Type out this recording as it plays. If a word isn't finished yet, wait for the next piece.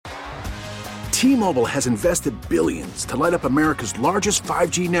T-Mobile has invested billions to light up America's largest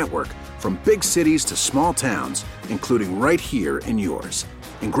 5G network, from big cities to small towns, including right here in yours.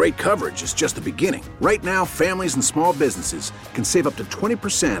 And great coverage is just the beginning. Right now, families and small businesses can save up to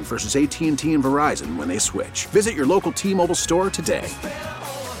 20% versus AT&T and Verizon when they switch. Visit your local T-Mobile store today.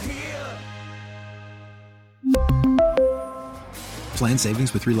 Plan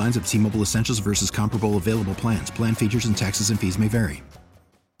savings with 3 lines of T-Mobile Essentials versus comparable available plans. Plan features and taxes and fees may vary.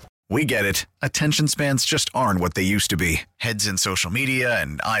 We get it. Attention spans just aren't what they used to be. Heads in social media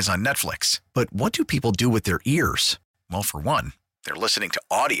and eyes on Netflix. But what do people do with their ears? Well, for one, they're listening to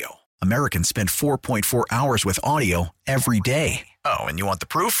audio. Americans spend 4.4 hours with audio every day. Oh, and you want the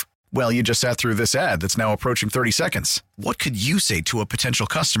proof? Well, you just sat through this ad that's now approaching 30 seconds. What could you say to a potential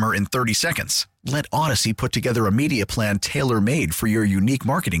customer in 30 seconds? Let Odyssey put together a media plan tailor-made for your unique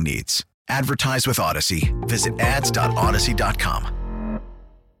marketing needs. Advertise with Odyssey. Visit ads.odyssey.com.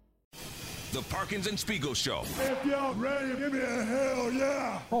 The Parkins and Spiegel Show. If y'all ready, give me a hell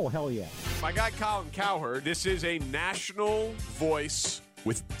yeah. Oh, hell yeah. My guy Colin Cowherd, this is a national voice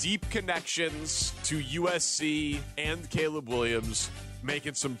with deep connections to USC and Caleb Williams,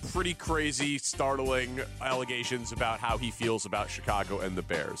 making some pretty crazy, startling allegations about how he feels about Chicago and the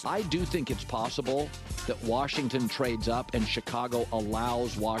Bears. I do think it's possible that Washington trades up and Chicago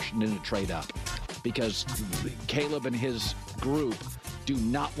allows Washington to trade up, because Caleb and his group do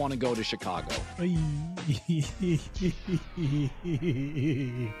not want to go to Chicago.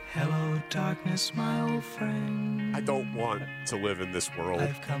 Hello, darkness, my old friend. I don't want to live in this world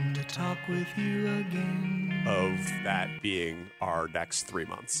I've come to talk with you again. of that being our next 3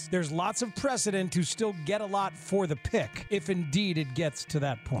 months. There's lots of precedent to still get a lot for the pick, if indeed it gets to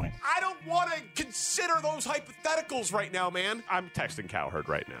that point. I don't want to consider those hypotheticals right now, man. I'm texting Cowherd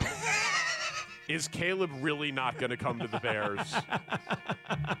right now. Is Caleb really not going to come to the Bears?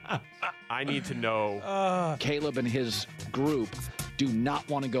 I need to know. Caleb and his group do not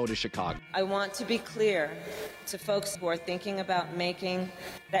want to go to Chicago. I want to be clear to folks who are thinking about making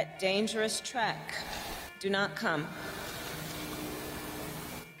that dangerous trek. Do not come.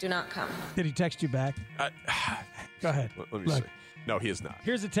 Do not come. Did he text you back? Go ahead. Let me see. No, he is not.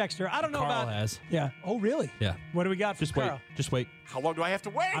 Here's a texter. I don't know Carl about. has. Yeah. Oh, really? Yeah. What do we got for Just wait. Carl? Just wait. How long do I have to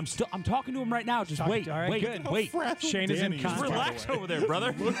wait? I'm talking to him right now. Just wait. All right, wait. good. Wait. Shane is in Just contact. relax over there,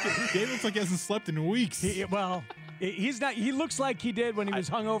 brother. Dave looks like he hasn't slept in weeks. He's not. He looks like he did when he was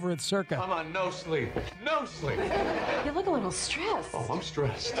hungover at Circa. I'm on no sleep. No sleep. You look a little stressed. Oh, I'm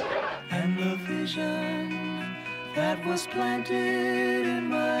stressed. And the vision that was planted in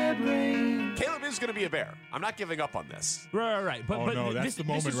my brain. Caleb is going to be a Bear. I'm not giving up on this. Right. But no, that's this, the this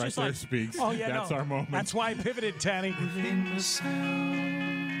moment is right just there, like, Speaks. Oh yeah, that's no. our moment. That's why I pivoted, Tanny. Within the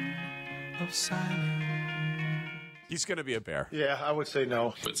sound of silence. He's going to be a Bear. Yeah, I would say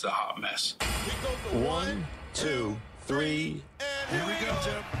no. It's a hot mess. 1, 2, 3. And here we go,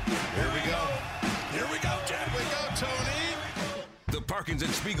 Jim. Here we go. Here we go, Jim. Here we go, Tony. The Parkins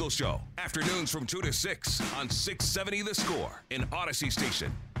and Spiegel Show. Afternoons from 2 to 6 on 670 The Score in Odyssey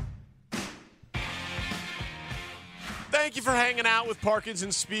Station. Thank you for hanging out with Parkins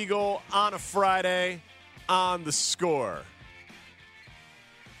and Spiegel on a Friday on The Score.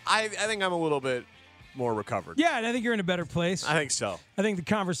 I think I'm a little bit more recovered. Yeah, and I think you're in a better place. I think so. I think the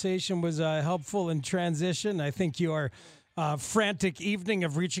conversation was helpful in transition. I think your frantic evening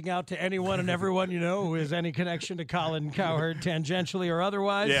of reaching out to anyone and everyone you know who has any connection to Colin Cowherd, tangentially or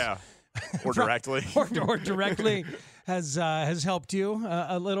otherwise. Yeah, or directly. or directly has helped you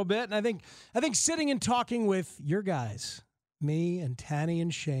a little bit. And I think sitting and talking with your guys, me and Tanny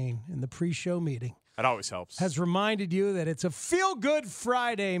and Shane in the pre-show meeting, that always helps. has reminded you that it's a feel-good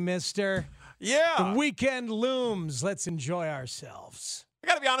Friday, mister. Yeah. The weekend looms. Let's enjoy ourselves. I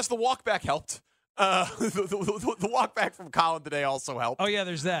got to be honest, the walk back helped. The walk back from Colin today also helped. Oh, yeah,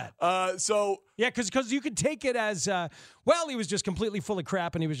 there's that. Yeah, because you could take it as, he was just completely full of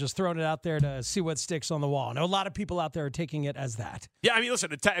crap and he was just throwing it out there to see what sticks on the wall. I know a lot of people out there are taking it as that. Yeah, I mean,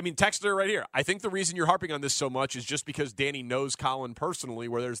 listen, Texter right here. I think the reason you're harping on this so much is just because Danny knows Colin personally,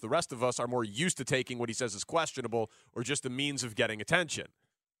 whereas the rest of us are more used to taking what he says is questionable or just a means of getting attention.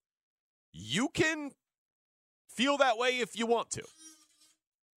 You can feel that way if you want to.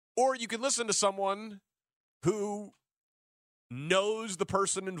 Or you can listen to someone who knows the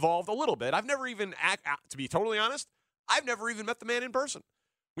person involved a little bit. I've never even, to be totally honest, I've never even met the man in person.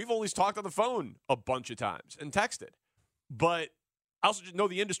 We've always talked on the phone a bunch of times and texted. But I also just know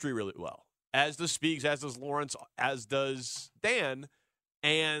the industry really well, as does Speaks, as does Lawrence, as does Dan.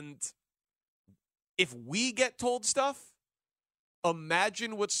 And if we get told stuff,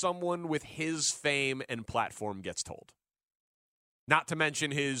 imagine what someone with his fame and platform gets told. not to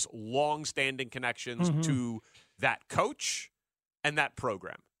mention his long-standing connections to that coach and that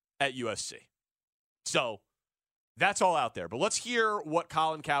program at USC. So that's all out there. But let's hear what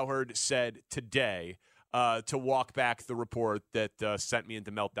Colin Cowherd said today to walk back the report that sent me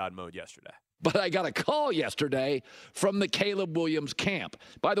into meltdown mode yesterday. But I got a call yesterday from the Caleb Williams camp.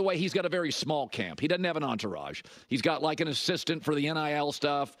 By the way, he's got a very small camp. He doesn't have an entourage. He's got like an assistant for the NIL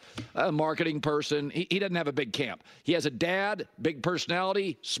stuff, a marketing person. He doesn't have a big camp. He has a dad, big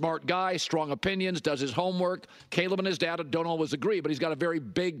personality, smart guy, strong opinions, does his homework. Caleb and his dad don't always agree, but he's got a very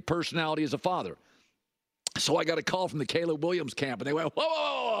big personality as a father. So I got a call from the Caleb Williams camp, and they went,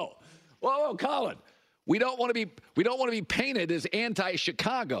 whoa, Colin. We don't want to be painted as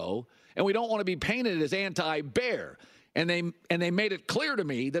anti-Chicago, and we don't want to be painted as anti-Bear. And they made it clear to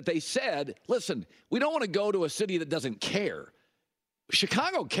me that they said, listen, we don't want to go to a city that doesn't care.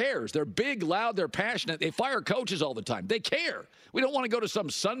 Chicago cares. They're big, loud, they're passionate. They fire coaches all the time. They care. We don't want to go to some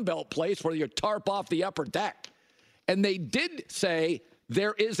Sunbelt place where you tarp off the upper deck. And they did say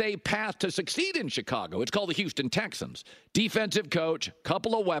there is a path to succeed in Chicago. It's called the Houston Texans. Defensive coach,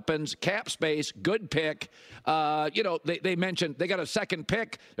 couple of weapons, cap space, good pick. They mentioned they got a second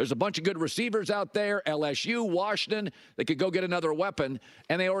pick. There's a bunch of good receivers out there, LSU, Washington. They could go get another weapon,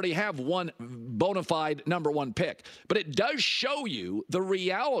 and they already have one bona fide number one pick. But it does show you the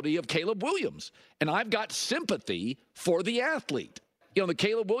reality of Caleb Williams, and I've got sympathy for the athlete. The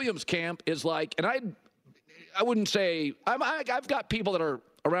Caleb Williams camp is like, and I wouldn't say I've got people that are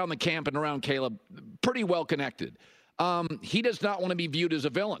around the camp and around Caleb pretty well connected. He does not want to be viewed as a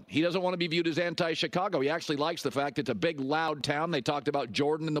villain. He doesn't want to be viewed as anti-Chicago. He actually likes the fact it's a big, loud town. They talked about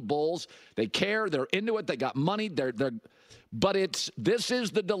Jordan and the Bulls. They care. They're into it. They got money. But this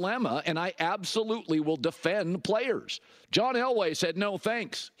is the dilemma, and I absolutely will defend players. John Elway said, no,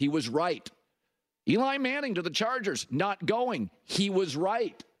 thanks. He was right. Eli Manning to the Chargers, not going. He was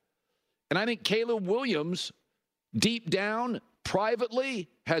right. And I think Caleb Williams, deep down, privately,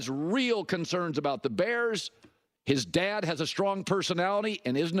 has real concerns about the Bears. His dad has a strong personality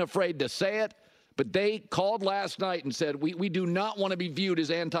and isn't afraid to say it. But they called last night and said, we do not want to be viewed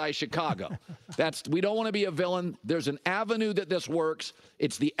as anti-Chicago. We don't want to be a villain. There's an avenue that this works.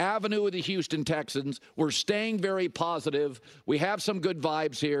 It's the avenue of the Houston Texans. We're staying very positive. We have some good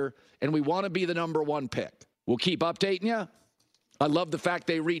vibes here, and we want to be the number one pick. We'll keep updating you. I love the fact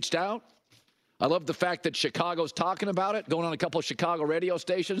they reached out. I love the fact that Chicago's talking about it, going on a couple of Chicago radio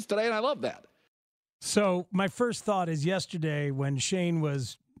stations today, and I love that. So my first thought is yesterday when Shane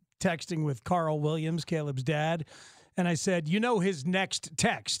was texting with Carl Williams, Caleb's dad, and I said, his next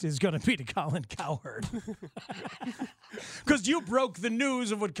text is going to be to Colin Cowherd. Because you broke the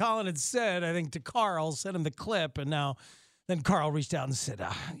news of what Colin had said, I think, to Carl, sent him the clip, and then Carl reached out and said,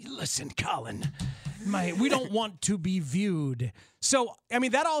 listen, Colin, we don't want to be viewed. So,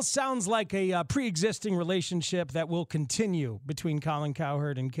 that all sounds like a pre-existing relationship that will continue between Colin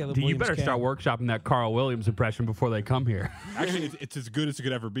Cowherd and Caleb Williams. You better start workshopping that Carl Williams impression before they come here. Actually, it's as good as it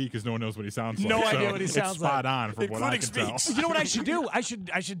could ever be because no one knows what he sounds like. No idea what he sounds like. It's spot on from what I can tell. You know what I should do? I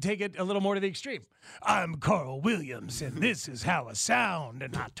should take it a little more to the extreme. I'm Carl Williams, and this is how I sound,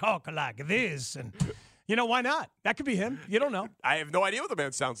 and I talk like this, and... why not? That could be him. You don't know. I have no idea what the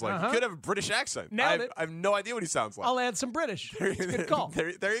man sounds like. He could have a British accent. I have no idea what he sounds like. I'll add some British. It's a good call.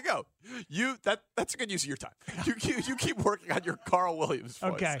 There you go. That's a good use of your time. You keep working on your Carl Williams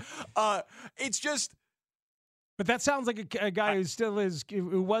voice. Okay. It's just. But that sounds like a guy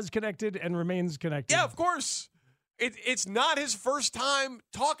who was connected and remains connected. Yeah, of course. It's not his first time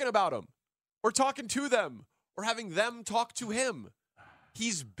talking about him or talking to them or having them talk to him.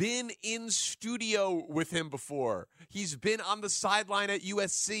 He's been in studio with him before. He's been on the sideline at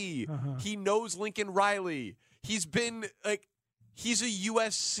USC. He knows Lincoln Riley. He's been he's a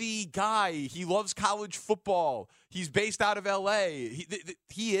USC guy. He loves college football. He's based out of LA.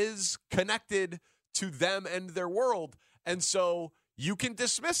 He is connected to them and their world. And so you can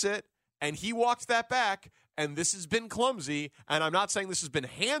dismiss it. And he walked that back. And this has been clumsy. And I'm not saying this has been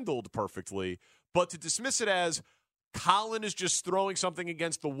handled perfectly, but to dismiss it as Colin is just throwing something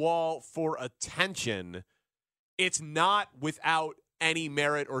against the wall for attention, it's not without any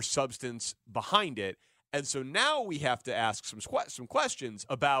merit or substance behind it. And so now we have to ask some questions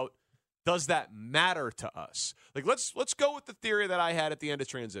about, does that matter to us? Let's go with the theory that I had at the end of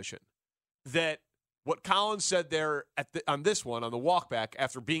transition, that what Colin said there on the walkback,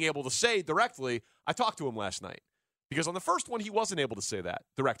 after being able to say directly, I talked to him last night. Because on the first one, he wasn't able to say that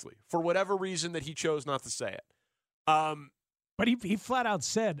directly, for whatever reason that he chose not to say it. But he flat out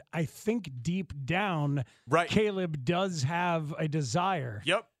said, I think deep down, Caleb does have a desire.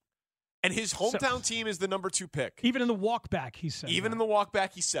 Yep. And his hometown team is the number 2 pick. Even in the walk back, he said. Even in the walk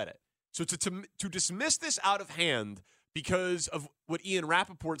back, he said it. So to dismiss this out of hand because of what Ian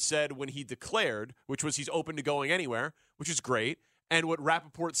Rappaport said when he declared, which was he's open to going anywhere, which is great, and what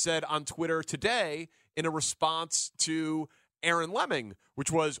Rappaport said on Twitter today in a response to Aaron Leming,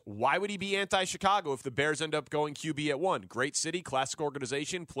 which was, why would he be anti-Chicago if the Bears end up going QB at 1? Great city, classic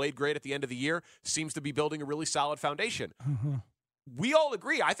organization, played great at the end of the year, seems to be building a really solid foundation. Mm-hmm. We all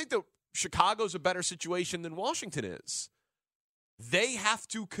agree. I think that Chicago's a better situation than Washington is. They have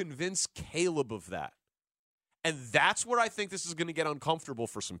to convince Caleb of that. And that's where I think this is going to get uncomfortable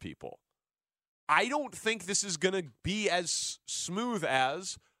for some people. I don't think this is going to be as smooth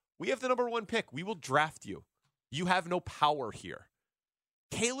as, we have the number 1 pick. We will draft you. You have no power here.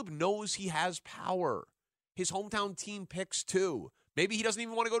 Caleb knows he has power. His hometown team picks too. Maybe he doesn't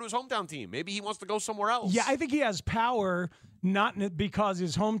even want to go to his hometown team. Maybe he wants to go somewhere else. Yeah, I think he has power not because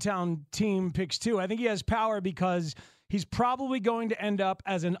his hometown team picks 2. I think he has power because he's probably going to end up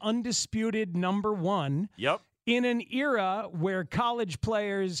as an undisputed number 1. Yep. In an era where college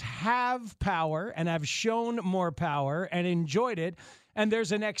players have power and have shown more power and enjoyed it, and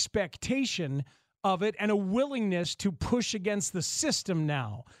there's an expectation of it and a willingness to push against the system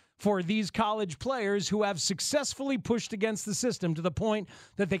now for these college players who have successfully pushed against the system to the point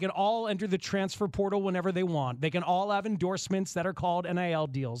that they can all enter the transfer portal whenever they want. They can all have endorsements that are called NIL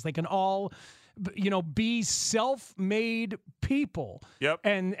deals. They can all, be self-made people. Yep.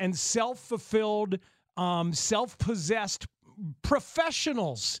 And self-fulfilled, self-possessed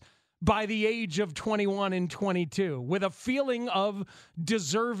professionals by the age of 21 and 22 with a feeling of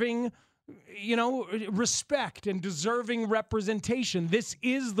deserving respect and deserving representation. This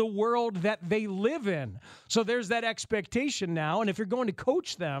is the world that they live in. So there's that expectation now. And if you're going to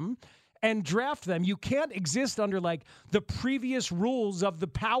coach them and draft them, you can't exist under like the previous rules of the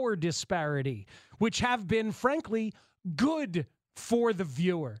power disparity, which have been, frankly, good for the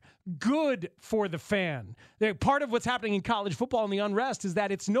viewer, good for the fan. Part of what's happening in college football and the unrest is that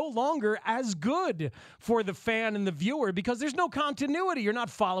it's no longer as good for the fan and the viewer because there's no continuity. You're not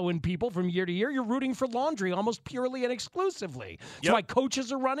following people from year to year. You're rooting for laundry almost purely and exclusively. It's why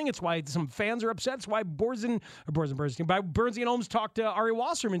coaches are running. It's why some fans are upset. It's why Burns and Holmes talked to Ari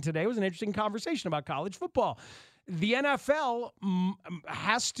Wasserman today. It was an interesting conversation about college football. The NFL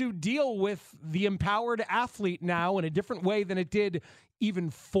has to deal with the empowered athlete now in a different way than it did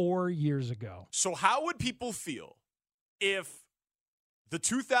even 4 years ago. So how would people feel if the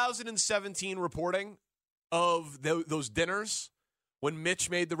 2017 reporting of those dinners when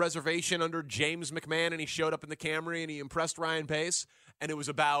Mitch made the reservation under James McMahon and he showed up in the Camry and he impressed Ryan Pace, and it was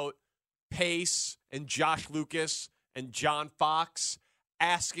about Pace and Josh Lucas and John Fox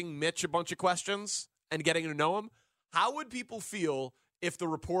asking Mitch a bunch of questions and getting to know him? How would people feel if the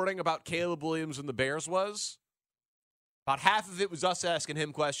reporting about Caleb Williams and the Bears was about half of it was us asking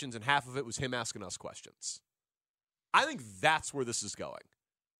him questions and half of it was him asking us questions? I think that's where this is going.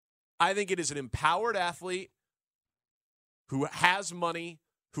 I think it is an empowered athlete who has money,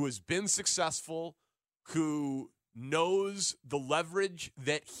 who has been successful, who knows the leverage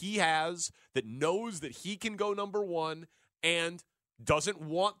that he has, that knows that he can go number 1, and doesn't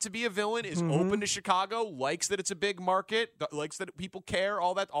want to be a villain, is open to Chicago, likes that it's a big market, likes that people care,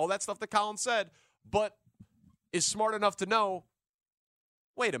 all that stuff that Colin said, but is smart enough to know,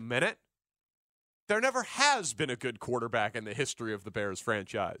 wait a minute, there never has been a good quarterback in the history of the Bears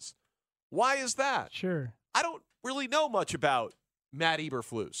franchise. Why is that? Sure. I don't really know much about Matt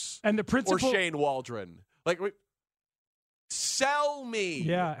Eberflus and the principal, or Shane Waldron. Sell me.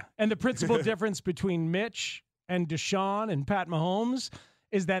 Yeah, and the principal difference between Mitch and Deshaun and Pat Mahomes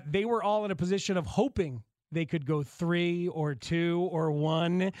is that they were all in a position of hoping they could go 3 or 2 or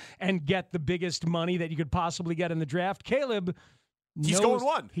 1 and get the biggest money that you could possibly get in the draft. Caleb, he's going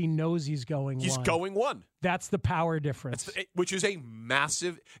 1. He knows he's going 1. He's going 1. That's the power difference. Which is a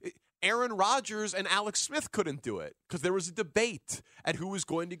massive... Aaron Rodgers and Alex Smith couldn't do it because there was a debate at who was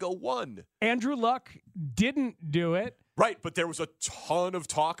going to go 1. Andrew Luck didn't do it. Right, but there was a ton of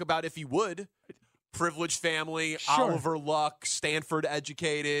talk about if he would. Privileged family, sure. Oliver Luck, Stanford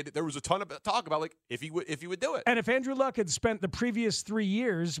educated. There was a ton of talk about if he would do it. And if Andrew Luck had spent the previous 3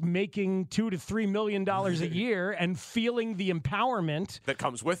 years making $2 to $3 million a year and feeling the empowerment that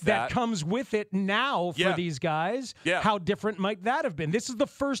comes with comes with it now for these guys, how different might that have been? This is the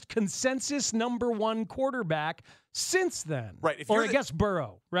first consensus number 1 quarterback since then. Right. I guess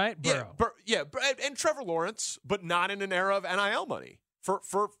Burrow, right? Burrow. Yeah, and Trevor Lawrence, but not in an era of NIL money. For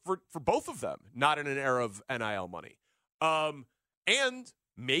both of them, not in an era of NIL money. And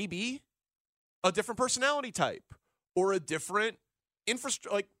maybe a different personality type or a different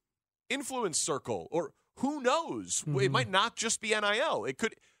influence circle, or who knows? Mm-hmm. It might not just be NIL. It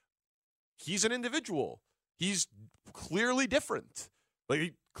could. He's an individual. He's clearly different.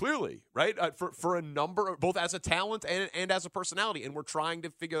 Like, clearly, right? For a number, both as a talent and as a personality, and we're trying to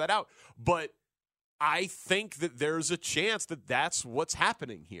figure that out. But I think that there's a chance that that's what's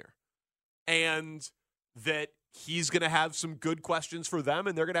happening here, and that he's going to have some good questions for them,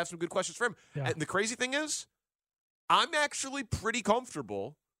 and they're going to have some good questions for him. Yeah. And the crazy thing is, I'm actually pretty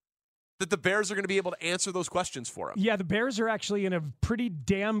comfortable that the Bears are going to be able to answer those questions for him. Yeah, the Bears are actually in a pretty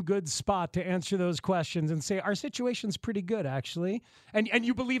damn good spot to answer those questions and say, our situation's pretty good, actually. And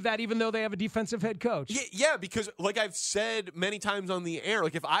you believe that even though they have a defensive head coach? Yeah, because like I've said many times on the air,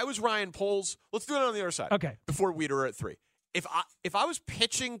 like if I was Ryan Poles, let's do it on the other side. Okay. Before Weeder at 3. If I was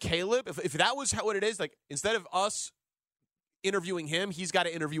pitching Caleb, if that was what it is, like instead of us interviewing him, he's got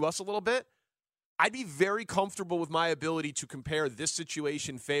to interview us a little bit, I'd be very comfortable with my ability to compare this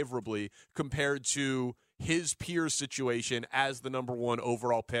situation favorably compared to his peers' situation as the number 1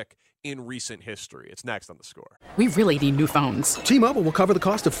 overall pick in recent history. It's next on The Score. We really need new phones. T-Mobile will cover the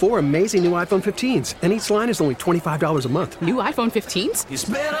cost of 4 amazing new iPhone 15s, and each line is only $25 a month. New iPhone 15s? It's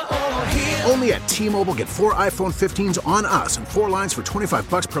better over here. Only at T-Mobile, get 4 iPhone 15s on us and 4 lines for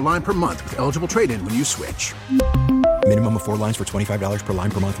 $25 per line per month with eligible trade-in when you switch. Minimum of 4 lines for $25 per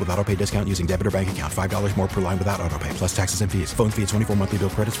line per month with autopay discount using debit or bank account. $5 more per line without autopay, plus taxes and fees. Phone fee at 24 monthly bill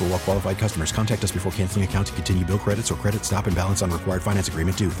credits for well-qualified customers. Contact us before canceling account to continue bill credits or credit stop and balance on required finance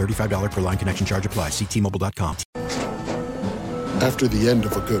agreement due. $35 per line connection charge applies. See T-Mobile.com. After the end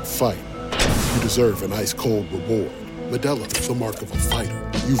of a good fight, you deserve an ice-cold reward. Modelo, the mark of a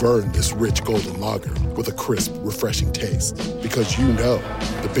fighter. You've earned this rich golden lager with a crisp, refreshing taste. Because you know,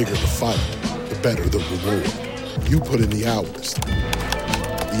 the bigger the fight, the better the reward. You put in the hours,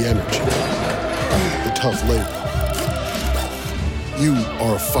 the energy, the tough labor. You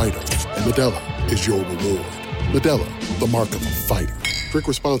are a fighter, and Modelo is your reward. Modelo, the mark of a fighter. Drink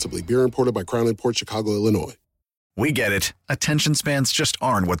responsibly. Beer imported by Crown Imports, Chicago, Illinois. We get it. Attention spans just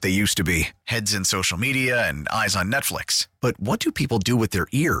aren't what they used to be. Heads in social media and eyes on Netflix. But what do people do with their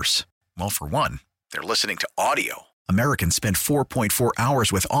ears? Well, for one, they're listening to audio. Americans spend 4.4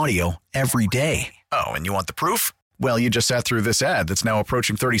 hours with audio every day. Oh, and you want the proof? Well, you just sat through this ad that's now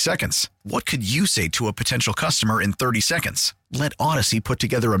approaching 30 seconds. What could you say to a potential customer in 30 seconds? Let Odyssey put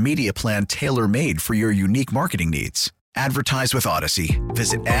together a media plan tailor-made for your unique marketing needs. Advertise with Odyssey.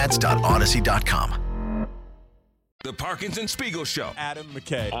 Visit ads.odyssey.com. The Parkinson Spiegel Show. Adam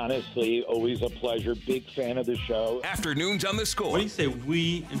McKay. Honestly, always a pleasure. Big fan of the show. Afternoons on The Score. What do you say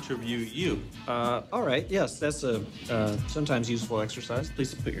we interview you? All right. Yes, that's a sometimes useful exercise.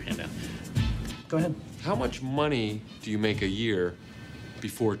 Please put your hand down. Go ahead. How much money do you make a year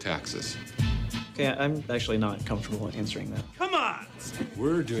before taxes? Okay, I'm actually not comfortable answering that. Come on!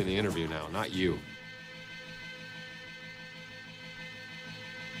 We're doing the interview now, not you.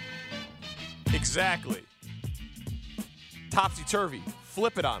 Exactly. Topsy-turvy.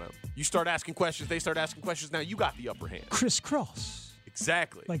 Flip it on them. You start asking questions, they start asking questions. Now you got the upper hand. Crisscross.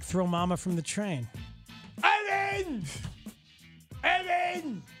 Exactly. Like throw mama from the train. Evan!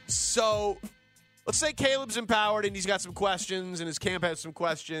 So, let's say Caleb's empowered and he's got some questions and his camp has some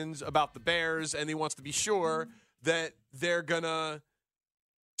questions about the Bears and he wants to be sure that they're going to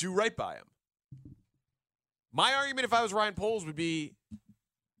do right by him. My argument if I was Ryan Poles would be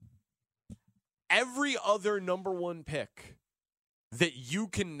every other number 1 pick that you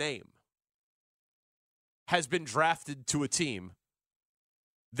can name has been drafted to a team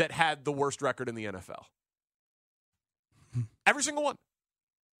that had the worst record in the NFL. Every single one.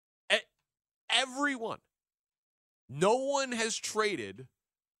 Every one. No one has traded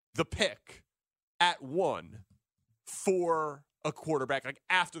the pick at 1 for a quarterback, like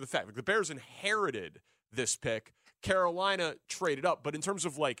after the fact. Like the Bears inherited this pick. Carolina traded up. But in terms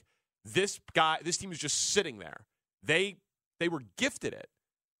of like this team is just sitting there. They were gifted it.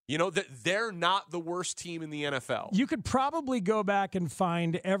 You know, that they're not the worst team in the NFL. You could probably go back and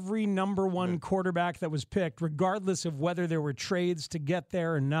find every number 1 quarterback that was picked, regardless of whether there were trades to get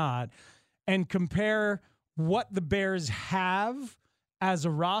there or not, and compare what the Bears have as a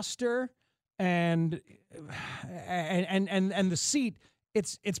roster and the seat.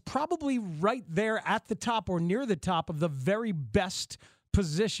 It's probably right there at the top or near the top of the very best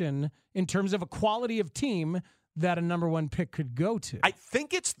position in terms of a quality of team that a number 1 pick could go to. I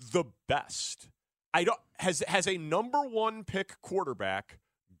think it's the best. Has a number 1 pick quarterback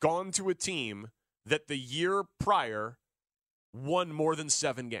gone to a team that the year prior won more than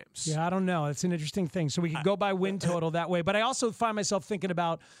 7 games. Yeah, I don't know. It's an interesting thing. So we could go by win total that way. But I also find myself thinking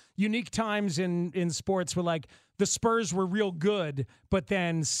about unique times in sports where, like, the Spurs were real good, but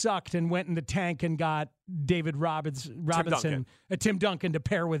then sucked and went in the tank and got David Robinson, Tim Duncan to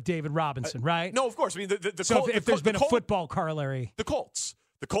pair with David Robinson, right? No, of course. I mean, if there's been a football corollary. The Colts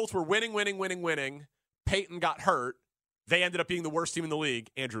were winning. Peyton got hurt. They ended up being the worst team in the league,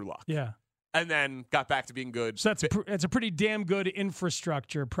 Andrew Luck. Yeah. And then got back to being good. So that's a pretty damn good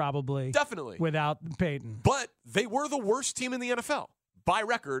infrastructure, probably. Definitely. Without Peyton. But they were the worst team in the NFL by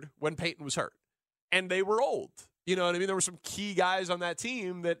record when Peyton was hurt. And they were old. You know what I mean? There were some key guys on that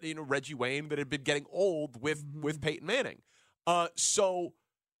team that, Reggie Wayne, that had been getting old with Peyton Manning. So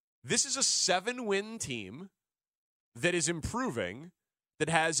this is a 7-win team that is improving, that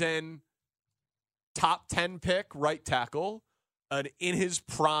has an top 10 pick right tackle, an in his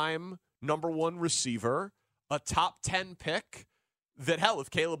prime number 1 receiver, a top 10 pick that, hell, if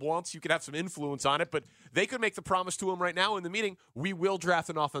Caleb wants, you could have some influence on it, but they could make the promise to him right now in the meeting, we will draft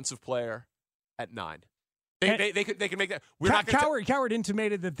an offensive player at 9. They could make that. Coward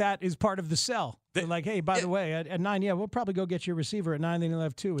intimated that is part of the sell. They're like, hey, by the way, at 9, we'll probably go get your receiver at 9, then you'll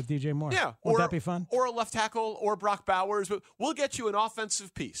have 2 with DJ Moore. Yeah. Won't that be fun? Or a left tackle or Brock Bowers, but we'll get you an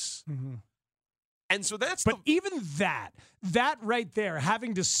offensive piece. Mm-hmm. And so even that right there,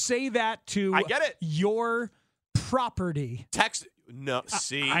 having to say that to I get it. Your property.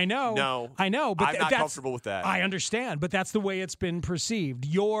 I know. No. I know. But I'm not comfortable with that. I understand, but that's the way it's been perceived.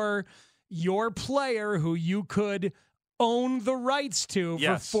 Your player who you could own the rights to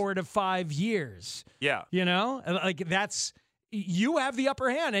for 4 to 5 years. Yeah. Like you have the upper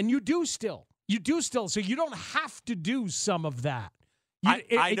hand, and you do still. So you don't have to do some of that.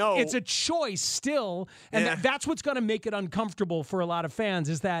 I know. It's a choice still, and that's what's going to make it uncomfortable for a lot of fans,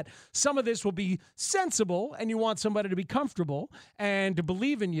 is that some of this will be sensible, and you want somebody to be comfortable and to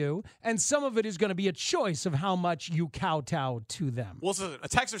believe in you, and some of it is going to be a choice of how much you kowtow to them. Well, so a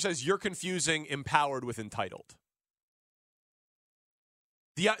texter says, you're confusing empowered with entitled.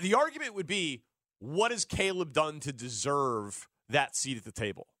 The argument would be, what has Caleb done to deserve that seat at the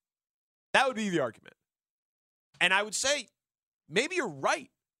table? That would be the argument. And I would say, maybe you're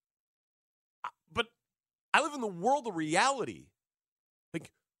right. But I live in the world of reality.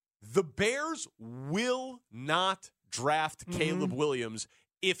 Like, the Bears will not draft Caleb Williams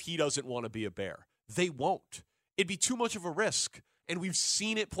if he doesn't want to be a Bear. They won't. It'd be too much of a risk. And we've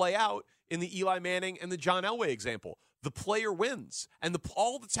seen it play out in the Eli Manning and the John Elway example. The player wins. And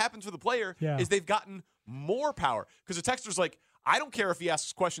all that's happened for the player is they've gotten more power. Because the texter's like, I don't care if he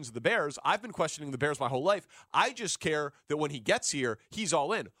asks questions of the Bears. I've been questioning the Bears my whole life. I just care that when he gets here, he's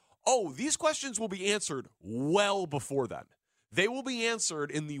all in. Oh, these questions will be answered well before then. They will be answered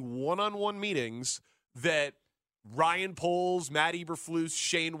in the one-on-one meetings that Ryan Poles, Matt Eberflus,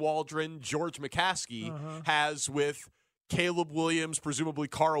 Shane Waldron, George McCaskey has with Caleb Williams, presumably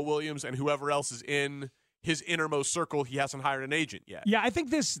Carl Williams, and whoever else is in his innermost circle. He hasn't hired an agent yet. Yeah, I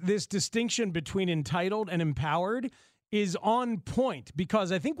think this distinction between entitled and empowered is on point,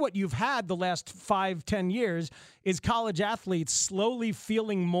 because I think what you've had the last 5-10 years is college athletes slowly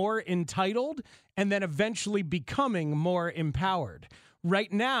feeling more entitled and then eventually becoming more empowered.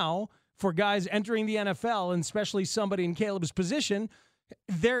 Right now, for guys entering the NFL, and especially somebody in Caleb's position,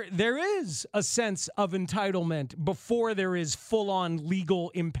 there is a sense of entitlement before there is full-on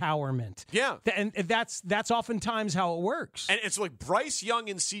legal empowerment. Yeah. And that's oftentimes how it works. And it's like Bryce Young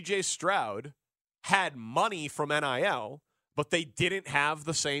and C.J. Stroud had money from NIL, but they didn't have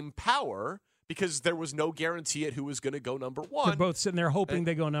the same power because there was no guarantee at who was going to go number 1. They're both sitting there hoping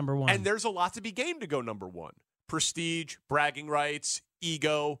they go number 1. And there's a lot to be gained to go number 1. Prestige, bragging rights,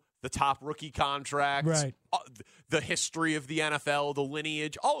 ego, the top rookie contracts, right. The history of the NFL, the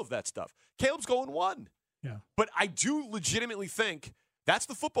lineage, all of that stuff. Caleb's going 1. Yeah. But I do legitimately think that's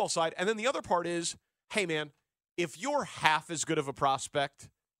the football side. And then the other part is, hey, man, if you're half as good of a prospect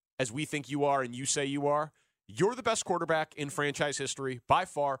as we think you are and you say you are, you're the best quarterback in franchise history by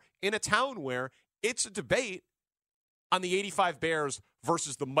far, in a town where it's a debate on the 85 Bears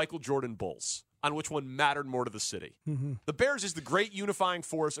versus the Michael Jordan Bulls on which one mattered more to the city. Mm-hmm. The Bears is the great unifying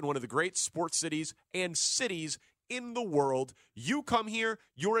force in one of the great sports cities and cities in the world. You come here,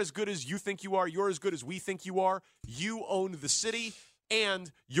 you're as good as you think you are, you're as good as we think you are, you own the city,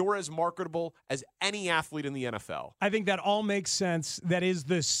 and you're as marketable as any athlete in the NFL. I think that all makes sense. That is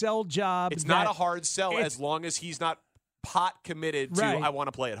the sell job. It's not a hard sell as long as he's not pot committed to, I want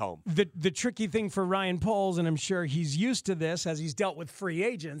to play at home. The tricky thing for Ryan Poles, and I'm sure he's used to this as he's dealt with free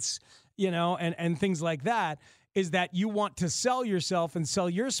agents, and things like that, is that you want to sell yourself and sell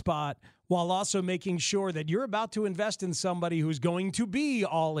your spot while also making sure that you're about to invest in somebody who's going to be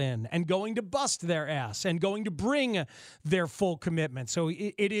all in and going to bust their ass and going to bring their full commitment. So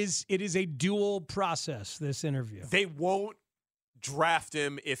it is a dual process, this interview. They won't draft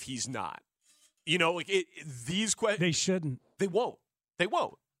him if he's not. You know, like these questions. They shouldn't. They won't. They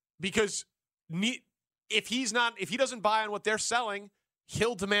won't. Because if he doesn't buy on what they're selling,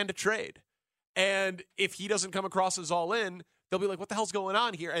 he'll demand a trade. And if he doesn't come across as all in, they'll be like, what the hell's going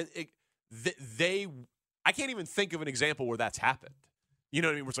on here? And I can't even think of an example where that's happened. You know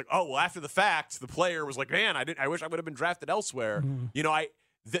what I mean? Where it's like, oh, well, after the fact, the player was like, man, I wish I would have been drafted elsewhere. Mm-hmm. You know,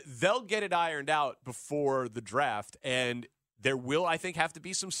 they'll get it ironed out before the draft, and there will, I think, have to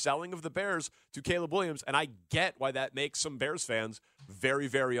be some selling of the Bears to Caleb Williams, and I get why that makes some Bears fans very,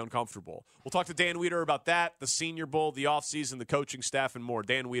 very uncomfortable. We'll talk to Dan Wiederer about that, the Senior Bowl, the offseason, the coaching staff, and more.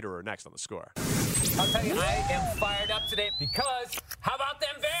 Dan Wiederer next on The Score. I'll tell you, I am fired up today because how about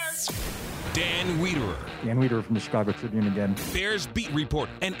them Bears? Dan Wiederer. Dan Wiederer from the Chicago Tribune again. Bears beat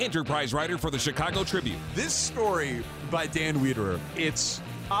reporter and enterprise writer for the Chicago Tribune. This story by Dan Wiederer, it's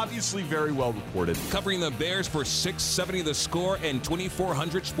obviously very well reported. Covering the Bears for 670 The Score and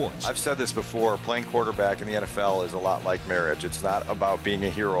 2400 Sports. I've said this before, playing quarterback in the NFL is a lot like marriage. It's not about being a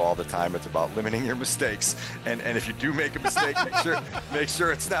hero all the time. It's about limiting your mistakes. And if you do make a mistake, make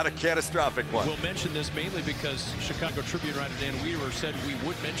sure it's not a catastrophic one. We'll mention this mainly because Chicago Tribune writer Dan Wiederer said we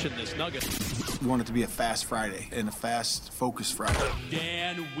would mention this nugget. We want it to be a fast Friday and a fast, focused Friday.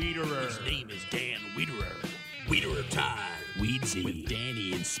 Dan Wiederer. His name is Dan Wiederer. Wiederer time. Weedsy. With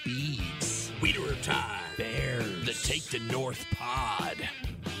Danny and Speeds. Wiederer time. Bears. The Take the North pod.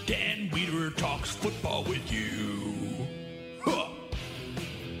 Dan Wiederer talks football with you. Huh.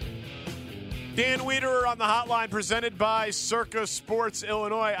 Dan Wiederer on the hotline, presented by Circa Sports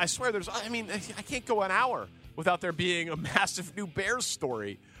Illinois. I swear I can't go an hour without there being a massive new Bears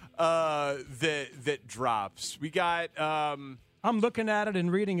story that drops. We got... I'm looking at it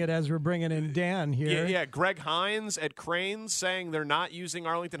and reading it as we're bringing in Dan here. Yeah. Greg Hines at Cranes saying they're not using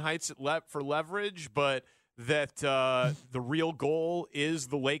Arlington Heights for leverage, but that the real goal is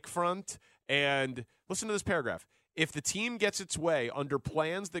the lakefront. And listen to this paragraph. If the team gets its way under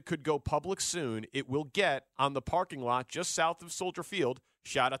plans that could go public soon, it will get on the parking lot just south of Soldier Field.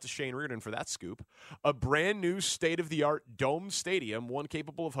 Shout out to Shane Reardon for that scoop. A brand new state-of-the-art domed stadium, one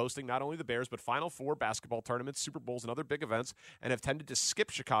capable of hosting not only the Bears, but Final Four basketball tournaments, Super Bowls, and other big events, and have tended to skip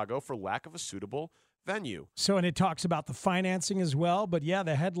Chicago for lack of a suitable venue. So, and it talks about the financing as well. But yeah,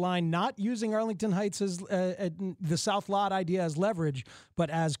 the headline, not using Arlington Heights as the South Lot idea as leverage, but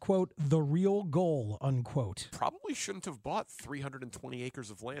as, quote, the real goal, unquote. Probably shouldn't have bought 320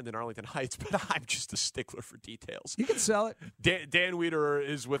 acres of land in Arlington Heights, but I'm just a stickler for details. You can sell it. Dan Wiederer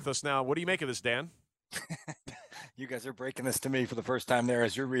is with us now. What do you make of this, Dan? You guys are breaking this to me for the first time there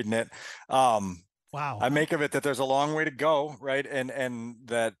as you're reading it. Wow. I make of it that there's a long way to go, right? And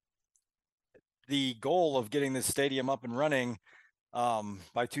that the goal of getting this stadium up and running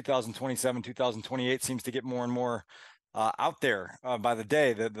by 2027, 2028 seems to get more and more out there by the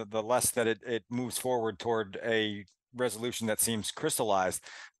day, the less that it moves forward toward a resolution that seems crystallized.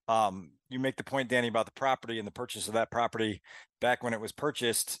 You make the point, Danny, about the property and the purchase of that property back when it was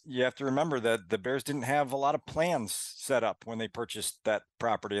purchased. You have to remember that the Bears didn't have a lot of plans set up when they purchased that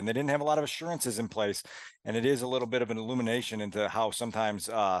property, and they didn't have a lot of assurances in place. And it is a little bit of an illumination into how sometimes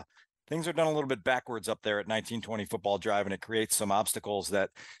things are done a little bit backwards up there at 1920 Football Drive, and it creates some obstacles that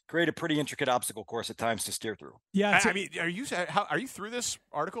create a pretty intricate obstacle course at times to steer through. Yeah, I mean, are you through this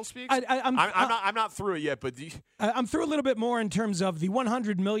article, Speaks? I'm not through it yet, but I'm through a little bit more in terms of the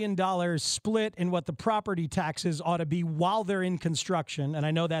 $100 million split in what the property taxes ought to be while they're in construction, and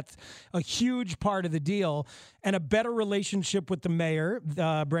I know that's a huge part of the deal, and a better relationship with the mayor,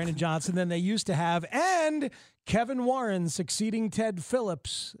 Brandon Johnson, than they used to have, and Kevin Warren succeeding Ted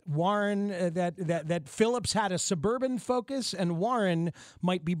Phillips. Warren, that Phillips had a suburban focus, and Warren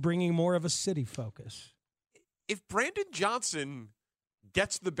might be bringing more of a city focus. If Brandon Johnson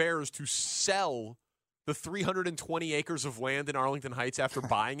gets the Bears to sell the 320 acres of land in Arlington Heights after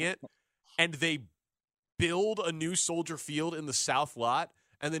buying it, and they build a new Soldier Field in the South Lot,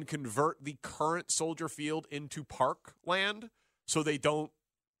 and then convert the current Soldier Field into park land so they don't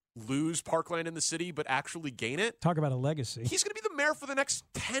lose parkland in the city, but actually gain it. Talk about a legacy. He's going to be the mayor for the next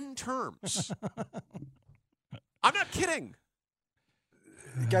 10 terms. I'm not kidding.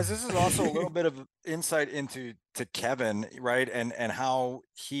 Guys, this is also a little bit of insight into Kevin, right? And how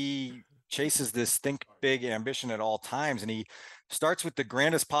he chases this think big ambition at all times. And he starts with the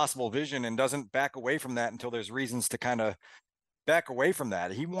grandest possible vision and doesn't back away from that until there's reasons to kind of back away from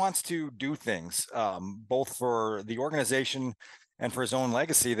that. He wants to do things both for the organization and for his own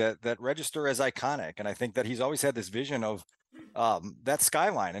legacy that register as iconic. And I think that he's always had this vision of that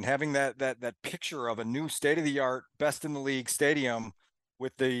skyline and having that picture of a new state-of-the-art, best in the league stadium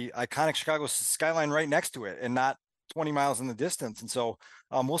with the iconic Chicago skyline right next to it and not 20 miles in the distance. And so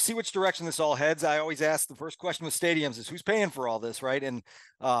we'll see which direction this all heads. I always ask the first question with stadiums is who's paying for all this, right? And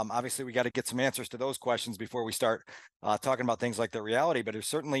obviously we got to get some answers to those questions before we start talking about things like the reality, but it's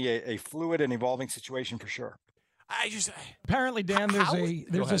certainly a fluid and evolving situation for sure. Apparently, Dan,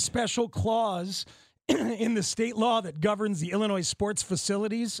 there's a special clause in the state law that governs the Illinois Sports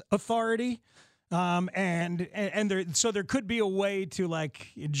Facilities Authority. So there could be a way to like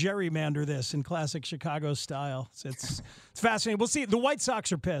gerrymander this in classic Chicago style. It's fascinating. We'll see. The White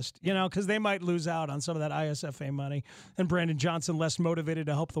Sox are pissed, because they might lose out on some of that ISFA money, and Brandon Johnson less motivated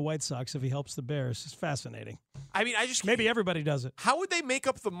to help the White Sox if he helps the Bears. It's fascinating. I mean, maybe everybody does it. How would they make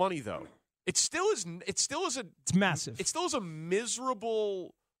up the money though? It's massive. It still is a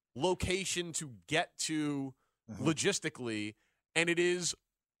miserable location to get to logistically, and it is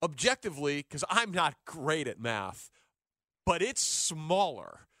objectively, because I'm not great at math, but it's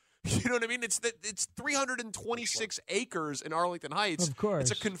smaller. You know what I mean? It's 326 acres in Arlington Heights. Of course.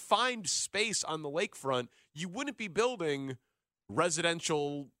 It's a confined space on the lakefront. You wouldn't be building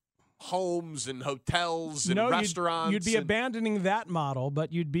residential homes and hotels and restaurants. You'd be abandoning that model,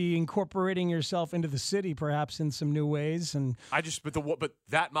 but you'd be incorporating yourself into the city perhaps in some new ways. And but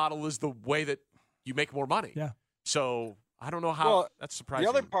that model is the way that you make more money. Yeah. So I don't know how that's surprising. The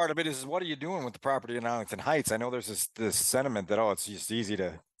other part of it is what are you doing with the property in Arlington Heights? I know there's this sentiment that, it's just easy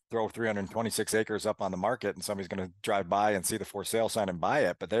to throw 326 acres up on the market and somebody's going to drive by and see the for sale sign and buy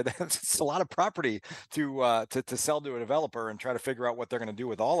it. But it's a lot of property to sell to a developer and try to figure out what they're going to do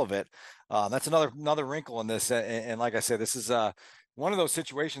with all of it. That's another wrinkle in this. And like I said, this is one of those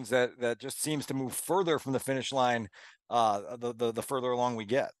situations that just seems to move further from the finish line the further along we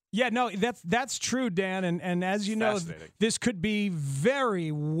get. Yeah, no, that's true, Dan. And as you know, this could be very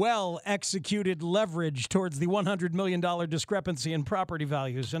well executed leverage towards the $100 million discrepancy in property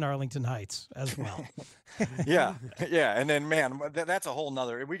values in Arlington Heights as well. Yeah. And then, man, that's a whole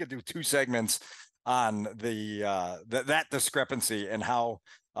nother. We could do 2 segments on that discrepancy and how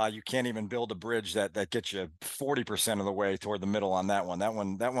you can't even build a bridge that gets you 40% of the way toward the middle on that one. That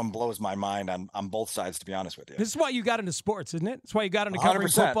one blows my mind on both sides, to be honest with you. This is why you got into sports, isn't it? It's why you got into covering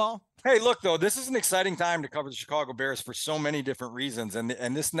 100%. Football. Hey, look, though, this is an exciting time to cover the Chicago Bears for so many different reasons. And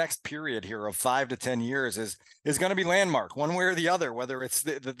this next period here of 5 to 10 years is going to be landmark one way or the other, whether it's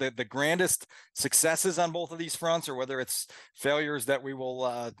the grandest successes on both of these fronts or whether it's failures that we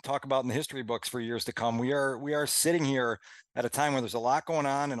will talk about in the history books for years to come. We are sitting here at a time where there's a lot going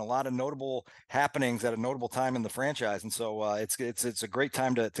on and a lot of notable happenings at a notable time in the franchise. And so it's a great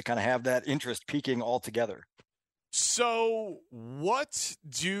time to kind of have that interest peaking all together. So what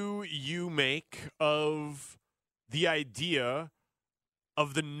do you make of the idea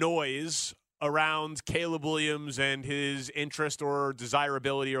of the noise around Caleb Williams and his interest or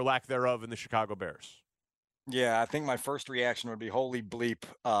desirability or lack thereof in the Chicago Bears? Yeah, I think my first reaction would be, holy bleep,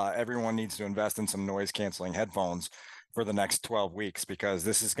 everyone needs to invest in some noise-canceling headphones for the next 12 weeks because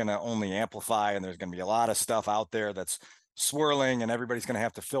this is going to only amplify and there's going to be a lot of stuff out there that's swirling and everybody's going to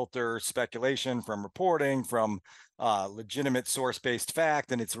have to filter speculation from reporting, from legitimate source-based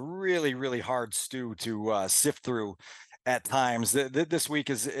fact, and it's really, really hard stew to sift through at times. This week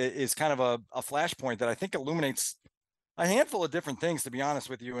is kind of a flashpoint that I think illuminates a handful of different things, to be honest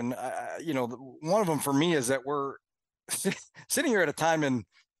with you. And, one of them for me is that we're sitting here at a time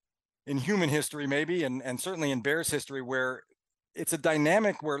in human history, maybe, and certainly in Bears history, where it's a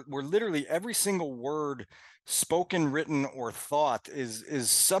dynamic where literally every single word spoken, written, or thought is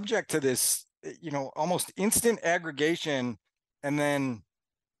subject to this, almost instant aggregation. And then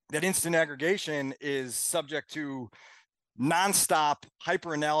that instant aggregation is subject to nonstop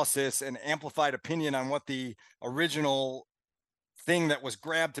hyper-analysis and amplified opinion on what the original thing that was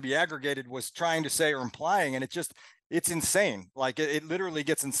grabbed to be aggregated was trying to say or implying. And it's insane. Like it literally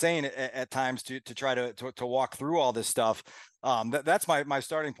gets insane at times to try to walk through all this stuff. That's my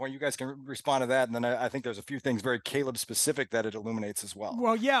starting point. You guys can respond to that. And then I think there's a few things very Caleb specific that it illuminates as well.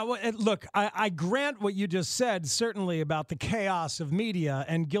 Well, yeah. Well, look, I grant what you just said, certainly about the chaos of media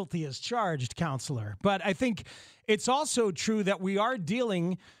and guilty as charged, counselor. But I think it's also true that we are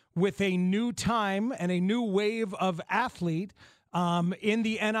dealing with a new time and a new wave of athlete in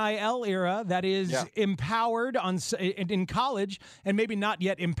the NIL era that is empowered in college and maybe not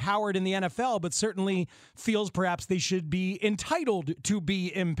yet empowered in the NFL, but certainly feels perhaps they should be entitled to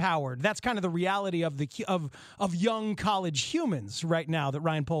be empowered. That's kind of the reality of young college humans right now that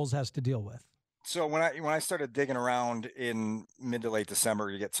Ryan Poles has to deal with. So when I started digging around in mid to late December,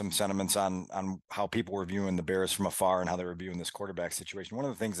 you get some sentiments on how people were viewing the Bears from afar and how they were viewing this quarterback situation. One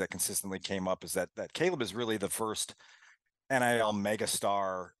of the things that consistently came up is that Caleb is really the first NIL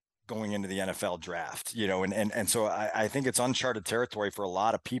megastar going into the NFL draft, and so I think it's uncharted territory for a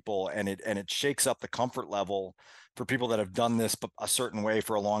lot of people, and it shakes up the comfort level for people that have done this a certain way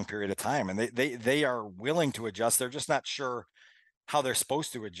for a long period of time, and they are willing to adjust. They're just not sure how they're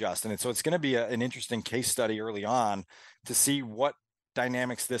supposed to adjust. And so it's going to be an interesting case study early on to see what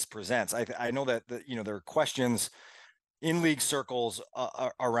dynamics this presents. I know that there are questions in league circles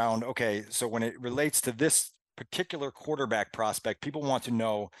around, okay, so when it relates to this particular quarterback prospect, people want to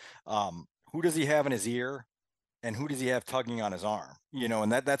know who does he have in his ear and who does he have tugging on his arm,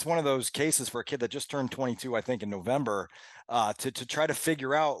 and that's one of those cases for a kid that just turned 22, I think in November, to try to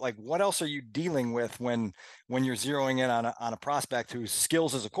figure out, like, what else are you dealing with when you're zeroing in on a prospect whose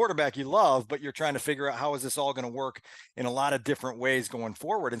skills as a quarterback you love, but you're trying to figure out how is this all going to work in a lot of different ways going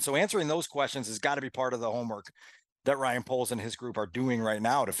forward. And so answering those questions has got to be part of the homework that Ryan Poles and his group are doing right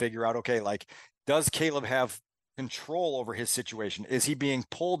now to figure out, okay, like, does Caleb have control over his situation? Is he being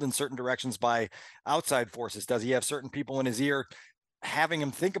pulled in certain directions by outside forces? Does he have certain people in his ear having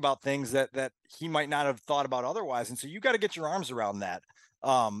him think about things that he might not have thought about otherwise? And so you got to get your arms around that.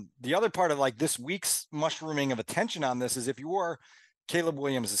 The other part of, like, this week's mushrooming of attention on this is, if you are Caleb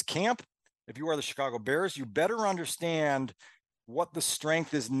Williams' camp, if you are the Chicago Bears, you better understand what the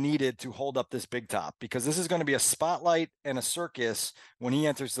strength is needed to hold up this big top, because this is going to be a spotlight and a circus when he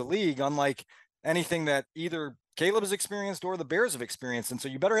enters the league, unlike anything that either Caleb has experienced or the Bears have experienced. And so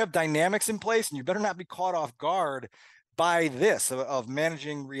you better have dynamics in place, and you better not be caught off guard by this of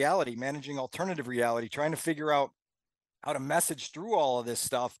managing reality, managing alternative reality, trying to figure out how to message through all of this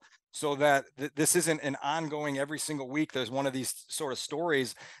stuff so that this isn't an ongoing every single week. There's one of these sort of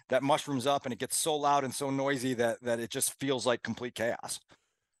stories that mushrooms up and it gets so loud and so noisy that it just feels like complete chaos.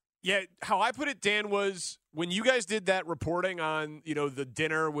 Yeah, how I put it, Dan, was when you guys did that reporting on, the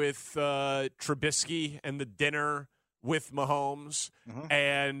dinner with Trubisky and the dinner with Mahomes,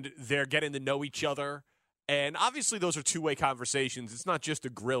 and they're getting to know each other. And obviously those are two-way conversations. It's not just a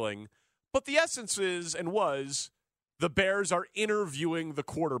grilling. But the essence is and was the Bears are interviewing the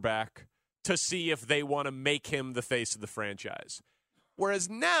quarterback to see if they want to make him the face of the franchise. Whereas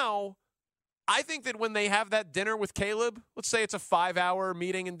now, I think that when they have that dinner with Caleb, let's say it's a 5-hour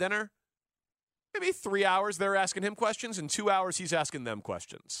meeting and dinner, maybe 3 hours they're asking him questions and 2 hours he's asking them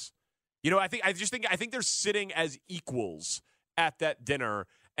questions. I think they're sitting as equals at that dinner,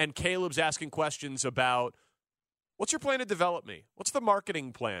 and Caleb's asking questions about, what's your plan to develop me? What's the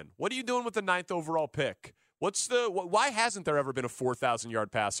marketing plan? What are you doing with the 9th overall pick? Why hasn't there ever been a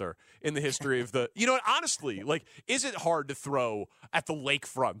 4,000-yard passer in the history of the, honestly, like, is it hard to throw at the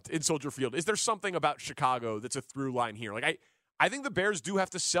lakefront in Soldier Field? Is there something about Chicago that's a through line here? Like, I think the Bears do have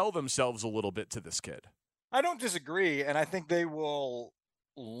to sell themselves a little bit to this kid. I don't disagree, and I think they will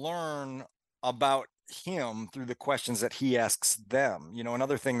learn about him through the questions that he asks them.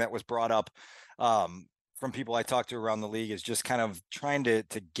 Another thing that was brought up from people I talked to around the league is just kind of trying to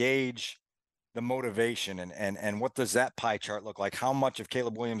gauge the motivation and what does that pie chart look like? How much of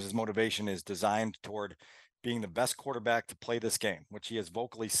Caleb Williams' motivation is designed toward being the best quarterback to play this game, which he has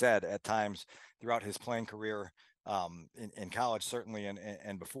vocally said at times throughout his playing career in college, certainly,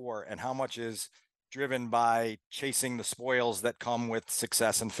 and before, and how much is driven by chasing the spoils that come with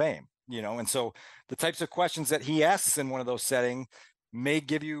success and fame, and so the types of questions that he asks in one of those settings may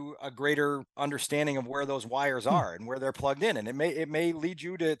give you a greater understanding of where those wires are and where they're plugged in. And it may lead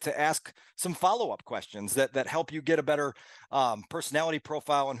you to ask some follow-up questions that help you get a better personality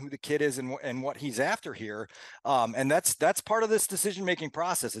profile on who the kid is and what he's after here. And that's part of this decision-making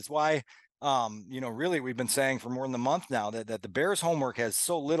process. It's why, really we've been saying for more than a month now that the Bears homework has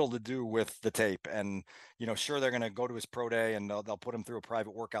so little to do with the tape. And, sure, they're going to go to his pro day and they'll put him through a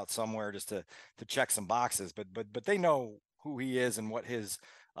private workout somewhere just to check some boxes, but they know who he is and what his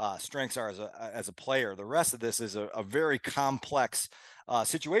strengths are as a player. The rest of this is a very complex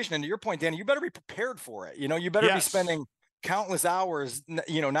situation. And to your point, Danny, you better be prepared for it. You better be spending countless hours,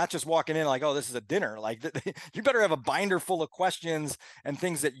 not just walking in like, oh, this is a dinner. Like, you better have a binder full of questions and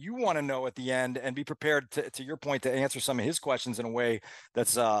things that you want to know at the end, and be prepared to your point, to answer some of his questions in a way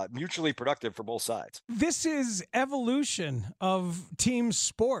that's mutually productive for both sides. This is evolution of team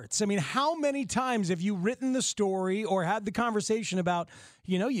sports. I mean, how many times have you written the story or had the conversation about,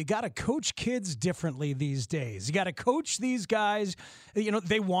 you got to coach kids differently these days. You got to coach these guys.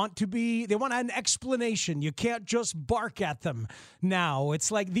 They want an explanation. You can't just bark at them now.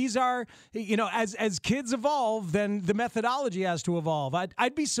 It's like these are, as kids evolve, then the methodology has to evolve.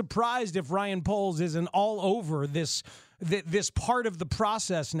 I'd be surprised if Ryan Poles isn't all over this part of the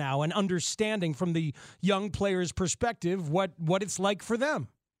process now and understanding from the young player's perspective what it's like for them.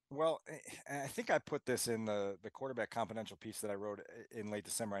 Well, I think I put this in the quarterback confidential piece that I wrote in late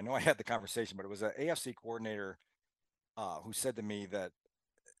December. I know I had the conversation, but it was an AFC coordinator who said to me that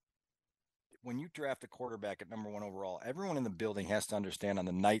when you draft a quarterback at number 1 overall, everyone in the building has to understand on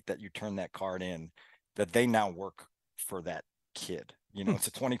the night that you turn that card in that they now work for that kid. It's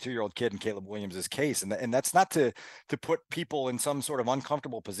a 22-year-old kid in Caleb Williams' case. And that's not to put people in some sort of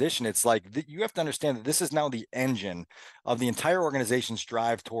uncomfortable position. It's like you have to understand that this is now the engine of the entire organization's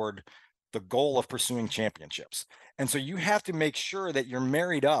drive toward the goal of pursuing championships. And so you have to make sure that you're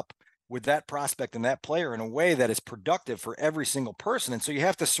married up with that prospect and that player in a way that is productive for every single person. And so you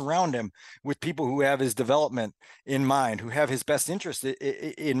have to surround him with people who have his development in mind, who have his best interest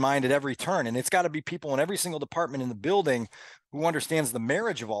in mind at every turn. And it's got to be people in every single department in the building who understands the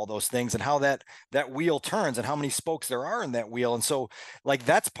marriage of all those things and how that wheel turns and how many spokes there are in that wheel. And so like,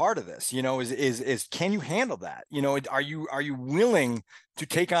 that's part of this, is can you handle that? Are you willing to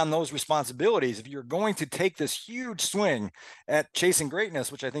take on those responsibilities? If you're going to take this huge swing at chasing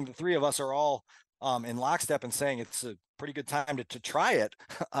greatness, which I think the three of us are all in lockstep and saying it's a pretty good time to try it,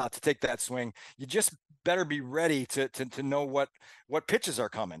 to take that swing, you just better be ready to know what pitches are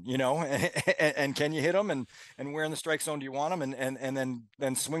coming, and can you hit them and where in the strike zone do you want them and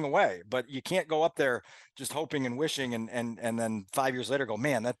then swing away. But you can't go up there just hoping and wishing and then 5 years later go,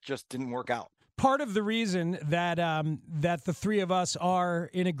 man, that just didn't work out. Part of the reason that that the three of us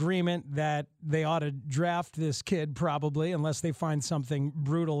are in agreement that they ought to draft this kid, probably, unless they find something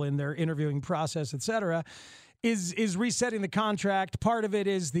brutal in their interviewing process, et cetera, is resetting the contract. Part of it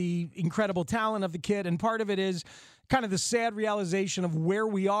is the incredible talent of the kid, and part of it is kind of the sad realization of where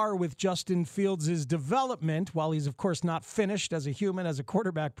we are with Justin Fields' development, while he's, of course, not finished as a human, as a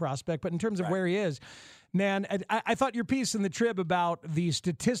quarterback prospect, but in terms of where he is. Man, I thought your piece in the Trib about the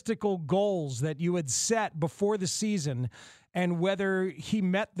statistical goals that you had set before the season and whether he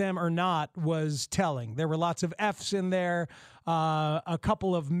met them or not was telling. There were lots of Fs in there, a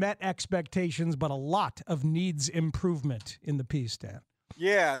couple of met expectations, but a lot of needs improvement in the piece, Dan.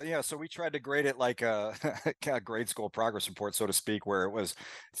 Yeah. So we tried to grade it like a grade school progress report, so to speak, where it was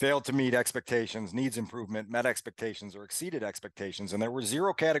failed to meet expectations, needs improvement, met expectations, or exceeded expectations. And there were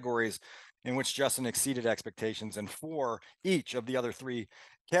 0 categories in which Justin exceeded expectations and 4 each of the other 3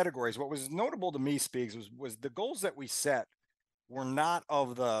 categories. What was notable to me, Speaks, was the goals that we set were not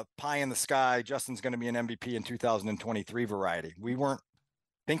of the pie in the sky, Justin's going to be an MVP in 2023 variety. We weren't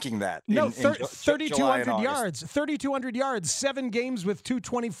thinking that. No, 3,200 yards, 3,200 yards, 7 games with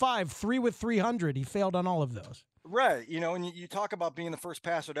 225, 3 with 300. He failed on all of those. Right. And you talk about being the first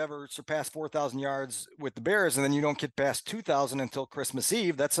passer to ever surpass 4,000 yards with the Bears, and then you don't get past 2,000 until Christmas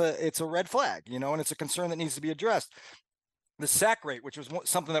Eve. It's a red flag, and it's a concern that needs to be addressed. The sack rate, which was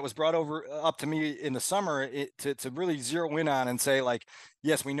something that was brought up to me in the summer to really zero in on and say, like,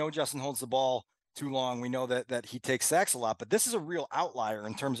 yes, we know Justin holds the ball too long. We know that he takes sacks a lot, but this is a real outlier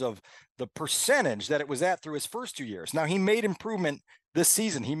in terms of the percentage that it was at through his first 2 years. Now, he made improvement this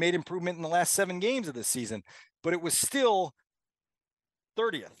season. He made improvement in the last 7 games of this season, but it was still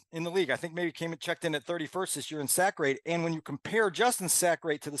 30th in the league. I think maybe checked in at 31st this year in sack rate. And when you compare Justin's sack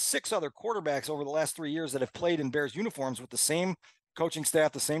rate to the 6 other quarterbacks over the last 3 years that have played in Bears uniforms with the same coaching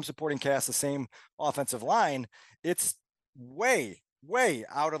staff, the same supporting cast, the same offensive line, it's way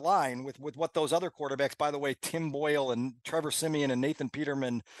out of line with what those other quarterbacks, by the way, Tim Boyle and Trevor Siemian and Nathan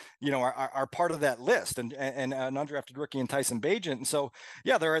Peterman, are part of that list, and an undrafted rookie in Tyson Bagent. And so,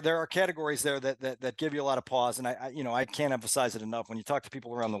 yeah, there are categories there that give you a lot of pause. And I can't emphasize it enough. When you talk to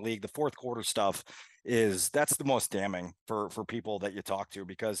people around the league, the fourth quarter stuff that's the most damning for people that you talk to,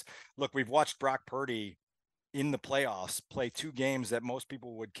 because look, we've watched Brock Purdy in the playoffs play 2 games that most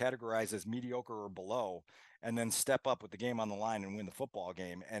people would categorize as mediocre or below, and then step up with the game on the line and win the football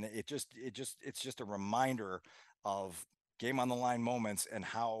game. And it's just a reminder of game on the line moments and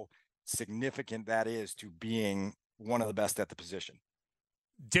how significant that is to being one of the best at the position.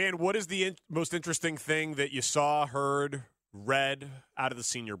 Dan, what is the most interesting thing that you saw, heard, read out of the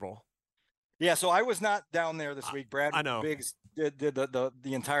Senior Bowl? Yeah, so I was not down there this week. Brad I know. Biggs did the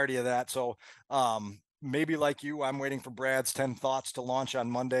entirety of that. So maybe like you, I'm waiting for Brad's 10 thoughts to launch on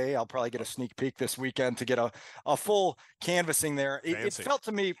Monday. I'll probably get a sneak peek this weekend to get a full canvassing there. It felt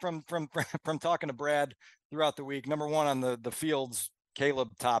to me from talking to Brad throughout the week, number one, on the Fields Caleb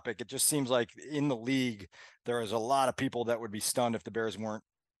topic, it just seems like in the league, there is a lot of people that would be stunned if the Bears weren't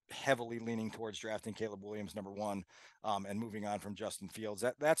heavily leaning towards drafting Caleb Williams, number one, and moving on from Justin Fields.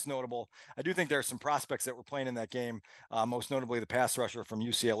 That's notable. I do think there are some prospects that were playing in that game, most notably the pass rusher from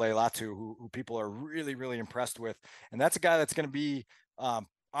UCLA, Latu, who people are really, really impressed with. And that's a guy that's going to be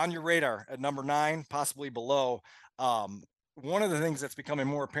on your radar at number 9, possibly below. One of the things that's becoming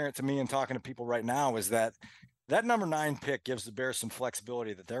more apparent to me in talking to people right now is that number 9 pick gives the Bears some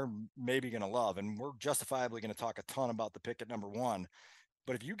flexibility that they're maybe going to love. And we're justifiably going to talk a ton about the pick at number 1.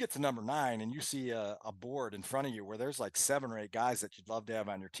 But if you get to number 9 and you see a board in front of you where there's like 7 or 8 guys that you'd love to have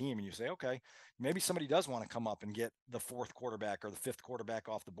on your team, and you say, okay, maybe somebody does want to come up and get the 4th quarterback or the 5th quarterback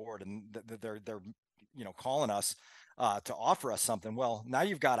off the board, and they're calling us to offer us something. Well, now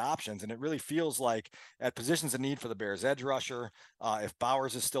you've got options, and it really feels like at positions of need for the Bears, edge rusher, if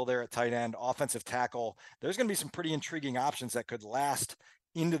Bowers is still there at tight end, offensive tackle, there's going to be some pretty intriguing options that could last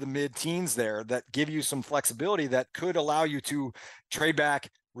into the mid-teens there that give you some flexibility that could allow you to trade back,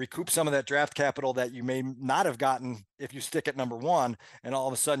 recoup some of that draft capital that you may not have gotten if you stick at number 1, and all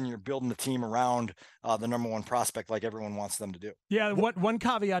of a sudden you're building the team around the number 1 prospect like everyone wants them to do. Yeah, one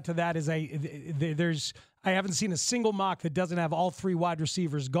caveat to that is I haven't seen a single mock that doesn't have all 3 wide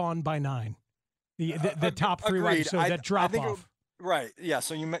receivers gone by 9. The top 3 wide receivers, so that drop off. Right, yeah,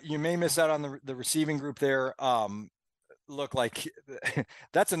 so you may miss out on the receiving group there. Look, like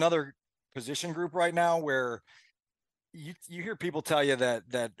that's another position group right now where you hear people tell you that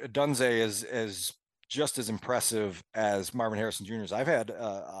Dunze is just as impressive as Marvin Harrison Jr. I've had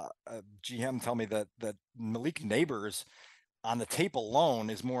a GM tell me that Malik Neighbors on the tape alone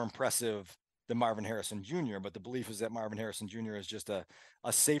is more impressive than Marvin Harrison Jr., but the belief is that Marvin Harrison Jr. is just a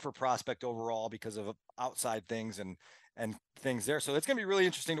safer prospect overall because of outside things and things there. So it's going to be really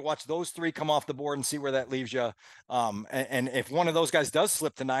interesting to watch those 3 come off the board and see where that leaves you. And if one of those guys does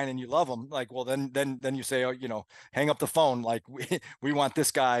slip to 9 and you love them, like, well, then you say, oh, hang up the phone. Like we want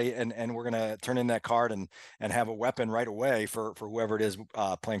this guy and we're going to turn in that card and have a weapon right away for whoever it is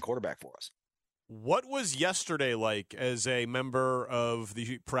playing quarterback for us. What was yesterday like as a member of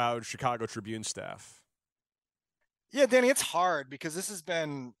the proud Chicago Tribune staff? Yeah, Danny, it's hard because this has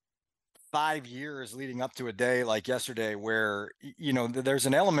been 5 years leading up to a day like yesterday where, there's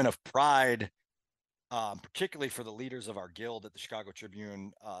an element of pride, particularly for the leaders of our guild at the Chicago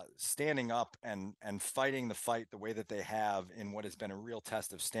Tribune, standing up and fighting the fight the way that they have in what has been a real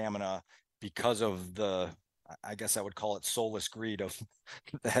test of stamina because of I guess I would call it soulless greed of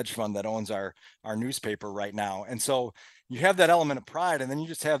the hedge fund that owns our newspaper right now. And so you have that element of pride, and then you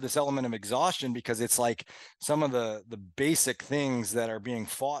just have this element of exhaustion because it's like some of the basic things that are being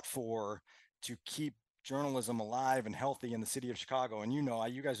fought for to keep journalism alive and healthy in the city of Chicago. And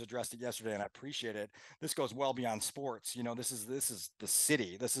you guys addressed it yesterday, and I appreciate it. This goes well beyond sports. This is the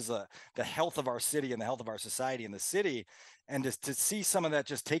city. This is the health of our city and the health of our society in the city. And to see some of that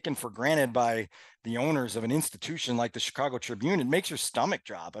just taken for granted by the owners of an institution like the Chicago Tribune, it makes your stomach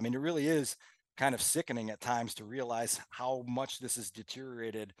drop. I mean, it really is kind of sickening at times to realize how much this has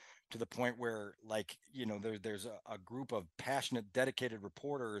deteriorated to the point where, there's a group of passionate, dedicated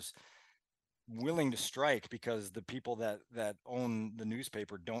reporters willing to strike because the people that own the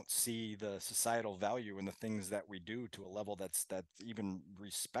newspaper don't see the societal value in the things that we do to a level that's even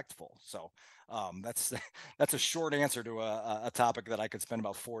respectful. So that's a short answer to a topic that I could spend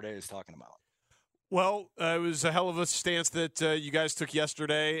about 4 days talking about. Well, it was a hell of a stance that you guys took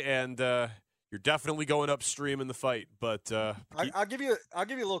yesterday, and you're definitely going upstream in the fight. But I'll give you a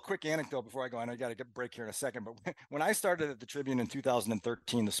little quick anecdote before I go. I know you got to get a break here in a second. But when I started at the Tribune in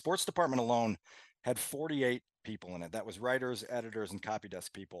 2013, the sports department alone had 48 people in it. That was writers, editors, and copy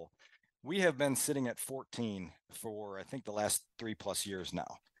desk people. We have been sitting at 14 for, I think, the last 3+ years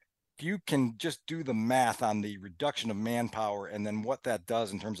now. If you can just do the math on the reduction of manpower and then what that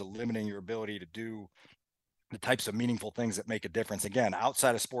does in terms of limiting your ability to do the types of meaningful things that make a difference. Again,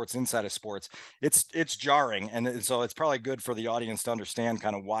 outside of sports, inside of sports, it's jarring. And so it's probably good for the audience to understand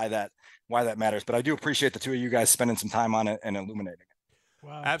kind of why that matters. But I do appreciate the two of you guys spending some time on it and illuminating it.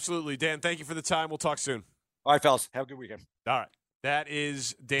 Wow. Absolutely. Dan, thank you for the time. We'll talk soon. All right, fellas. Have a good weekend. All right. That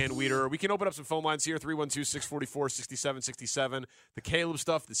is Dan Wiederer. We can open up some phone lines here, 312-644-6767. The Caleb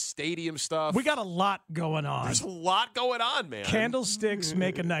stuff, the stadium stuff. We got a lot going on. There's a lot going on, man. Candlesticks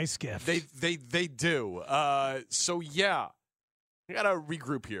make a nice gift. They do. So, yeah, I got to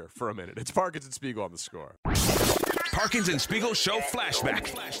regroup here for a minute. It's Parkins and Spiegel on The Score. Parkins and Spiegel Show Flashback.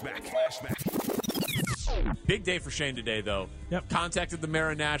 Big day for Shane today, though. Yep. Contacted the mayor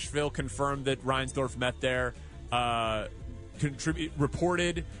of Nashville, confirmed that Reinsdorf met there.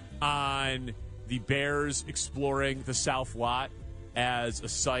 Reported on the Bears exploring the South Lot. as a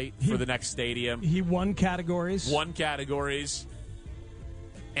site for the next stadium. He won categories.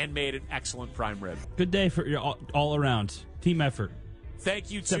 And made an excellent prime rib. Good day for all around. Team effort.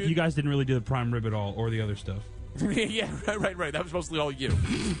 Thank you, Except to... you guys didn't really do the prime rib at all or the other stuff. Yeah, right. That was mostly all you.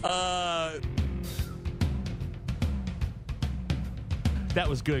 That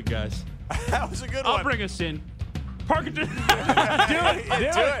was good, guys. That was a good one. I'll bring us in. Parkinson. Do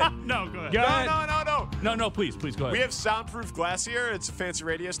it. No, go ahead. Go ahead. No, please go ahead. We have soundproof glass here. It's a fancy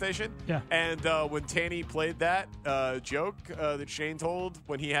radio station. Yeah. And when Tanny played that joke that Shane told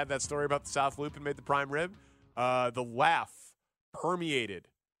when he had that story about the South Loop and made the prime rib, the laugh permeated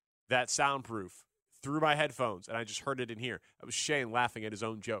that soundproof through my headphones, and I just heard it in here. That was Shane laughing at his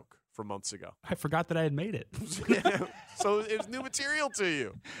own joke from months ago. I forgot that I had made it. So it was new material to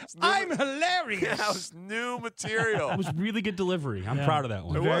you. I'm hilarious. Yeah, it was new material. It was really good delivery. I'm proud of that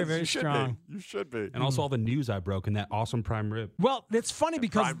one. Very, very strong. You should be. And also all the news I broke in that awesome prime rib. Well, it's funny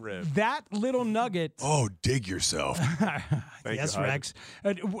because that little nugget. Oh, dig yourself. Yes, Rex.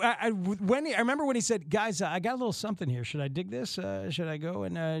 I remember when he said, guys, I got a little something here. Should I dig this? Should I go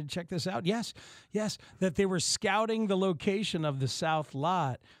and check this out? Yes. That they were scouting the location of the South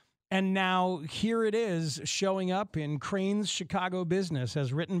Lot. And now here it is showing up in Crane's Chicago Business,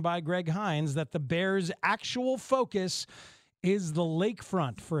 as written by Greg Hines, that the Bears' actual focus is the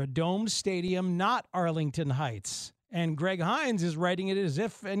lakefront for a domed stadium, not Arlington Heights. And Greg Hines is writing it as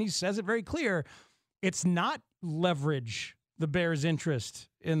if, and he says it very clear, it's not leverage the Bears' interest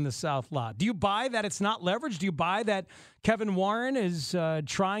in the South Lot. Do you buy that it's not leverage? Do you buy that Kevin Warren is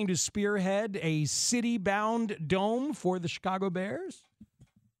trying to spearhead a city-bound dome for the Chicago Bears?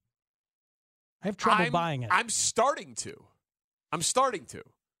 I have trouble buying it. I'm starting to.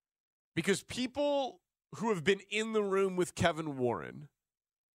 Because people who have been in the room with Kevin Warren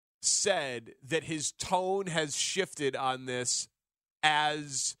said that his tone has shifted on this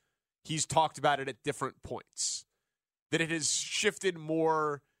as he's talked about it at different points. That it has shifted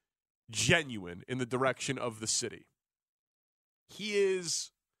more genuine in the direction of the city.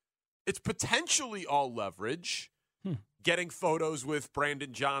 It's potentially all leverage. Getting photos with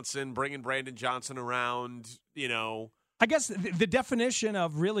Brandon Johnson, bringing Brandon Johnson around, I guess the definition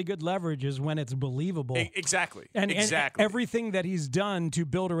of really good leverage is when it's believable. Exactly. And everything that he's done to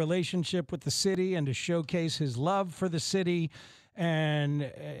build a relationship with the city and to showcase his love for the city and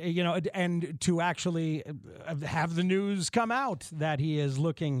to actually have the news come out that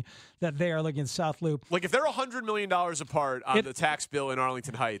they are looking South Loop. Like if they're $100 million apart on the tax bill in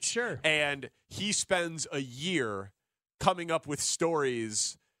Arlington Heights, sure, and he spends a year coming up with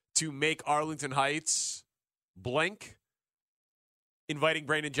stories to make Arlington Heights blink, inviting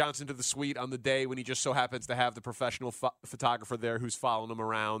Brandon Johnson to the suite on the day when he just so happens to have the professional photographer there who's following him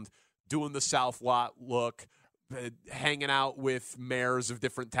around, doing the South Lot look, hanging out with mayors of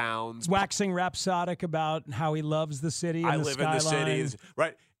different towns. Waxing rhapsodic about how he loves the city and I the live skyline. in the city.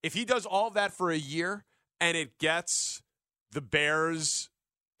 Right. If he does all that for a year and it gets the Bears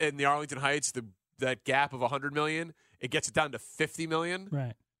in the Arlington Heights, that gap of $100 million, it gets it down to $50 million.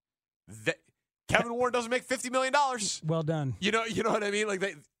 Right. Kevin Warren doesn't make $50 million. Well done. You know what I mean?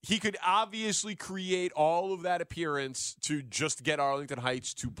 Like he could obviously create all of that appearance to just get Arlington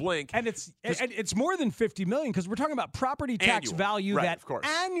Heights to blink. And it's more than $50 million because we're talking about property tax value that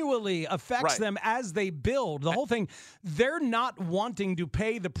annually affects them as they build. The whole thing, they're not wanting to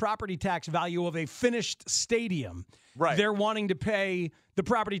pay the property tax value of a finished stadium. Right. They're wanting to pay the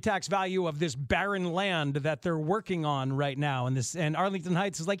property tax value of this barren land that they're working on right now. And Arlington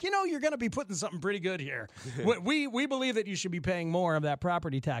Heights is like, you're going to be putting something pretty good here. we believe that you should be paying more of that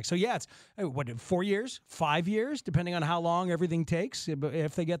property tax. So, yeah, it's 4 years, 5 years, depending on how long everything takes,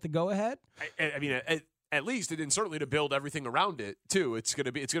 if they get the go-ahead. I mean, at least, and certainly to build everything around it, too. It's going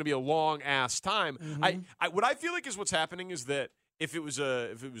to be a long-ass time. Mm-hmm. What I feel like is what's happening is that if it was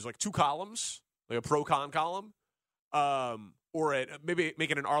like two columns, like a pro-con column, or maybe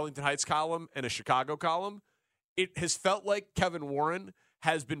making an Arlington Heights column and a Chicago column, it has felt like Kevin Warren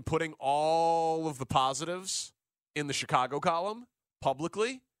has been putting all of the positives in the Chicago column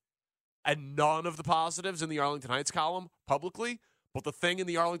publicly and none of the positives in the Arlington Heights column publicly. But the thing in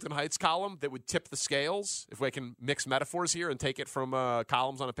the Arlington Heights column that would tip the scales, if we can mix metaphors here and take it from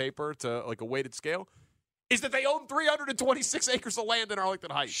columns on a paper to like a weighted scale, is that they own 326 acres of land in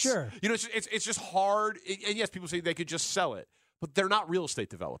Arlington Heights. Sure. It's just hard. And yes, people say they could just sell it, but they're not real estate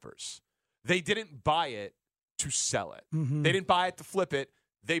developers. They didn't buy it to sell it. Mm-hmm. They didn't buy it to flip it.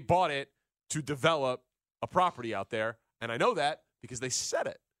 They bought it to develop a property out there. And I know that because they said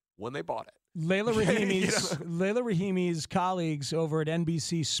it when they bought it. Layla Rahimi's colleagues over at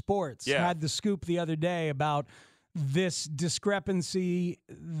NBC Sports had the scoop the other day about this discrepancy,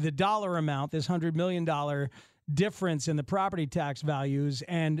 the dollar amount, this $100 million difference in the property tax values,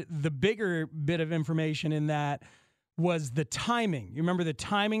 and the bigger bit of information in that was the timing. You remember the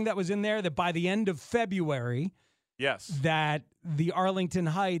timing that was in there, that by the end of February, yes, that the Arlington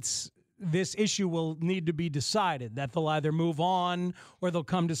Heights, this issue will need to be decided, that they'll either move on or they'll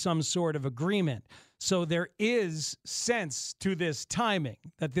come to some sort of agreement. So there is sense to this timing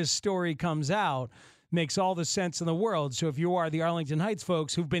that this story comes out. Makes all the sense in the world. So if you are the Arlington Heights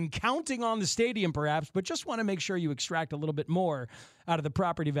folks who've been counting on the stadium perhaps, but just want to make sure you extract a little bit more out of the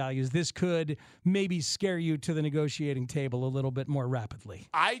property values, this could maybe scare you to the negotiating table a little bit more rapidly.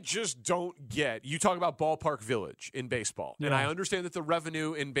 I just don't get, you talk about Ballpark Village in baseball, and I understand that the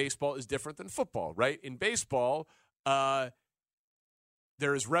revenue in baseball is different than football, right? In baseball, there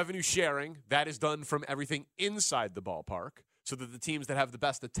is revenue sharing. That is done from everything inside the ballpark, so that the teams that have the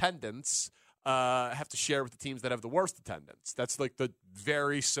best attendance have to share with the teams that have the worst attendance. That's like the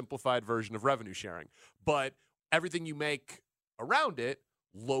very simplified version of revenue sharing. But everything you make around it,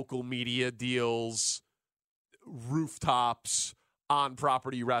 local media deals, rooftops,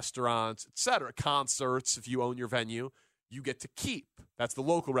 on-property restaurants, etc., concerts, if you own your venue, you get to keep. That's the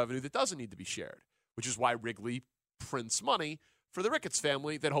local revenue that doesn't need to be shared, which is why Wrigley prints money for the Ricketts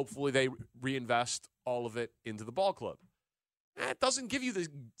family that hopefully they reinvest all of it into the ball club. It doesn't give you the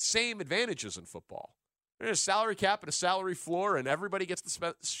same advantages in football. There's a salary cap and a salary floor, and everybody gets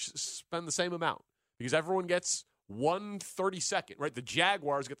to spend the same amount because everyone gets 1/32nd, right? The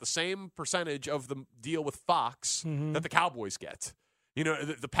Jaguars get the same percentage of the deal with Fox that the Cowboys get. You know,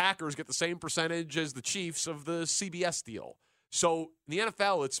 the Packers get the same percentage as the Chiefs of the CBS deal. So in the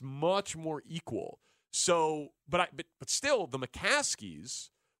NFL, it's much more equal. So, but still, the McCaskies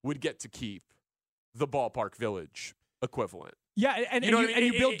would get to keep the Ballpark Village equivalent. Yeah, and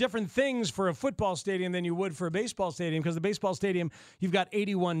you build different things for a football stadium than you would for a baseball stadium, because the baseball stadium, you've got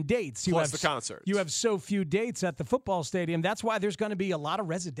 81 dates. Plus the concerts. You have so few dates at the football stadium. That's why there's going to be a lot of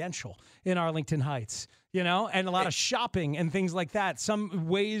residential in Arlington Heights, you know, and a lot of shopping and things like that. Some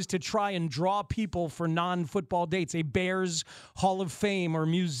ways to try and draw people for non-football dates, a Bears Hall of Fame or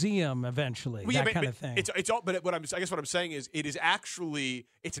museum eventually, kind of thing. It's all, but I guess what I'm saying is it is actually,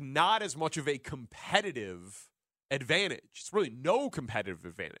 it's not as much of a competitive advantage. It's really no competitive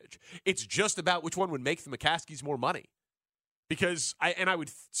advantage. It's just about which one would make the McCaskies more money. Because I would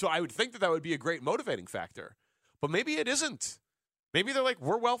think that would be a great motivating factor. But maybe it isn't. Maybe they're like,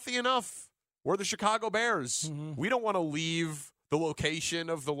 we're wealthy enough. We're the Chicago Bears. We don't want to leave the location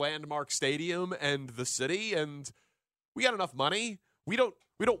of the landmark stadium and the city, and we got enough money. We don't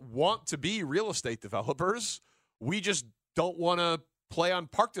want to be real estate developers. We just don't want to play on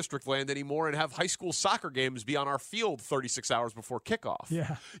Park District land anymore and have high school soccer games be on our field 36 hours before kickoff.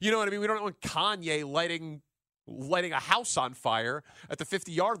 Yeah. You know what I mean? We don't want Kanye lighting a house on fire at the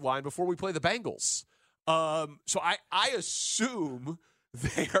 50-yard line before we play the Bengals. So I assume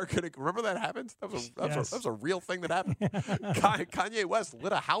they are going to – remember that happened? That was a real thing that happened. Kanye West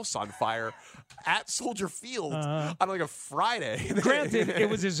lit a house on fire at Soldier Field on like a Friday. Granted, it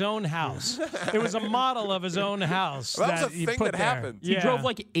was his own house. It was a model of his own house. Well, that was a thing that happened. He drove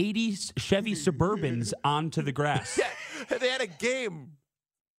like 80 Chevy Suburbans onto the grass. Yeah, they had a game.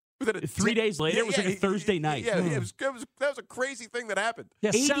 3 days later, it was like a Thursday night. Yeah, that was a crazy thing that happened. Yeah,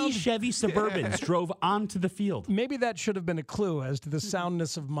 80 Chevy Suburbans drove onto the field. Maybe that should have been a clue as to the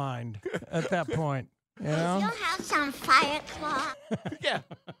soundness of mind at that point. You know? Is your house on fire, Claw? Yeah,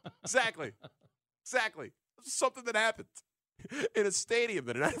 exactly. Something that happened in a stadium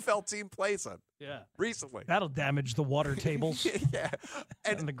that an NFL team plays on. Yeah. Recently. That'll damage the water tables. Yeah.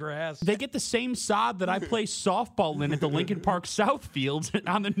 And the grass. They get the same sod that I play softball in at the Lincoln Park South fields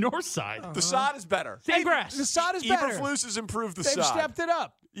on the north side. The sod is better. Same grass. The sod is better. Eberflus has improved the They've sod. stepped it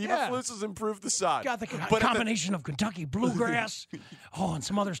up. Eberflus has improved the sod. Got the combination of Kentucky bluegrass. And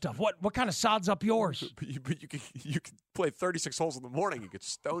some other stuff. What kind of sod's up yours? But you could play 36 holes in the morning. You get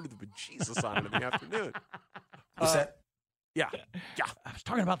stoned to the bejesus on it in the afternoon. What's that? Yeah. I was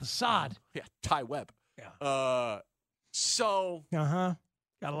talking about the sod. Yeah, Ty Webb. Yeah. Got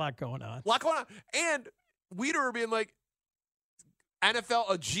a lot going on. And Wiederer being like, NFL,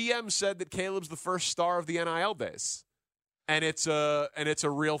 a GM said that Caleb's the first star of the NIL days. And it's a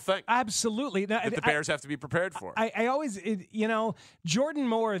real thing. Absolutely. Now, that the Bears have to be prepared for. I always, Jordan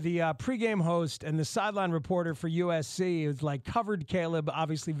Moore, the pregame host and the sideline reporter for USC, who's covered Caleb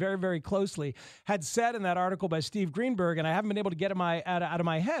obviously very, very closely, had said in that article by Steve Greenberg, and I haven't been able to get it out of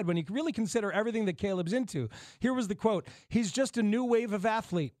my head, when you really consider everything that Caleb's into. Here was the quote: "He's just a new wave of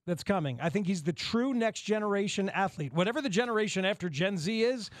athlete that's coming. I think he's the true next generation athlete. Whatever the generation after Gen Z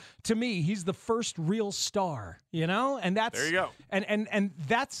is, to me, he's the first real star." And that's there you go. And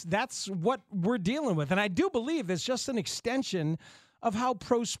that's what we're dealing with. And I do believe it's just an extension of how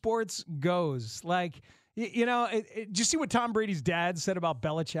pro sports goes. Did you see what Tom Brady's dad said about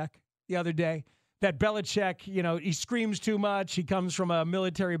Belichick the other day? That Belichick, he screams too much. He comes from a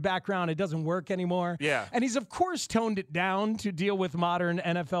military background. It doesn't work anymore. Yeah. And he's, of course, toned it down to deal with modern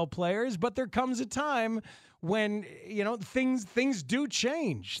NFL players. But there comes a time when, things do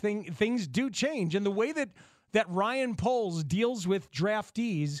change. Things do change. And the way that Ryan Poles deals with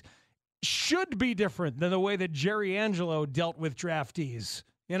draftees should be different than the way that Jerry Angelo dealt with draftees.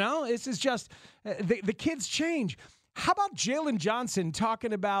 This is just the kids change. How about Jalen Johnson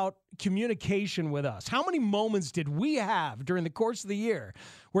talking about communication with us? How many moments did we have during the course of the year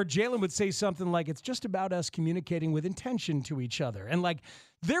where Jalen would say something like, "It's just about us communicating with intention to each other"? And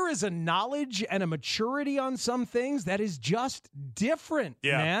there is a knowledge and a maturity on some things that is just different,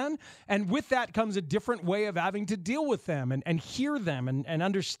 man. And with that comes a different way of having to deal with them and hear them and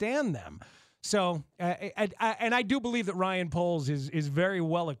understand them. So, I do believe that Ryan Poles is very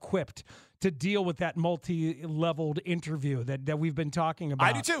well equipped to deal with that multi-leveled interview that we've been talking about.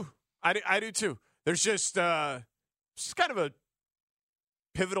 I do too. I do too. There's just kind of a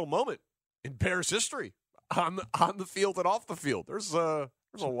pivotal moment in Bears history on the field and off the field. There's a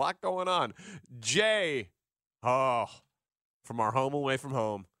lot going on. Jay, from our home away from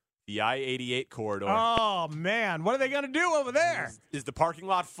home, the I-88 corridor. Oh, man. What are they going to do over there? Is the parking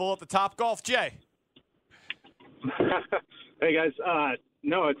lot full at the Top Golf? Jay. Hey, guys.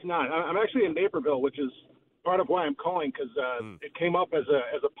 No, it's not. I'm actually in Naperville, which is part of why I'm calling, because it came up as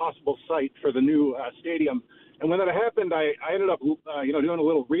a possible site for the new stadium. And when that happened, I ended up, doing a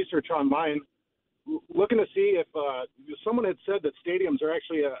little research online, looking to see if someone had said that stadiums are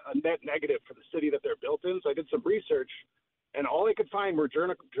actually a net negative for the city that they're built in. So I did some research, and all I could find were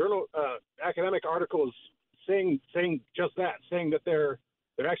journal academic articles saying just that, saying that they're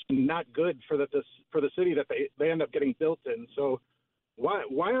actually not good for the city that they end up getting built in. So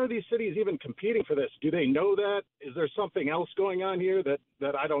why are these cities even competing for this? Do they know that? Is there something else going on here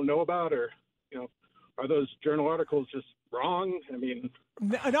that I don't know about, or are those journal articles just wrong? I mean,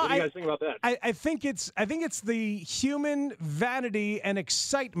 what do you guys think about that? I think it's the human vanity and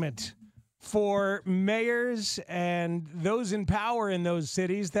excitement for mayors and those in power in those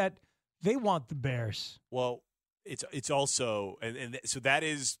cities that they want the Bears. Well, it's also and so that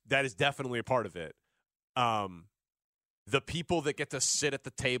is definitely a part of it. The people that get to sit at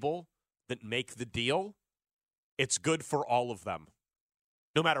the table that make the deal, it's good for all of them,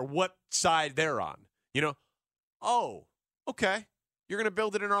 no matter what side they're on. Oh, okay, you're going to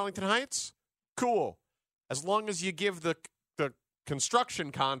build it in Arlington Heights? Cool. As long as you give the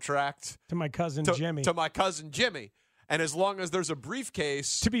construction contract to my cousin Jimmy. To my cousin Jimmy. And as long as there's a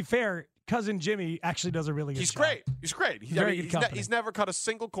briefcase. To be fair, cousin Jimmy actually does a really good job. He's great. He's never cut a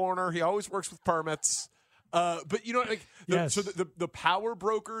single corner. He always works with permits. But so the power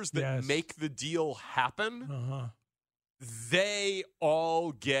brokers that make the deal happen, they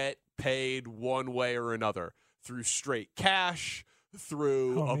all get paid one way or another, through straight cash,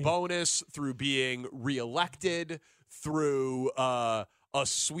 through a bonus, through being reelected, through a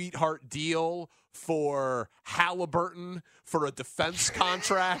sweetheart deal for Halliburton for a defense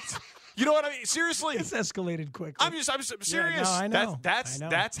contract. You know what I mean? Seriously, it's escalated quickly. I'm serious. Yeah, no, I know.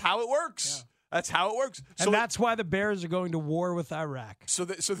 That's how it works. Yeah. That's how it works. And that's why the Bears are going to war with Iraq. So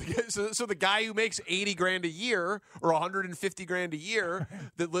the guy who makes $80,000 a year or $150,000 a year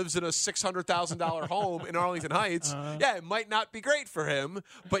that lives in a $600,000 home in Arlington Heights, it might not be great for him,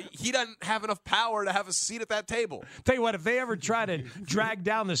 but he doesn't have enough power to have a seat at that table. Tell you what, if they ever try to drag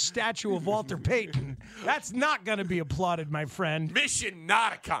down the statue of Walter Payton, that's not going to be applauded, my friend. Mission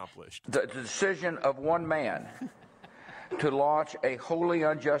not accomplished. The decision of one man to launch a wholly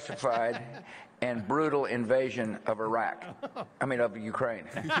unjustified and brutal invasion of of Ukraine.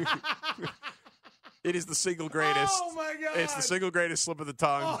 It is the single greatest. Oh, my God. It's the single greatest slip of the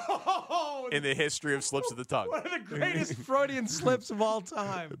tongue in the history of slips of the tongue. One of the greatest Freudian slips of all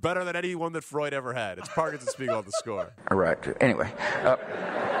time. Better than any one that Freud ever had. It's Parkins and Spiegel on The Score. All right. Anyway.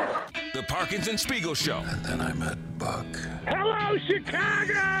 The Parkins and Spiegel Show. And then I met Buck. Hello, Go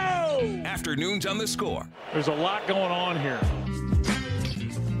Chicago! Afternoons on the Score. There's a lot going on here.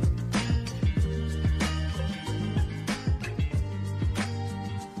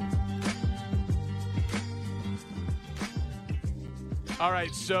 All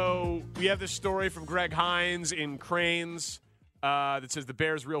right, so we have this story from Greg Hines in Cranes that says the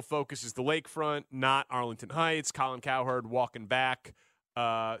Bears' real focus is the lakefront, not Arlington Heights. Colin Cowherd walking back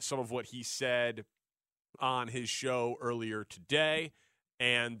some of what he said on his show earlier today.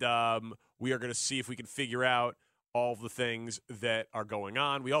 And we are going to see if we can figure out all of the things that are going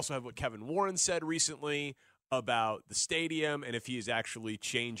on. We also have what Kevin Warren said recently about the stadium and if he is actually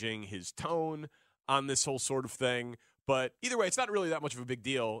changing his tone on this whole sort of thing. But either way, it's not really that much of a big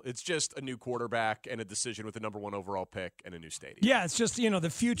deal. It's just a new quarterback and a decision with the number 1 overall pick and a new stadium. Yeah, it's just, the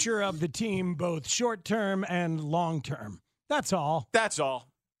future of the team, both short-term and long-term. That's all. That's all.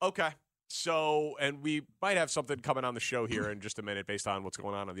 Okay. So, and we might have something coming on the show here in just a minute based on what's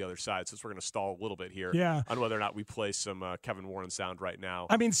going on the other side, since we're going to stall a little bit here on whether or not we play some Kevin Warren sound right now.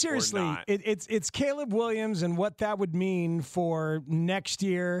 I mean, seriously, it's Caleb Williams and what that would mean for next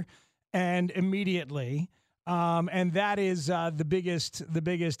year and immediately. And that is the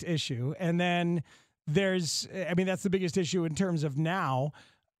biggest issue. And then that's the biggest issue in terms of now,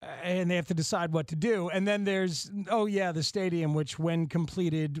 and they have to decide what to do. And then there's, the stadium, which when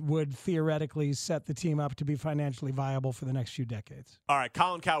completed would theoretically set the team up to be financially viable for the next few decades. All right,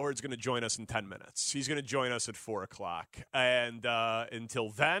 Colin Cowherd's going to join us in 10 minutes. He's going to join us at 4 o'clock. And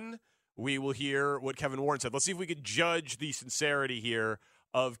until then, we will hear what Kevin Warren said. Let's see if we could judge the sincerity here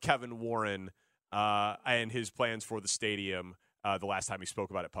of Kevin Warren and his plans for the stadium the last time he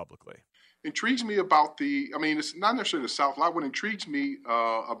spoke about it publicly. Intrigues me about it's not necessarily the South Lot. What intrigues me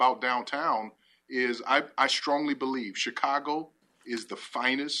about downtown is I strongly believe Chicago is the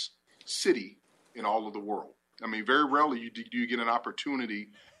finest city in all of the world. I mean, very rarely do you get an opportunity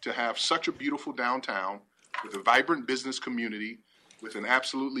to have such a beautiful downtown with a vibrant business community, with an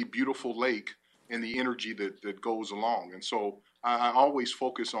absolutely beautiful lake and the energy that goes along. And so I always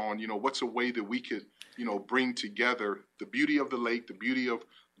focus on, what's a way that we could, bring together the beauty of the lake, the beauty of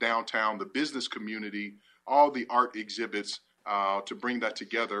downtown, the business community, all the art exhibits to bring that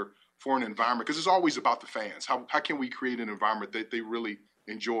together for an environment. Because it's always about the fans. How can we create an environment that they really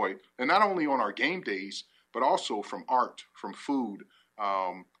enjoy? And not only on our game days, but also from art, from food,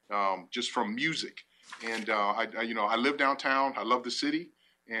 just from music. And, I live downtown. I love the city.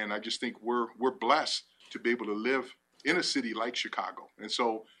 And I just think we're blessed to be able to live in a city like Chicago. And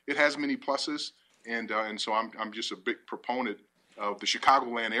so it has many pluses. And so I'm just a big proponent of the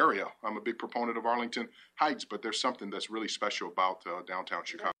Chicagoland area. I'm a big proponent of Arlington Heights, but there's something that's really special about downtown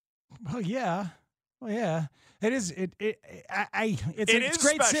Chicago. Well, yeah. It is. It's a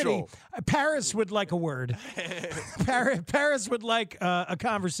great special. city. Paris would like a word. Paris would like a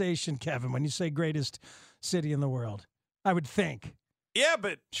conversation, Kevin, when you say greatest city in the world. I would think. Yeah,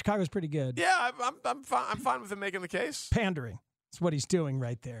 but Chicago's pretty good. Yeah, I'm fine with him making the case. Pandering. That's what he's doing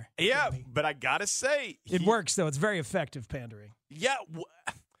right there. Yeah, but I gotta say, it works though. It's very effective pandering. Yeah,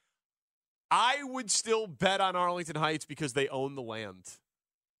 I would still bet on Arlington Heights because they own the land.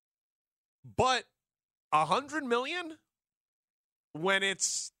 But $100 million when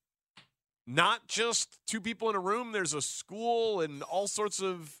it's not just two people in a room, there's a school and all sorts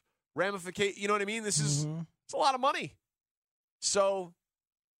of ramifications. You know what I mean? It's a lot of money. So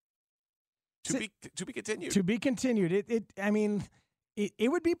to be continued. To be continued.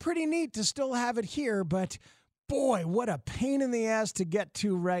 It would be pretty neat to still have it here, but boy, what a pain in the ass to get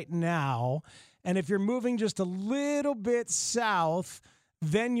to right now. And if you're moving just a little bit south,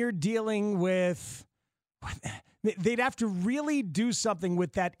 then you're dealing with they'd have to really do something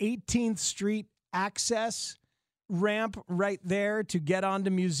with that 18th Street access ramp right there to get onto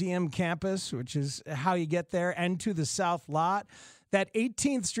Museum Campus, which is how you get there, and to the South Lot. That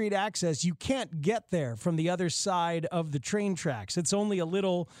 18th Street access, you can't get there from the other side of the train tracks. It's only a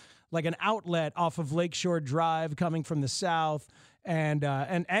little, like an outlet off of Lakeshore Drive coming from the south and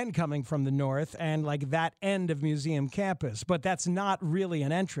coming from the north, and like that end of Museum Campus. But that's not really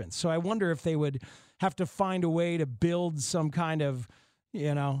an entrance. So I wonder if they would have to find a way to build some kind of,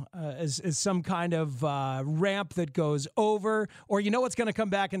 as some kind of ramp that goes over, or what's going to come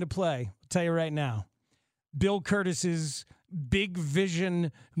back into play? I'll tell you right now. Bill Curtis's big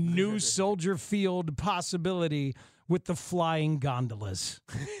vision, new Soldier Field possibility with the flying gondolas.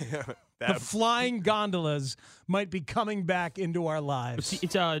 The flying gondolas might be coming back into our lives.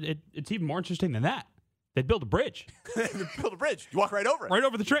 It's even more interesting than that. They'd build a bridge. Build a bridge. You walk right over it. Right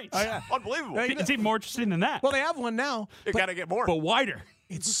over the trains. Oh, yeah. Unbelievable. It's even more interesting than that. Well, they have one now. You got to get more. But wider.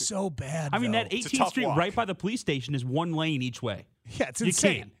 It's so bad. I mean, that 18th Street right by the police station is one lane each way. Yeah, it's You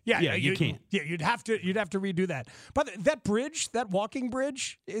insane. can't. Yeah, you can't. Yeah, you'd have to redo that. But that bridge, that walking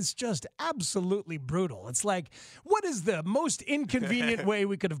bridge, is just absolutely brutal. It's like, what is the most inconvenient way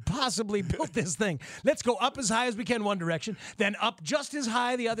we could have possibly built this thing? Let's go up as high as we can one direction, then up just as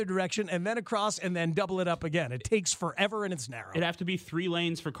high the other direction, and then across, and then double it up again. It takes forever, and it's narrow. It'd have to be 3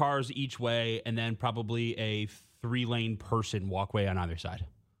 lanes for cars each way, and then probably a 3-lane person walkway on either side.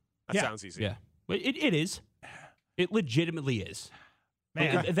 That sounds easy. Yeah, it is. It legitimately is.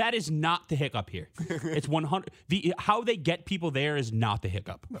 Man. That is not the hiccup here. It's 100. How they get people there is not the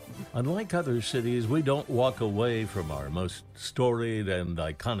hiccup. Unlike other cities, we don't walk away from our most storied and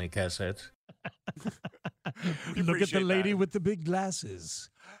iconic assets. Look at the lady with the big glasses.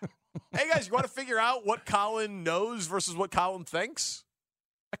 Hey, guys, you want to figure out what Colin knows versus what Colin thinks?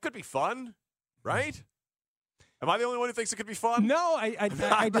 That could be fun, right? Am I the only one who thinks it could be fun? No, I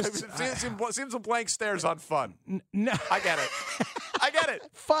just... seems some blank stares on fun. No. I get it.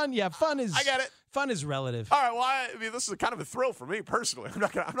 Fun, yeah, fun is... I get it. Fun is relative. All right, well, I mean, this is kind of a thrill for me personally. I'm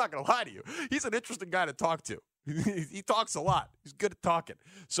not gonna lie to you. He's an interesting guy to talk to. He talks a lot. He's good at talking.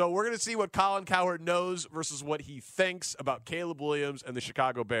 So we're going to see what Colin Cowherd knows versus what he thinks about Caleb Williams and the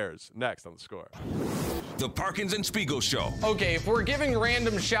Chicago Bears. Next on The Score. The Parkins and Spiegel Show. Okay, if we're giving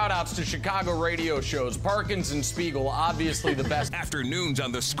random shout-outs to Chicago radio shows, Parkins and Spiegel, obviously the best. Afternoons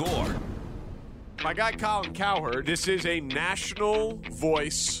on The Score. My guy Colin Cowherd, this is a national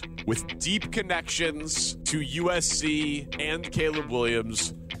voice with deep connections to USC and Caleb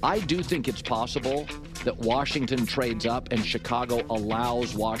Williams. I do think it's possible that Washington trades up and Chicago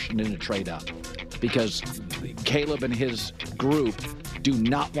allows Washington to trade up because Caleb and his group do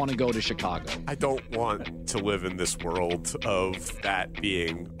not want to go to Chicago. I don't want to live in this world of that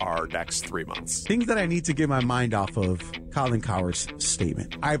being our next 3 months. Things that I need to get my mind off of Colin Cowherd's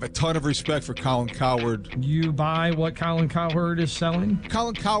statement. I have a ton of respect for Colin Cowherd. You buy what Colin Cowherd is selling?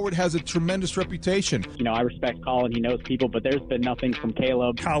 Colin Cowherd has a tremendous reputation. You know, I respect Colin. He knows people, but there's been nothing from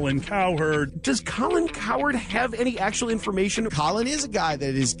Caleb. Colin Cowherd. Does Colin Cowherd have any actual information? Colin is a guy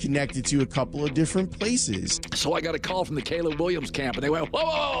that is connected to a couple of different places. So I got a call from the Caleb Williams camp, and they went,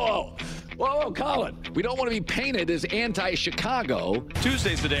 whoa, Colin, we don't want to be painted as anti-Chicago.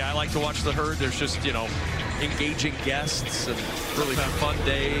 Tuesday's the day I like to watch the Herd. There's just, engaging guests and really fun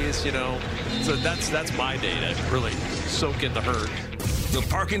days, So that's my day to really soak in the Herd. The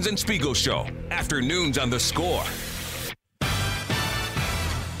Parkins and Spiegel Show. Afternoons on The Score.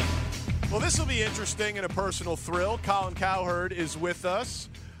 Well, this will be interesting and a personal thrill. Colin Cowherd is with us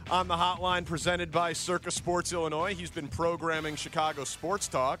on the hotline presented by Circa Sports Illinois. He's been programming Chicago Sports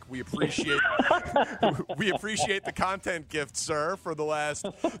Talk. We appreciate the content gift, sir, for the last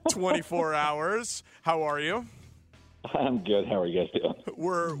 24 hours. How are you? I'm good. How are you guys doing?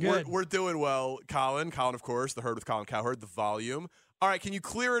 We're doing well, Colin. Colin, of course, the Herd with Colin Cowherd, the volume. All right, can you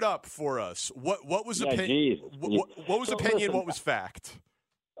clear it up for us? What was opinion? What was opinion? What was fact?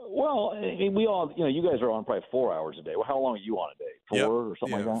 Well, we all, you guys are on probably 4 hours a day. Well, how long are you on a day? 4 or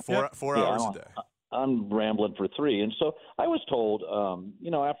something like that? 4 hours a day. I'm rambling for 3. And so I was told,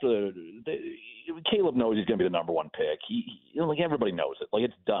 after Caleb knows he's going to be the number 1 pick. Everybody knows it.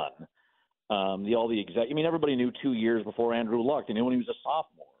 It's done. Everybody knew 2 years before Andrew Luck. They knew when he was a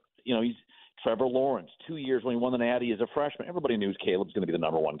sophomore. He's Trevor Lawrence, 2 years when he won the Natty as a freshman. Everybody knew Caleb's going to be the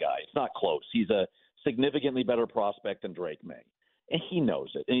number 1 guy. It's not close. He's a significantly better prospect than Drake May. And he knows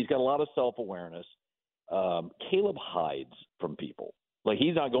it. And he's got a lot of self-awareness. Caleb hides from people.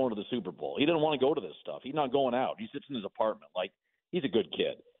 He's not going to the Super Bowl. He doesn't want to go to this stuff. He's not going out. He sits in his apartment. He's a good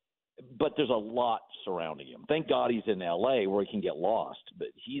kid. But there's a lot surrounding him. Thank God he's in L.A. where he can get lost. But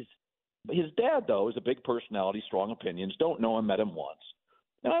his dad, though, is a big personality, strong opinions. Don't know him, met him once.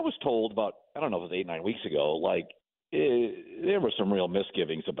 And I was told about, I don't know if it was 8-9 weeks ago, there were some real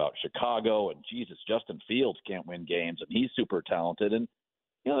misgivings about Chicago, and Jesus, Justin Fields can't win games, and he's super talented. And,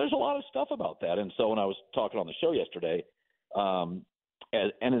 there's a lot of stuff about that. And so when I was talking on the show yesterday, and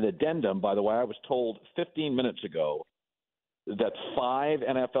an addendum, by the way, I was told 15 minutes ago that 5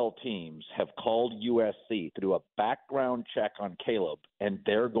 NFL teams have called USC to do a background check on Caleb, and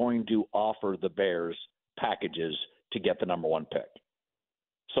they're going to offer the Bears packages to get the number 1 pick.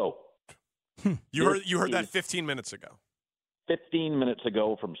 So you heard that 15 minutes ago. 15 minutes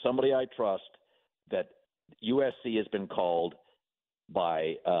ago from somebody I trust that USC has been called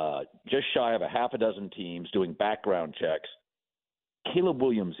by just shy of a half a dozen teams doing background checks. Caleb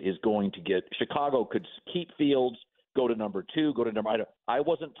Williams is going to get – Chicago could keep Fields, go to number 2, go to number – I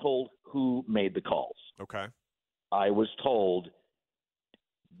wasn't told who made the calls. Okay. I was told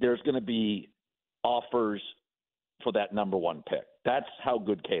there's going to be offers for that number 1 pick. That's how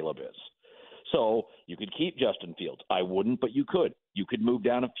good Caleb is. So you could keep Justin Fields. I wouldn't, but you could. You could move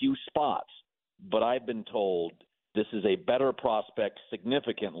down a few spots. But I've been told this is a better prospect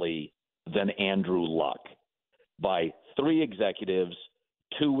significantly than Andrew Luck by 3 executives,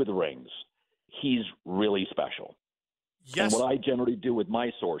 2 with rings. He's really special. Yes. And what I generally do with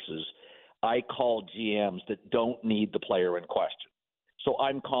my sources, I call GMs that don't need the player in question. So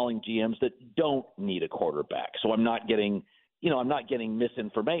I'm calling GMs that don't need a quarterback. So I'm not getting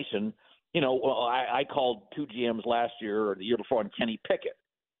misinformation. I called 2 GMs last year or the year before on Kenny Pickett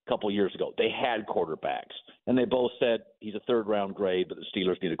a couple of years ago. They had quarterbacks, and they both said he's a 3rd-round grade, but the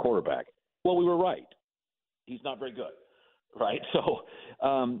Steelers need a quarterback. Well, we were right. He's not very good, right? So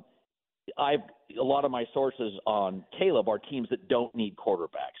a lot of my sources on Caleb are teams that don't need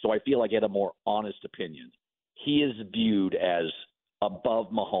quarterbacks. So I feel I get a more honest opinion. He is viewed as above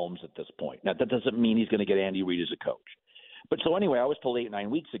Mahomes at this point. Now, that doesn't mean he's going to get Andy Reid as a coach. But so anyway, I was told 8-9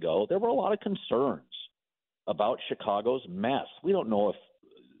 weeks ago, there were a lot of concerns about Chicago's mess. We don't know if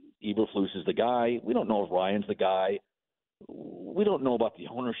Eberflus is the guy. We don't know if Ryan's the guy. We don't know about the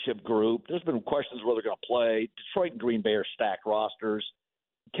ownership group. There's been questions whether they're going to play. Detroit and Green Bay are stacked rosters.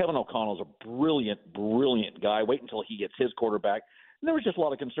 Kevin O'Connell's a brilliant, brilliant guy. Wait until he gets his quarterback. And there was just a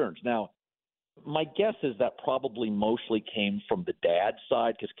lot of concerns. Now, my guess is that probably mostly came from the dad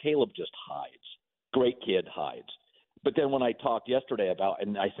side because Caleb just hides. Great kid, hides. But then when I talked yesterday about,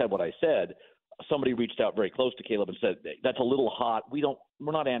 and I said what I said, somebody reached out very close to Caleb and said, that's a little hot. We're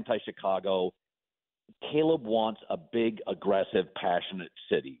not anti-Chicago. Caleb wants a big, aggressive, passionate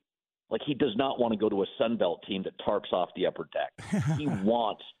city. Like, he does not want to go to a Sunbelt team that tarps off the upper deck. He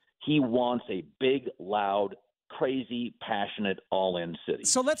wants a big, loud, crazy, passionate, all-in city.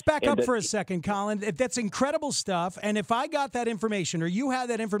 So let's back up for a second, Colin. That's incredible stuff. And if I got that information, or you had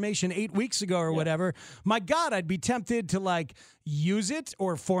that information 8 weeks ago or whatever, my God, I'd be tempted to use it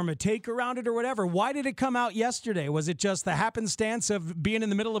or form a take around it or whatever. Why did it come out yesterday? Was it just the happenstance of being in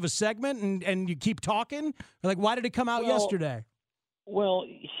the middle of a segment and you keep talking? Or why did it come out yesterday? Well,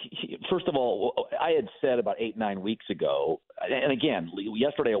 first of all, I had said about 8-9 weeks ago, and again,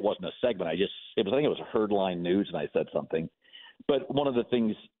 yesterday it wasn't a segment. I think it was a Herdline News, and I said something. But one of the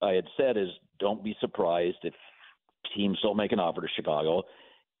things I had said is, don't be surprised if teams don't make an offer to Chicago.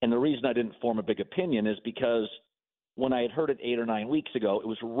 And the reason I didn't form a big opinion is because when I had heard it 8 or 9 weeks ago, it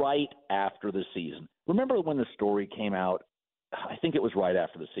was right after the season. Remember when the story came out? I think it was right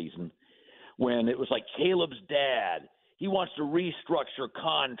after the season, when it was like Caleb's dad. He wants to restructure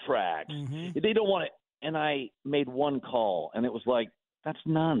contracts. Mm-hmm. They don't want to. And I made one call, and it was like, that's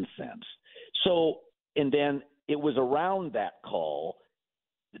nonsense. So, and then it was around that call,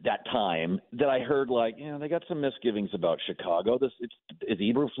 that time, that I heard they got some misgivings about Chicago. Is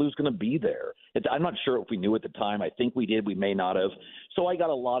Eberflus going to be there? I'm not sure if we knew at the time. I think we did. We may not have. So I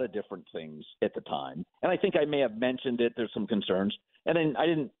got a lot of different things at the time. And I think I may have mentioned it. There's some concerns. And then I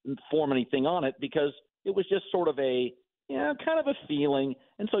didn't form anything on it because it was just sort of kind of a feeling.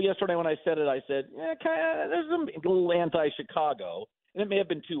 And so yesterday when I said it, I said, there's a little anti-Chicago. And it may have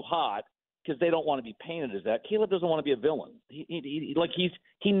been too hot because they don't want to be painted as that. Caleb doesn't want to be a villain.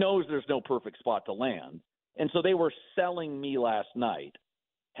 He knows there's no perfect spot to land. And so they were selling me last night,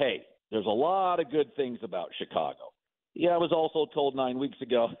 hey, there's a lot of good things about Chicago. Yeah, I was also told 9 weeks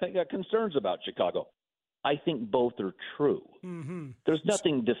ago, they got concerns about Chicago. I think both are true. Mm-hmm. There's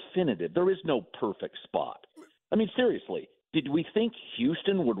nothing definitive. There is no perfect spot. I mean, seriously, did we think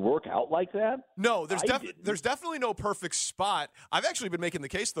Houston would work out like that? No, there's definitely no perfect spot. I've actually been making the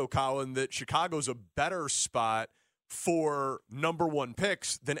case, though, Colin, that Chicago's a better spot for number 1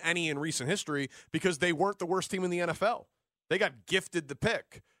 picks than any in recent history because they weren't the worst team in the NFL. They got gifted the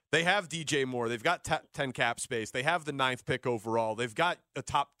pick. They have DJ Moore. They've got 10 cap space. They have the 9th pick overall. They've got a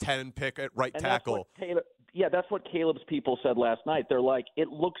top 10 pick at right tackle. That's what Caleb's people said last night. They're like, it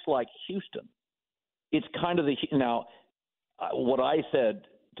looks like Houston. It's kind of now, what I said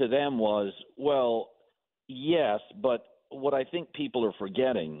to them was, well, yes, but what I think people are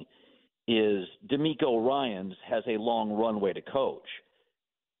forgetting is DeMeco Ryans has a long runway to coach.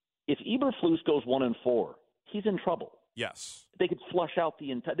 If Eberflus goes 1-4, he's in trouble. Yes. They could flush out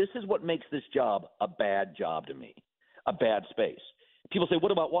the entire – this is what makes this job a bad job to me, a bad space. People say,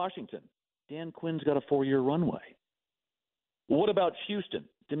 what about Washington? Dan Quinn's got a 4-year runway. What about Houston?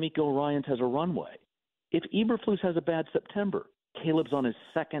 DeMeco Ryans has a runway. If Eberflus has a bad September, Caleb's on his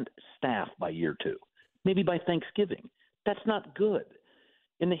 2nd staff by year 2, maybe by Thanksgiving. That's not good.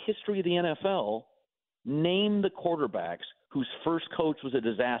 In the history of the NFL, name the quarterbacks whose first coach was a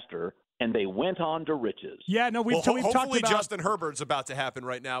disaster and they went on to riches. Yeah, no, we've talked about. Hopefully, Justin Herbert's about to happen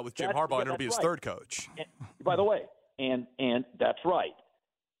right now with Jim Harbaugh, and it'll be his 3rd coach. And, by the way, and that's right.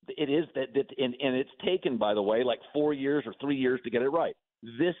 It is that, and it's taken, by the way, like 4 years or 3 years to get it right.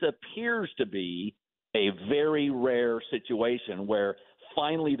 This appears to be a very rare situation where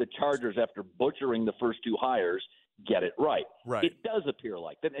finally the Chargers, after butchering the first two hires, get it right. Right. It does appear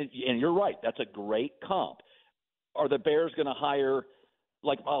like that, and you're right. That's a great comp. Are the Bears going to hire?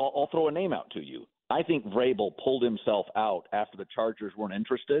 Like, I'll throw a name out to you. I think Vrabel pulled himself out after the Chargers weren't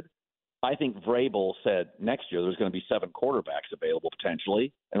interested. I think Vrabel said next year there's going to be 7 quarterbacks available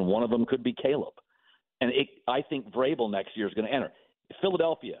potentially, and one of them could be Caleb. And I think Vrabel next year is going to enter.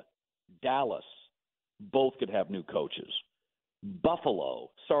 Philadelphia, Dallas, both could have new coaches. Buffalo,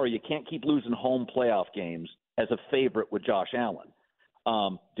 sorry, you can't keep losing home playoff games as a favorite with Josh Allen.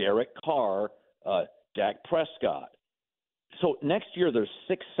 Derek Carr, Dak Prescott. So next year there's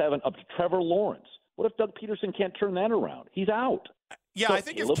 6, 7 up to Trevor Lawrence. What if Doug Peterson can't turn that around? He's out. Yeah, So I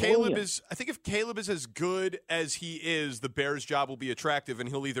think Caleb if Caleb is as good as he is, the Bears' job will be attractive, and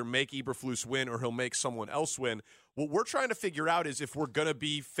he'll either make Eberflus win or he'll make someone else win. What we're trying to figure out is if we're going to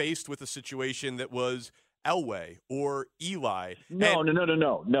be faced with a situation that was Elway or Eli. No.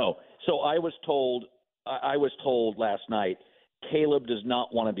 So I was told last night Caleb does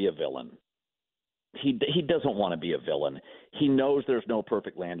not want to be a villain. He doesn't want to be a villain. He knows there's no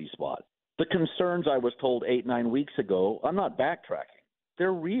perfect landing spot. The concerns I was told 8-9 weeks ago, I'm not backtracking.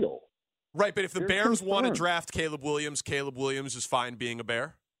 They're real. Right, but if the There's Bears want to concern. draft Caleb Williams is fine being a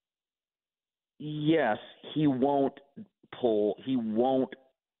Bear? Yes, he won't pull. He won't.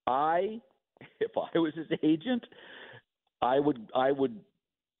 If I was his agent, I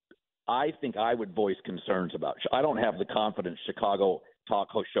think I would voice concerns about. I don't have the confidence Chicago talk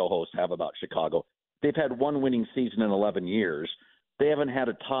show hosts have about Chicago. They've had one winning season in 11 years. They haven't had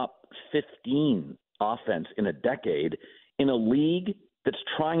a top 15 offense in a decade. In a league that's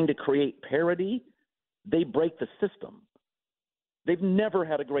trying to create parity, they break the system. They've never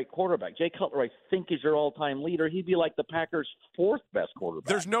had a great quarterback. Jay Cutler, I think, is your all-time leader. He'd be like the Packers' 4th best quarterback.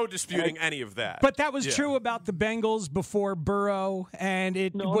 There's no disputing any of that. But that was true about the Bengals before Burrow, and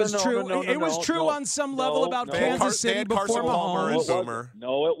it was true. It was true on some level about Kansas City before Mahomes.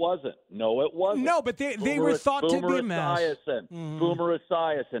 No, it wasn't. No, but they were thought to be a mess. Boomer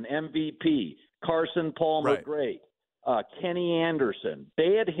Esiason, MVP. Carson Palmer, Right. great. Kenny Anderson.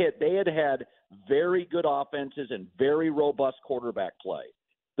 They had very good offenses and very robust quarterback play.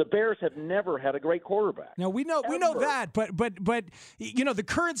 The Bears have never had a great quarterback. No, we know that, but you know the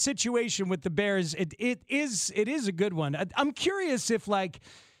current situation with the Bears, it is a good one. I'm curious if I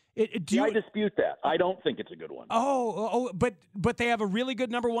dispute that. I don't think it's a good one. But they have a really good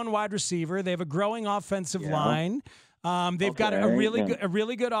number 1 wide receiver. They have a growing offensive line. They've got a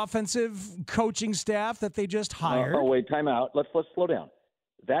really good offensive coaching staff that they just hired. Wait, time out. Let's slow down.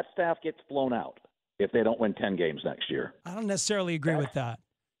 That staff gets blown out if they don't win 10 games next year. I don't necessarily agree with that.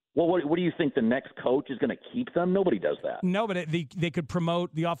 Well, what do you think? The next coach is going to keep them? Nobody does that. No, but they could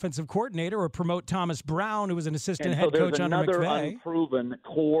promote the offensive coordinator or promote Thomas Brown, who was an assistant head there's coach under another McVay. unproven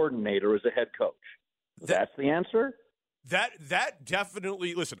coordinator as a head coach. That's the answer? That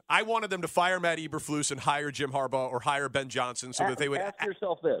definitely. Listen, I wanted them to fire Matt Eberflus and hire Jim Harbaugh or hire Ben Johnson so that they would ask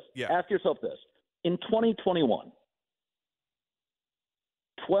yourself this. Yeah. Ask yourself this. In 2021,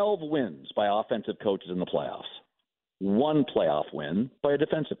 12 wins by offensive coaches in the playoffs. 1 playoff win by a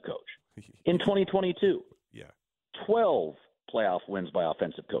defensive coach. In 2022, 12 playoff wins by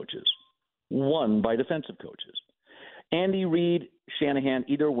offensive coaches. 1 by defensive coaches. Andy Reid, Shanahan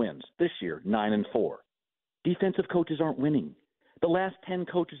either wins this year, 9-4. Defensive coaches aren't winning. The last 10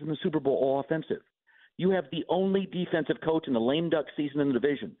 coaches in the Super Bowl all offensive. You have the only defensive coach in the lame duck season in the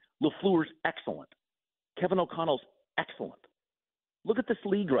division. LaFleur's excellent. Kevin O'Connell's excellent. Look at this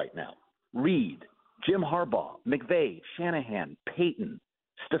league right now. Reid, Jim Harbaugh, McVay, Shanahan, Payton,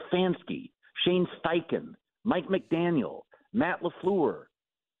 Stefanski, Shane Steichen, Mike McDaniel, Matt LaFleur.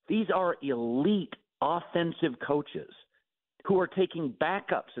 These are elite offensive coaches who are taking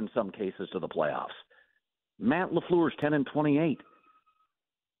backups in some cases to the playoffs. Matt LaFleur's 10-28.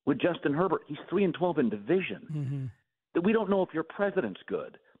 With Justin Herbert, he's 3-12 in division. We don't know if your president's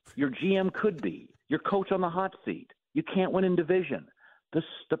good. Your GM could be. Your coach on the hot seat. You can't win in division.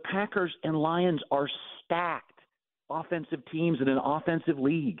 The Packers and Lions are stacked offensive teams in an offensive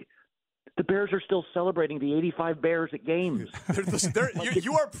league. The Bears are still celebrating the 85 Bears at games.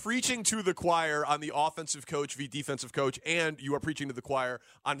 You are preaching to the choir on the offensive coach v. defensive coach, and you are preaching to the choir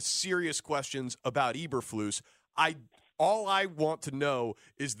on serious questions about Eberflus. All I want to know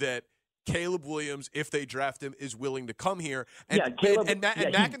is that Caleb Williams, if they draft him, is willing to come here. And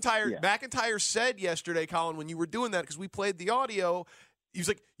McIntyre said yesterday, Colin, when you were doing that, because we played the audio, He was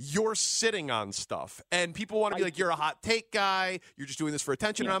like, you're sitting on stuff. And people want to be like, you're a hot take guy. You're just doing this for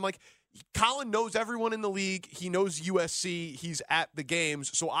attention. And I'm like, Colin knows everyone in the league. He knows USC. He's at the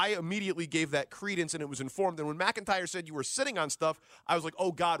games. So I immediately gave that credence, and it was informed. And when McIntyre said you were sitting on stuff, I was like,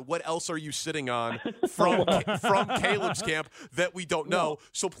 oh, God, what else are you sitting on from Caleb's camp that we don't know?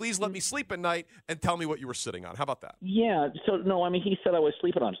 So please let me sleep at night and tell me what you were sitting on. How about that? Yeah. So, no, I mean, he said I was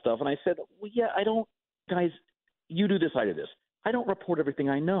sleeping on stuff. And I said, well, yeah, I don't – guys, you do this, I do this. I don't report everything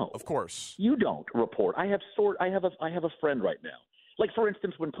I know. Of course. You don't report. I have a friend right now. Like, for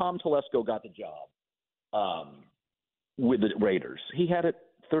instance, when Tom Telesco got the job with the Raiders, he had it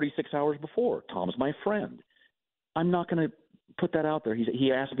 36 hours before. Tom's my friend. I'm not going to put that out there.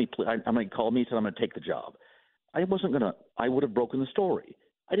 He asked me, he called me and said, I'm going to take the job. I would have broken the story.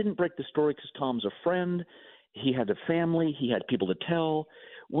 I didn't break the story because Tom's a friend. He had a family. He had people to tell.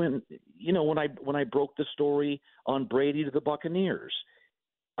 When I broke the story on Brady to the Buccaneers,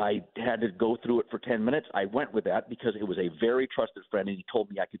 I had to go through it for 10 minutes. I went with that because it was a very trusted friend, and he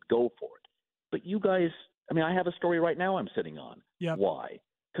told me I could go for it. But you guys, I mean, I have a story right now I'm sitting on. Yep. Why?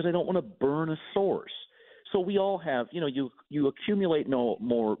 Because I don't want to burn a source. So we all have, you accumulate no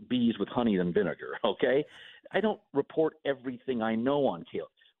more bees with honey than vinegar, okay? I don't report everything I know on Caleb.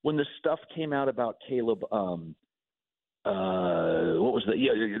 When the stuff came out about Caleb, the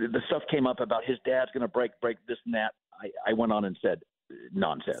stuff came up about his dad's going to break this and that. I went on and said,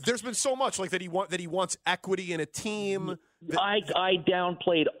 nonsense. There's been so much like that he wants equity in a team. I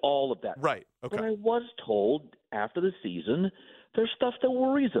downplayed all of that. Right. Okay. But I was told after the season there's stuff that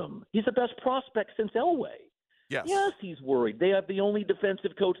worries him. He's the best prospect since Elway. Yes. Yes, he's worried. They have the only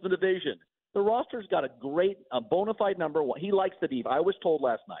defensive coach in the division. The roster's got a bona fide number one. He likes the deep. I was told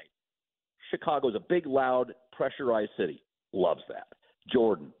last night Chicago's a big, loud, pressurized city. Loves that.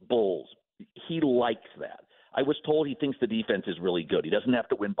 Jordan, Bulls. He likes that. I was told he thinks the defense is really good. He doesn't have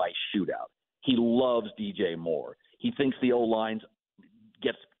to win by shootout. He loves DJ Moore. He thinks the O-line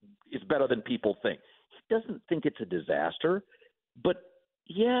is better than people think. He doesn't think it's a disaster, but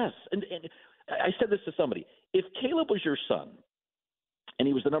yes. And I said this to somebody. If Caleb was your son and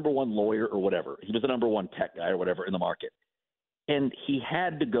he was the number one lawyer or whatever, he was the number one tech guy or whatever in the market, and he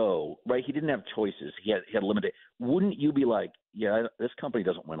had to go, right? He didn't have choices. He had limited. Wouldn't you be like, yeah, this company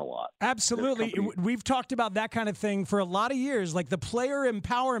doesn't win a lot? Absolutely. We've talked about that kind of thing for a lot of years, like the player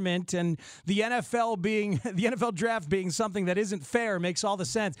empowerment and the NFL draft being something that isn't fair makes all the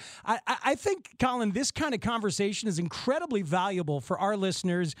sense. I think, Colin, this kind of conversation is incredibly valuable for our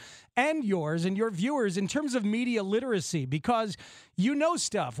listeners and yours and your viewers in terms of media literacy, because you know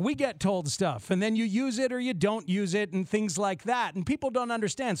stuff. We get told stuff, and then you use it or you don't use it and things like that, and people don't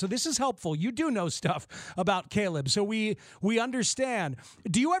understand. So this is helpful. You do know stuff about Caleb, so we understand.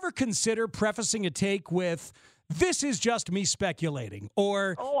 Do you ever consider prefacing a take with, this is just me speculating,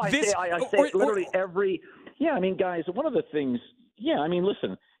 or I say literally every – yeah, I mean, guys, one of the things – yeah, I mean,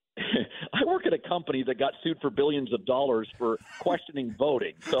 listen – I work at a company that got sued for billions of dollars for questioning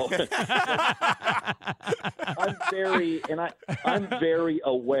voting. So I'm very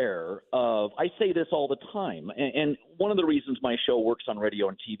aware of, I say this all the time. And one of the reasons my show works on radio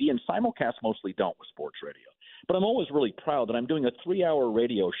and TV, and simulcasts mostly don't with sports radio, but I'm always really proud that I'm doing a 3-hour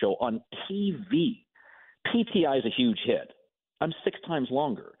radio show on TV. PTI is a huge hit. I'm 6 times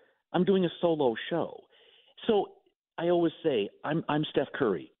longer. I'm doing a solo show. So I always say, I'm Steph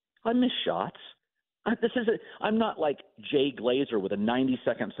Curry. I miss shots. I'm not like Jay Glazer with a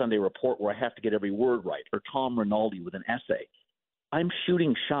 90-second Sunday report where I have to get every word right, or Tom Rinaldi with an essay. I'm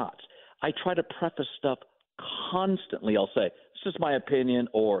shooting shots. I try to preface stuff constantly. I'll say, this is my opinion,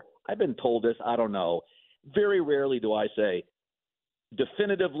 or I've been told this, I don't know. Very rarely do I say,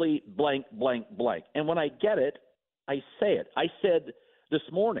 definitively blank, blank, blank. And when I get it, I say it. I said this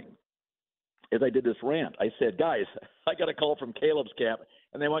morning, as I did this rant, I said, guys, I got a call from Caleb's camp.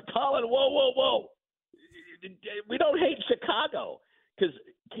 And they went, Colin, whoa. We don't hate Chicago. Because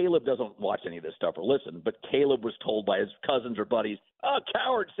Caleb doesn't watch any of this stuff or listen. But Caleb was told by his cousins or buddies, oh,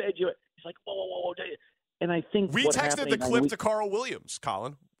 Coward said you. He's like, whoa. And I think we texted the clip to Carl Williams,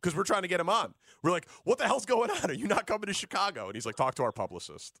 Colin, because we're trying to get him on. We're like, what the hell's going on? Are you not coming to Chicago? And he's like, talk to our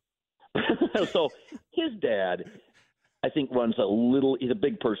publicist. So his dad, I think, he's a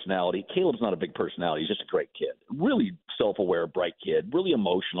big personality. Caleb's not a big personality. He's just a great kid. Really self-aware, bright kid, really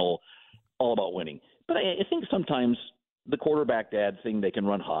emotional, all about winning. But I think sometimes the quarterback dad thing, they can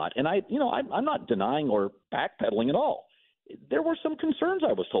run hot. And I'm not denying or backpedaling at all. There were some concerns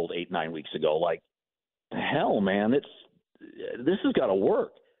I was told 8-9 weeks ago, like, hell, man, this has got to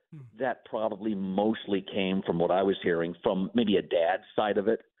work. That probably mostly came from what I was hearing from maybe a dad's side of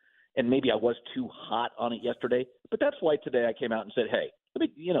it. And maybe I was too hot on it yesterday. But that's why today I came out and said, hey,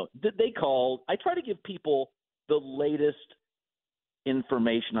 they called. I try to give people the latest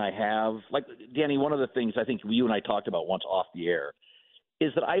information I have. Like, Danny, one of the things I think you and I talked about once off the air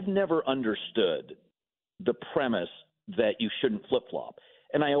is that I've never understood the premise that you shouldn't flip-flop.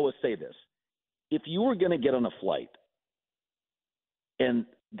 And I always say this. If you were going to get on a flight and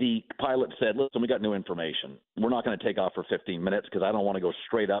the pilot said, listen, we got new information. We're not going to take off for 15 minutes because I don't want to go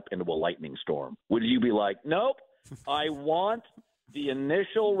straight up into a lightning storm. Would you be like, nope, I want the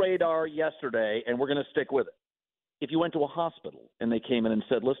initial radar yesterday and we're going to stick with it? If you went to a hospital and they came in and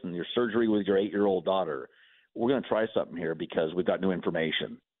said, listen, your surgery with your 8-year-old daughter, we're going to try something here because we've got new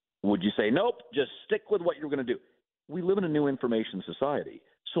information. Would you say, nope, just stick with what you're going to do? We live in a new information society.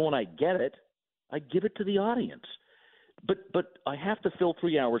 So when I get it, I give it to the audience. But I have to fill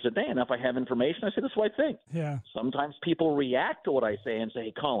 3 hours a day, and if I have information, I say, this is what I think. Yeah. Sometimes people react to what I say and say,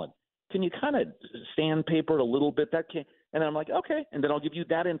 hey, Colin, can you kind of sandpaper it a little bit? And then I'm like, okay, and then I'll give you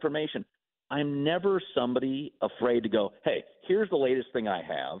that information. I'm never somebody afraid to go, hey, here's the latest thing I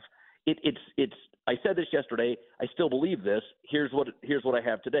have. It's. I said this yesterday. I still believe this. Here's what I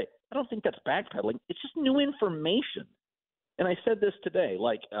have today. I don't think that's backpedaling. It's just new information. And I said this today,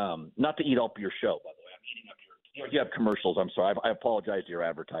 like, not to eat up your show, by the way. I'm eating up you have commercials. I'm sorry. I apologize to your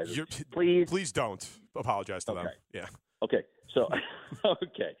advertisers. Please don't apologize to them. Yeah. Okay. So,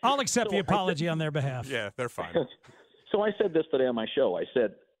 okay. I'll accept the apology on their behalf. Yeah, they're fine. So I said this today on my show. I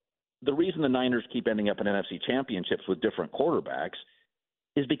said the reason the Niners keep ending up in NFC championships with different quarterbacks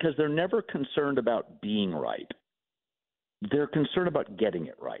is because they're never concerned about being right. They're concerned about getting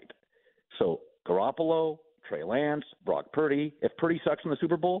it right. So Garoppolo, Trey Lance, Brock Purdy. If Purdy sucks in the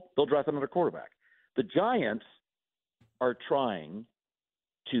Super Bowl, they'll draft another quarterback. The Giants are trying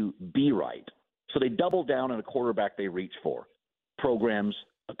to be right. So they double down on a quarterback they reach for. Programs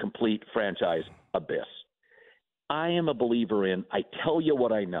a complete franchise abyss. I am a believer in I tell you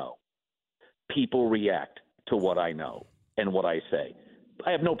what I know. People react to what I know and what I say.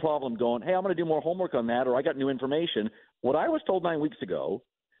 I have no problem going, hey, I'm going to do more homework on that, or I got new information. What I was told 9 weeks ago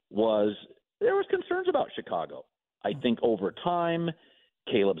was there was concerns about Chicago. I think over time,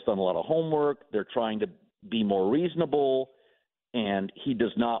 Caleb's done a lot of homework. They're trying to be more reasonable, and he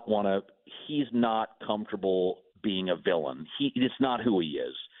does not want to – he's not comfortable being a villain. It's not who he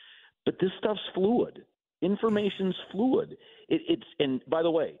is. But this stuff's fluid. Information's fluid. And by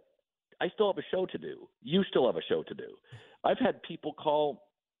the way, I still have a show to do. You still have a show to do. I've had people call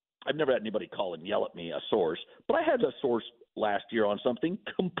 – I've never had anybody call and yell at me, a source, but I had a source last year on something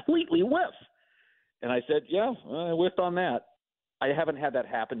completely whiff. And I said, yeah, I whiffed on that. I haven't had that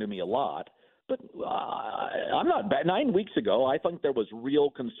happen to me a lot, but I'm not bad. 9 weeks ago, I think there was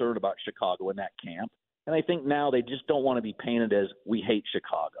real concern about Chicago in that camp, and I think now they just don't want to be painted as we hate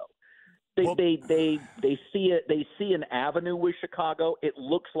Chicago. They see it. They see an avenue with Chicago. It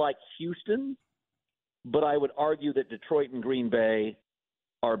looks like Houston, but I would argue that Detroit and Green Bay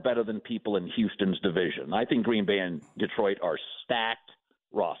are better than people in Houston's division. I think Green Bay and Detroit are stacked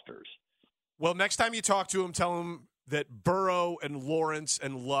rosters. Well, next time you talk to him, tell him that Burrow and Lawrence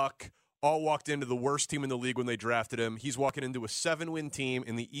and Luck all walked into the worst team in the league when they drafted him. He's walking into a 7-win team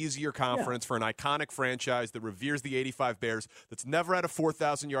in the easier conference for an iconic franchise that reveres the 85 Bears, that's never had a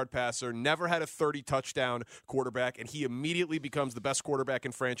 4,000-yard passer, never had a 30-touchdown quarterback, and he immediately becomes the best quarterback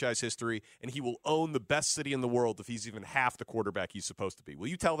in franchise history, and he will own the best city in the world if he's even half the quarterback he's supposed to be. Will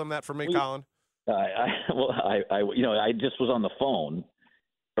you tell them that for me, Colin? I just was on the phone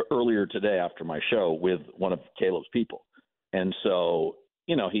earlier today after my show with one of Caleb's people. And so,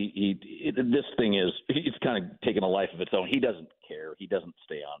 this thing is, it's kind of taken a life of its own. He doesn't care. He doesn't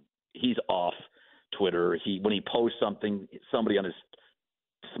stay on. He's off Twitter. When he posts something, somebody on his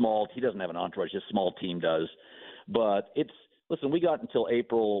he doesn't have an entourage, his small team does. But listen, we got until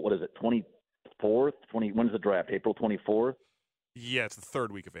April, 24th? When is the draft? April 24th? Yeah, it's the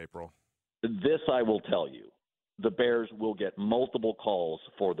third week of April. This I will tell you. The Bears will get multiple calls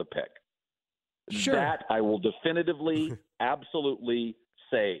for the pick. Sure. That I will definitively, absolutely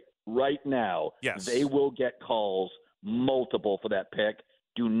say right now, yes, they will get calls, multiple for that pick.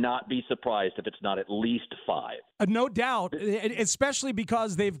 Do not be surprised if it's not at least 5. No doubt, especially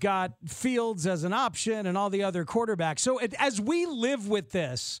because they've got Fields as an option and all the other quarterbacks. So as we live with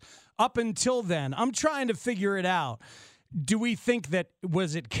this up until then, I'm trying to figure it out. Do we think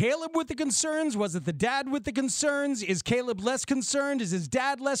was it Caleb with the concerns? Was it the dad with the concerns? Is Caleb less concerned? Is his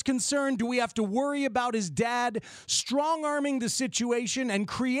dad less concerned? Do we have to worry about his dad strong-arming the situation and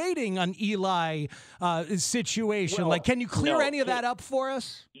creating an Eli situation? Well, can you clear any of that up for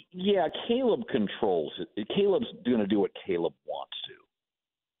us? Yeah, Caleb controls it. Caleb's going to do what Caleb wants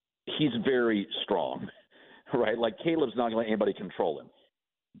to. He's very strong, right? Like Caleb's not going to let anybody control him.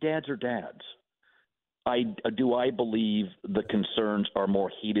 dads are dads. Do I believe the concerns are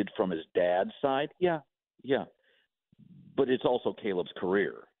more heated from his dad's side? Yeah. But it's also Caleb's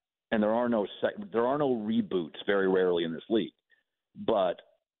career, and there are no reboots very rarely in this league. But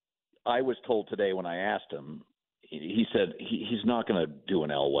I was told today when I asked him, he said he's not going to do an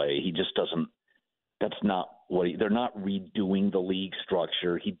Elway. He just doesn't. That's not what they're not redoing the league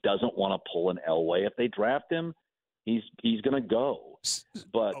structure. He doesn't want to pull an Elway. If they draft him, he's going to go.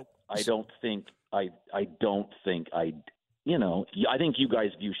 But I think you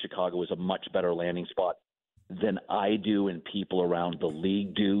guys view Chicago as a much better landing spot than I do and people around the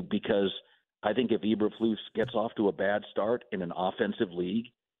league do, because I think if Eberflus gets off to a bad start in an offensive league,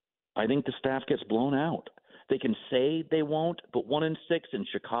 I think the staff gets blown out. They can say they won't, but 1-6 in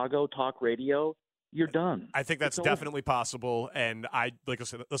Chicago talk radio, you're done. I think that's definitely possible. And I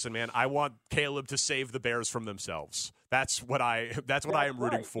said, listen, man, I want Caleb to save the Bears from themselves. That's what I am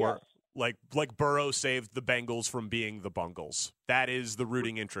rooting for. Yes. Like Burrow saved the Bengals from being the Bungles. That is the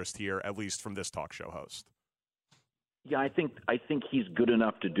rooting interest here, at least from this talk show host. Yeah, I think he's good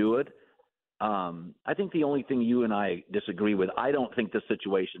enough to do it. I think the only thing you and I disagree with, I don't think the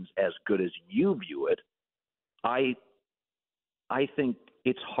situation's as good as you view it. I think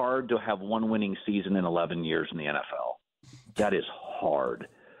it's hard to have one winning season in 11 years in the NFL. That is hard.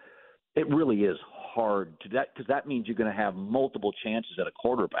 It really is hard to that, because that means you're going to have multiple chances at a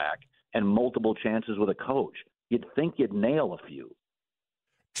quarterback and multiple chances with a coach. You'd think you'd nail a few.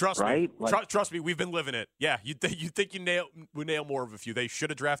 Trust right? me. Trust me. We've been living it. Yeah, you think you would nail more of a few. They should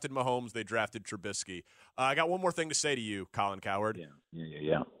have drafted Mahomes. They drafted Trubisky. I got one more thing to say to you, Colin Cowherd.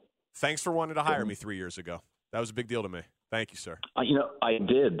 Yeah. Thanks for wanting to hire me 3 years ago. That was a big deal to me. Thank you, sir. I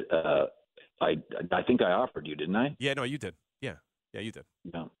did. I think I offered you, didn't I? Yeah, no, you did. Yeah, you did.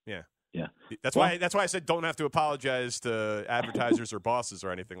 No. Yeah. That's why I said don't have to apologize to advertisers or bosses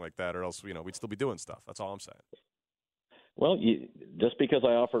or anything like that, or else we'd still be doing stuff. That's all I'm saying. Well, just because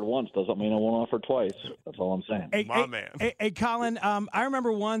I offered once doesn't mean I won't offer twice. That's all I'm saying. Man. Hey, Colin, I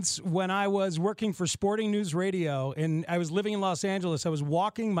remember once when I was working for Sporting News Radio and I was living in Los Angeles, I was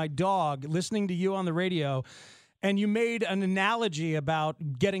walking my dog listening to you on the radio, and you made an analogy about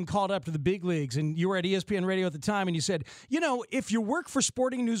getting called up to the big leagues, and you were at ESPN Radio at the time, and you said, if you work for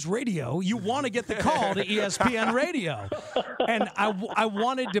Sporting News Radio, you want to get the call to ESPN Radio. And I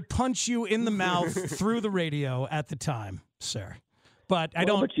wanted to punch you in the mouth through the radio at the time, sir. But I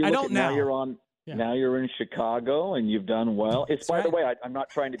don't now. Now you're on. Yeah. Now you're in Chicago, and you've done well. By the way, I'm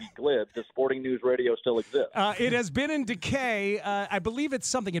not trying to be glib. Does Sporting News Radio still exist? It has been in decay. I believe it's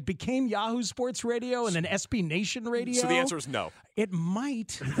something. It became Yahoo Sports Radio and then SB Nation Radio. So the answer is no. It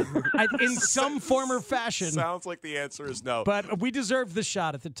might, in some form or fashion. Sounds like the answer is no. But we deserved the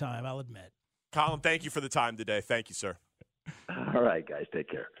shot at the time, I'll admit. Colin, thank you for the time today. Thank you, sir. All right, guys. Take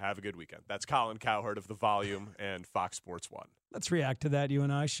care. Have a good weekend. That's Colin Cowherd of The Volume and Fox Sports 1. Let's react to that, you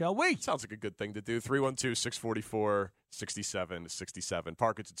and I, shall we? Sounds like a good thing to do. 312-644-6767.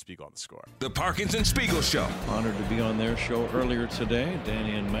 Parkinson Spiegel on the score. The Parkinson Spiegel Show. Honored to be on their show earlier today.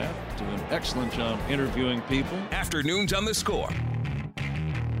 Danny and Matt do an excellent job interviewing people. Afternoons on the score.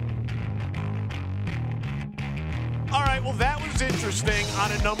 All right, well, that was interesting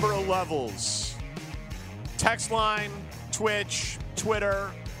on a number of levels. Text line, Twitch,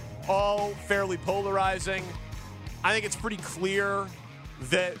 Twitter, all fairly polarizing. I think it's pretty clear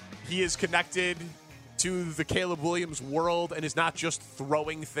that he is connected to the Caleb Williams world and is not just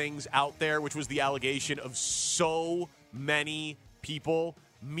throwing things out there, which was the allegation of so many people,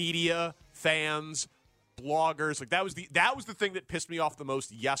 media, fans, bloggers. Like that was the thing that pissed me off the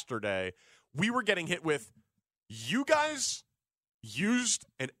most yesterday. We were getting hit with, you guys used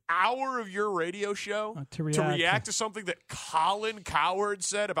an hour of your radio show to react to something that Colin Cowherd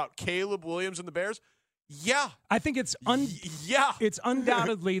said about Caleb Williams and the Bears. Yeah. I think it's it's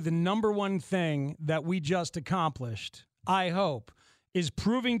undoubtedly the number one thing that we just accomplished, I hope, is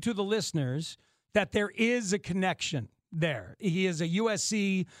proving to the listeners that there is a connection there. He is a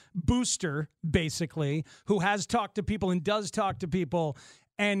USC booster, basically, who has talked to people and does talk to people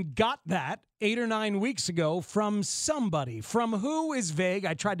and got that 8 or 9 weeks ago from somebody. From who is vague.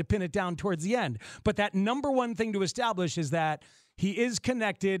 I tried to pin it down towards the end. But that number one thing to establish is that he is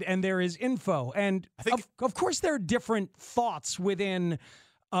connected and there is info. And of course there are different thoughts within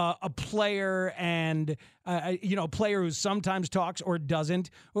a player and, a player who sometimes talks or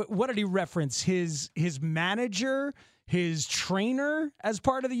doesn't. What did he reference? His manager, his trainer as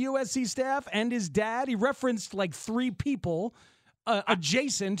part of the USC staff, and his dad. He referenced like 3 people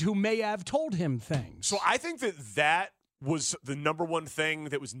adjacent who may have told him things. So I think that was the number one thing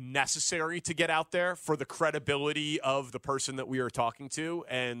that was necessary to get out there for the credibility of the person that we are talking to,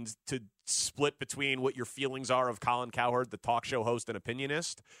 and to split between what your feelings are of Colin Cowherd, the talk show host and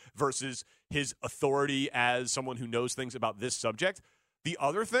opinionist, versus his authority as someone who knows things about this subject. The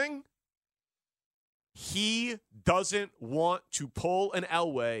other thing, he doesn't want to pull an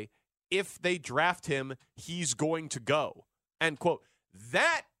Elway. If they draft him, he's going to go. End quote.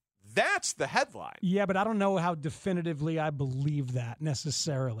 That's the headline. Yeah, but I don't know how definitively I believe that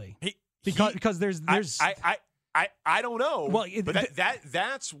necessarily. Because there's I don't know. Well, but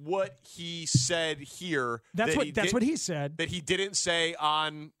that's what he said here. That's what he said. That he didn't say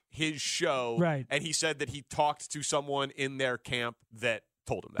on his show. Right. And he said that he talked to someone in their camp that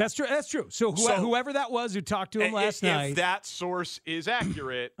told him that. That's true. That's true. So whoever that was who talked to him last night. If that source is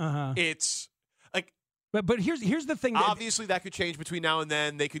accurate, it's like. But here's the thing. Obviously, that could change between now and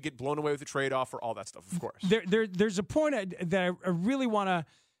then. They could get blown away with the trade-off or all that stuff, of course. There's a point that I really want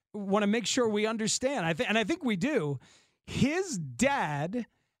to make sure we understand. I think we do. His dad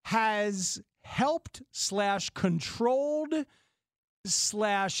has helped / controlled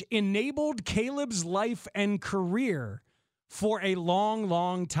 / enabled Caleb's life and career for a long,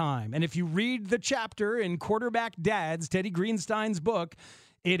 long time. And if you read the chapter in Quarterback Dads, Teddy Greenstein's book,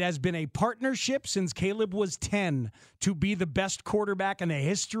 it has been a partnership since Caleb was 10 to be the best quarterback in the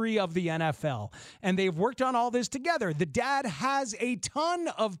history of the NFL. And they've worked on all this together. The dad has a ton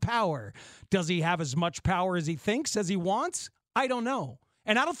of power. Does he have as much power as he thinks, as he wants? I don't know.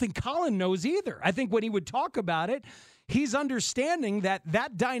 And I don't think Colin knows either. I think when he would talk about it, he's understanding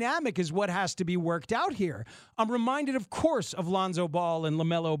that dynamic is what has to be worked out here. I'm reminded, of course, of Lonzo Ball and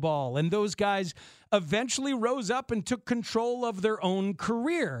LaMelo Ball, and those guys eventually rose up and took control of their own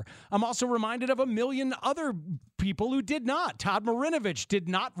career. I'm also reminded of a million other people who did not. Todd Marinovich did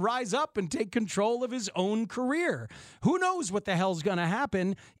not rise up and take control of his own career. Who knows what the hell's going to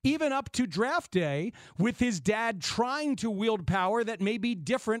happen, even up to draft day, with his dad trying to wield power that may be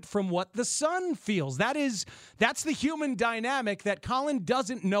different from what the son feels. That's the human dynamic that Colin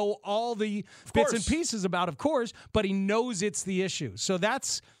doesn't know all the bits and pieces about, of course, but he knows it's the issue. So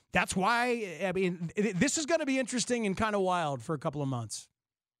that's why, I mean, this is going to be interesting and kind of wild for a couple of months.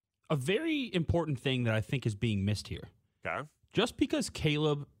 A very important thing that I think is being missed here. Okay. Just because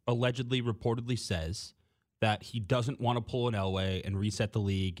Caleb reportedly says that he doesn't want to pull an Elway and reset the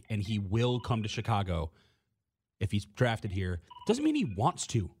league, and he will come to Chicago if he's drafted here, doesn't mean he wants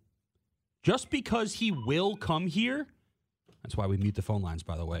to. Just because he will come here, that's why we mute the phone lines,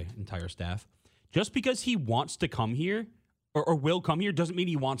 by the way, entire staff. Just because he wants to come here or will come here doesn't mean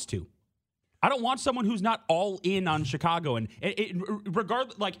he wants to. I don't want someone who's not all in on Chicago. And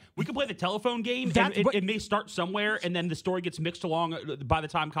regardless, like, we can play the telephone game, and it may start somewhere, and then the story gets mixed along by the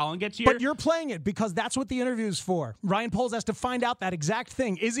time Colin gets here. But you're playing it because that's what the interview's for. Ryan Poles has to find out that exact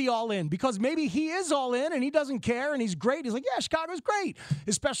thing. Is he all in? Because maybe he is all in, and he doesn't care, and he's great. He's like, yeah, Chicago's great,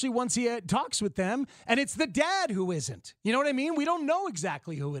 especially once he talks with them. And it's the dad who isn't. You know what I mean? We don't know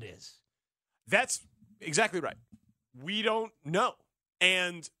exactly who it is. That's exactly right. We don't know.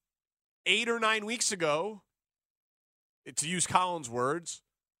 And 8 or 9 weeks ago, to use Colin's words,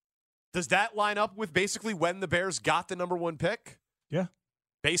 does that line up with basically when the Bears got the number 1 pick? Yeah.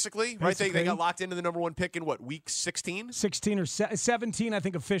 Basically, right? They got locked into the number 1 pick in what, week 16? 16 or 17, I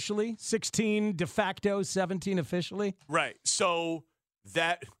think, officially. 16 de facto, 17 officially. Right. So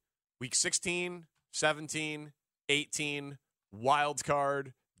that week 16, 17, 18, wild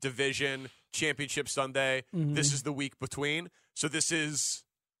card, division, championship Sunday. Mm-hmm. This is the week between. So this is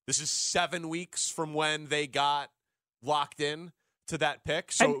 7 weeks from when they got locked in to that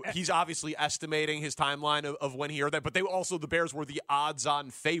pick. So he's obviously estimating his timeline of when he heard that. But the Bears were the odds-on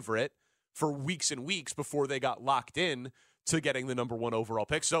favorite for weeks and weeks before they got locked in to getting the number 1 overall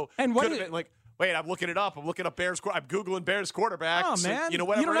pick. So could have been like, wait, I'm looking it up. I'm looking up Bears. I'm Googling Bears quarterbacks. Oh, man. And,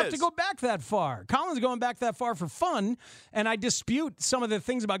 whatever you don't have to go back that far. Colin's going back that far for fun, and I dispute some of the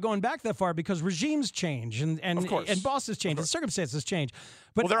things about going back that far because regimes change and bosses change and circumstances change.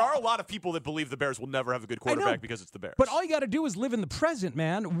 But there are a lot of people that believe the Bears will never have a good quarterback because it's the Bears. But all you got to do is live in the present,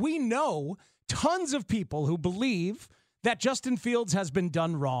 man. We know tons of people who believe that Justin Fields has been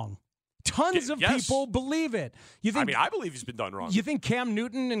done wrong. Tons of people believe it. I believe he's been done wrong. You think Cam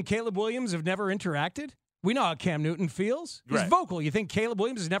Newton and Caleb Williams have never interacted? We know how Cam Newton feels. He's vocal. You think Caleb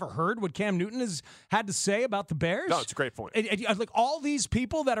Williams has never heard what Cam Newton has had to say about the Bears? No, it's a great point. Like all these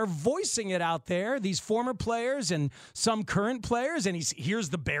people that are voicing it out there, these former players and some current players, and he hears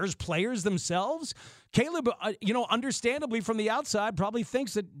the Bears players themselves. Caleb, understandably from the outside, probably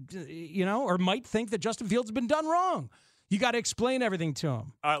thinks that, or might think that Justin Fields has been done wrong. You got to explain everything to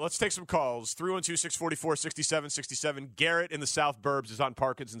him. All right, let's take some calls. 312-644-6767. Garrett in the South Burbs is on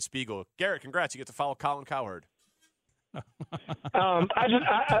Parkins and Spiegel. Garrett, congrats. You get to follow Colin Cowherd. I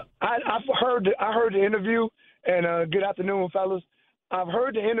heard the interview, and good afternoon, fellas. I've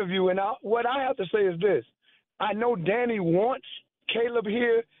heard the interview, and what I have to say is this. I know Danny wants Caleb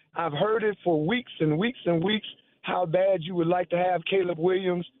here. I've heard it for weeks and weeks and weeks how bad you would like to have Caleb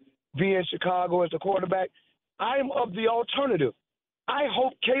Williams be in Chicago as a quarterback. I'm of the alternative. I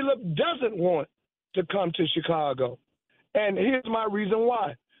hope Caleb doesn't want to come to Chicago. And here's my reason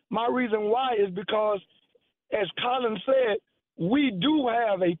why. My reason why is because, as Colin said, we do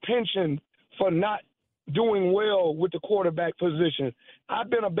have a penchant for not doing well with the quarterback position. I've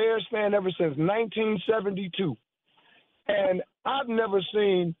been a Bears fan ever since 1972, and I've never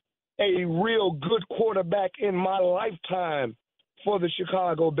seen a real good quarterback in my lifetime for the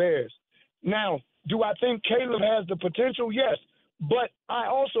Chicago Bears. Now, do I think Caleb has the potential? Yes. But I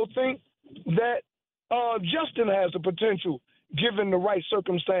also think that Justin has the potential given the right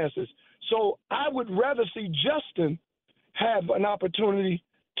circumstances. So I would rather see Justin have an opportunity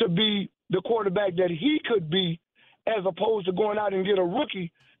to be the quarterback that he could be as opposed to going out and get a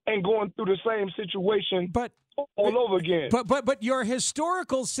rookie and going through the same situation all over again. But your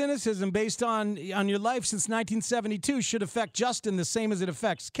historical cynicism based on your life since 1972 should affect Justin the same as it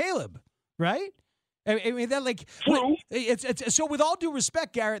affects Caleb, right? I mean, that True. It's so with all due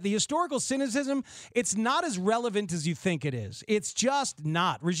respect, Garrett, the historical cynicism, it's not as relevant as you think it is. It's just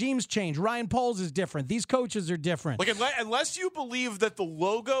not. Regimes change. Ryan Poles is different. These coaches are different. Like unless you believe that the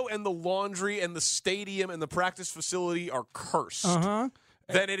logo and the laundry and the stadium and the practice facility are cursed,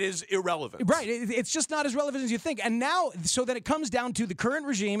 then it is irrelevant. Right. It's just not as relevant as you think. And now, so that it comes down to the current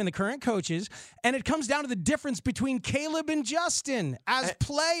regime and the current coaches, and it comes down to the difference between Caleb and Justin as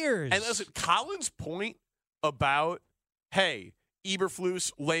players. And listen, Colin's point about, hey,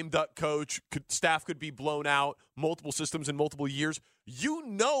 Eberflus, lame duck coach, staff could be blown out, multiple systems in multiple years. You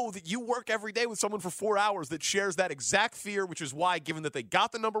know that you work every day with someone for 4 hours that shares that exact fear, which is why, given that they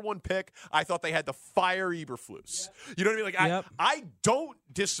got the number one pick, I thought they had to fire Eberflus. You know what I mean? Like, I don't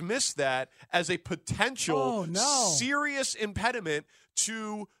dismiss that as a potential serious impediment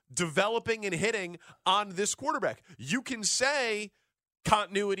to developing and hitting on this quarterback. You can say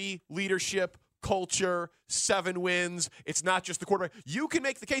continuity, leadership, culture, 7 wins. It's not just the quarterback. You can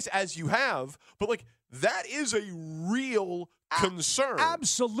make the case as you have, but like that is a real concern.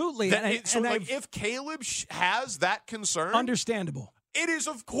 Absolutely. If Caleb has that concern, understandable. It is,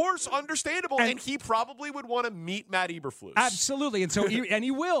 of course, understandable, and he probably would want to meet Matt Eberflus. Absolutely, and so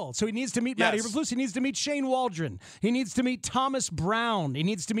he will. So he needs to meet Matt Eberflus. He needs to meet Shane Waldron. He needs to meet Thomas Brown. He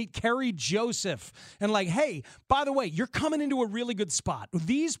needs to meet Kerry Joseph. And like, hey, by the way, you're coming into a really good spot.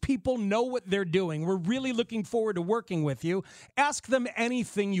 These people know what they're doing. We're really looking forward to working with you. Ask them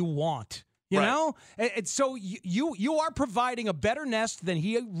anything you want. You know? And so you are providing a better nest than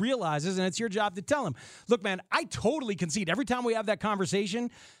he realizes, and it's your job to tell him. Look, man, I totally concede. Every time we have that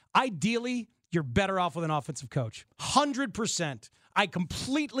conversation, ideally, you're better off with an offensive coach. 100%. I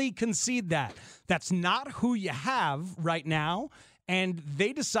completely concede that. That's not who you have right now, and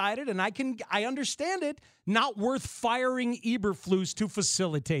they decided, and I understand it, not worth firing Eberflus to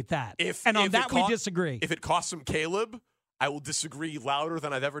facilitate that. We disagree. If it costs him Caleb, I will disagree louder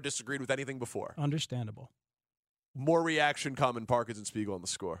than I've ever disagreed with anything before. Understandable. More reaction coming. Parkins and Spiegel on the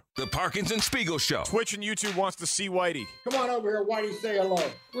score. The Parkins and Spiegel Show. Twitch and YouTube wants to see Whitey. Come on over here, Whitey. Say hello.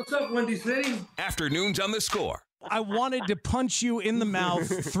 What's up, Windy City? Afternoons on the Score. I wanted to punch you in the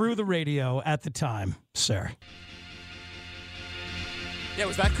mouth through the radio at the time, sir. Yeah,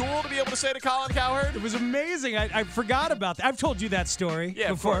 was that cool to be able to say to Colin Cowherd? It was amazing. I forgot about that. I've told you that story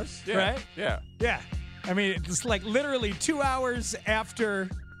before, of course. Yeah. Right? Yeah. Yeah. I mean, it's like literally 2 hours after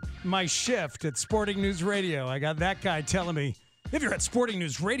my shift at Sporting News Radio, I got that guy telling me, if you're at Sporting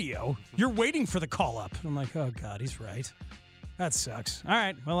News Radio, you're waiting for the call-up. I'm like, oh, God, he's right. That sucks. All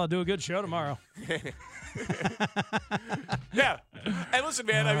right, well, I'll do a good show tomorrow. Yeah. And listen,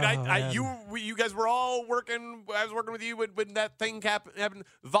 man, you guys were all working. I was working with you when that thing happened.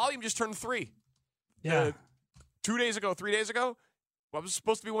 Volume just turned 3. Yeah. 3 days ago. I was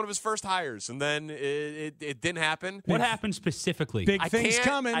supposed to be one of his first hires, and then it didn't happen. What happened specifically? Big things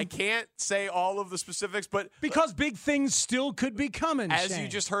coming. I can't say all of the specifics, but because big things still could be coming. As you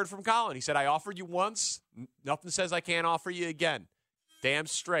just heard from Colin, he said, I offered you once. Nothing says I can't offer you again. Damn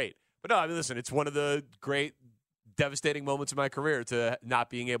straight. But no, I mean, listen, it's one of the great, devastating moments of my career to not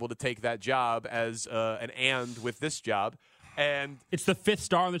being able to take that job as an and with this job. And it's the 5th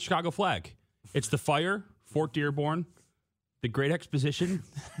star on the Chicago flag. It's the fire, Fort Dearborn, The Great Exposition,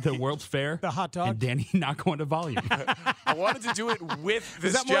 the World's Fair, the hot dog, and Danny not going to Volume. I wanted to do it with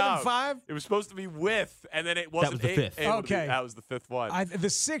this Is that job. more than 5? It was supposed to be with, and then it wasn't. That was the 5th. Okay. That was the 5th one. The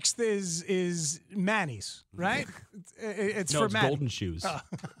 6th is Manny's, right? It's No, for it's Manny. Golden Shoes.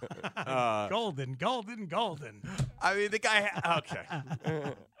 Golden. I mean, the guy.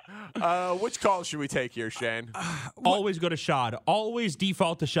 Okay. Which call should we take here, Shane? Always go to Shad. Always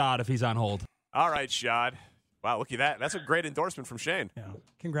default to Shad if he's on hold. All right, Shad. Wow, look at that. That's a great endorsement from Shane. Yeah.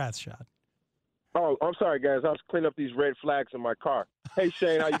 Congrats, Shad. Oh, I'm sorry, guys. I was cleaning up these red flags in my car. Hey,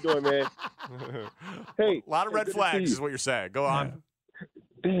 Shane, how you doing, man? Hey, a lot of red good to see flags you. is what you're saying. Go on.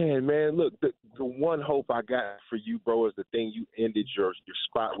 Man, look, the one hope I got for you, bro, is the thing you ended your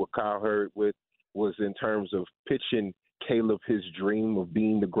spot with Kyle Hurd with was in terms of pitching Caleb his dream of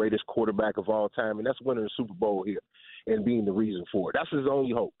being the greatest quarterback of all time, and that's winning the Super Bowl here and being the reason for it. That's his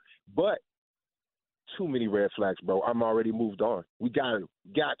only hope. But too many red flags, bro. I'm already moved on. We got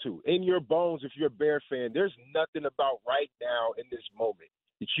to. In your bones, if you're a Bear fan, there's nothing about right now in this moment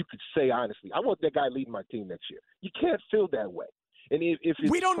that you could say honestly, I want that guy leading my team next year. You can't feel that way. And if it's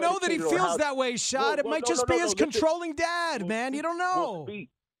we don't know that he predicated on feels how- that way, Shad. It might just be his controlling dad, man. You don't know.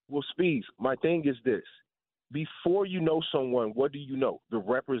 Well, Speeds, my thing is this. Before you know someone, what do you know? The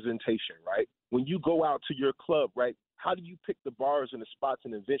representation, right? When you go out to your club, right, how do you pick the bars and the spots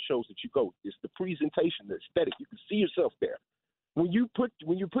and event shows that you go? It's the presentation, the aesthetic. You can see yourself there. When you put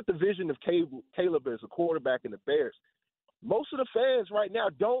the vision of Caleb as a quarterback in the Bears, most of the fans right now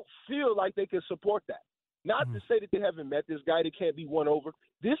don't feel like they can support that. Not to say that they haven't met this guy that can't be won over.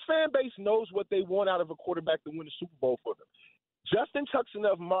 This fan base knows what they want out of a quarterback to win the Super Bowl for them. Justin tucks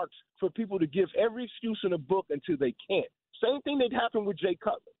enough marks for people to give every excuse in the book until they can't. Same thing that happened with Jay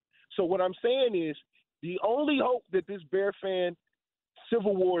Cutler. So what I'm saying is the only hope that this Bear fan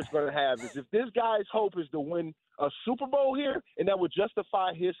civil war is going to have is if this guy's hope is to win a Super Bowl here, and that would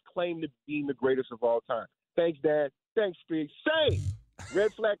justify his claim to being the greatest of all time. Thanks, Dad. Thanks, Speed. Shane,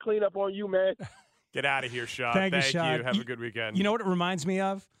 red flag cleanup on you, man. Get out of here, Shad. Thank you, Shad. Have a good weekend. You know what it reminds me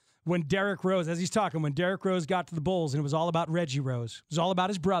of? When Derrick Rose, as he's talking, when Derrick Rose got to the Bulls and it was all about Reggie Rose. It was all about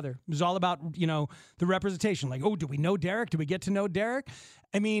his brother. It was all about, the representation. Like, oh, do we know Derrick? Do we get to know Derrick?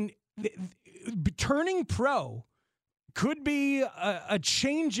 I mean, turning pro could be a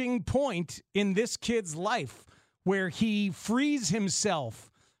changing point in this kid's life where he frees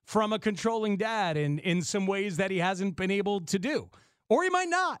himself from a controlling dad in some ways that he hasn't been able to do. Or he might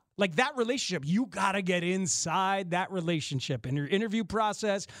not. Like that relationship, you got to get inside that relationship. In your interview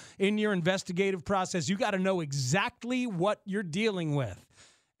process, in your investigative process, you got to know exactly what you're dealing with.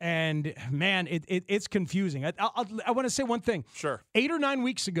 And, man, it's confusing. I want to say one thing. Sure. 8 or 9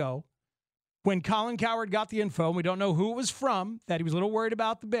 weeks ago, when Colin Cowherd got the info, and we don't know who it was from, that he was a little worried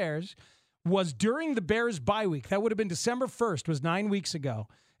about the Bears, was during the Bears bye week. That would have been December 1st, was 9 weeks ago.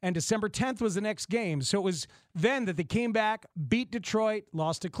 And December 10th was the next game. So it was then that they came back, beat Detroit,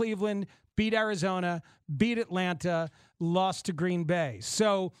 lost to Cleveland, beat Arizona, beat Atlanta, lost to Green Bay.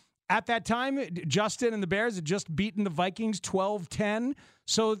 So at that time, Justin and the Bears had just beaten the Vikings 12-10.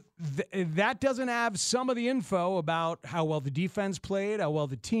 So that doesn't have some of the info about how well the defense played, how well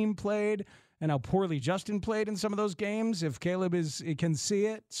the team played, and how poorly Justin played in some of those games, if Caleb can see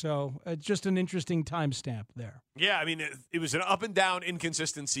it. So it's just an interesting timestamp there. Yeah, I mean, it was an up and down,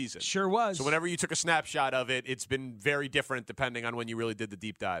 inconsistent season. Sure was. So whenever you took a snapshot of it, it's been very different depending on when you really did the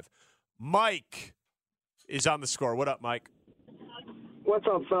deep dive. Mike is on the score. What up, Mike? What's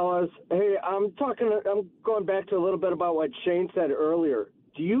up, fellas? Hey, I'm going back to a little bit about what Shane said earlier.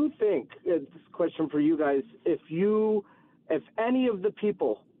 Do you think, this question for you guys, if any of the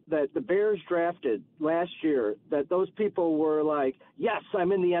people that the Bears drafted last year, that those people were like, yes,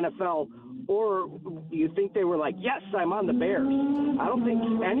 I'm in the NFL, or you think they were like, yes, I'm on the Bears? I don't think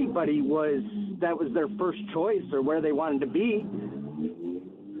anybody that was their first choice or where they wanted to be.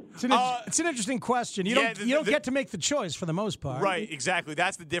 It's an interesting question. You don't get to make the choice for the most part. Right, exactly.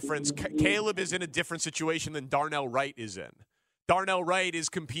 That's the difference. Caleb is in a different situation than Darnell Wright is in. Darnell Wright is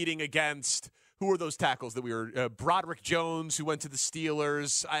competing against, who are those tackles that we were? Broderick Jones, who went to the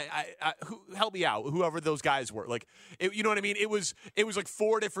Steelers. Help me out. Whoever those guys were, you know what I mean? It was like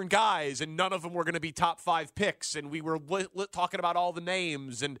 4 different guys, and none of them were going to be top 5 picks. And we were talking about all the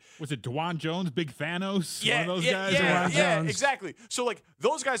names. And was it DeJuan Jones, Big Thanos? Yeah, one of those guys. Yeah, exactly. So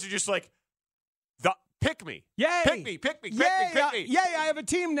those guys are just pick me. Yay. Pick me. Pick me. Yay, I have a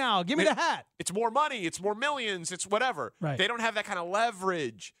team now. Give me the hat. It's more money. It's more millions. It's whatever. Right. They don't have that kind of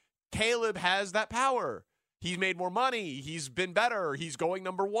leverage. Caleb has that power. He's made more money. He's been better. He's going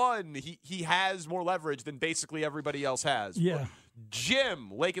number 1. He has more leverage than basically everybody else has. Yeah.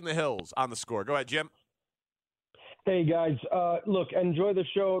 Jim, Lake in the Hills, on the score. Go ahead, Jim. Hey, guys. Look, enjoy the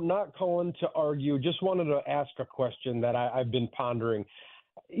show. Not calling to argue. Just wanted to ask a question that I've been pondering.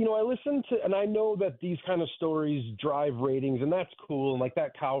 I listen to, and I know that these kind of stories drive ratings, and that's cool. And like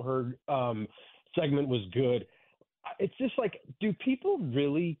that Cowherd segment was good. It's just like, do people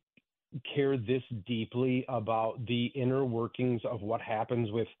really care this deeply about the inner workings of what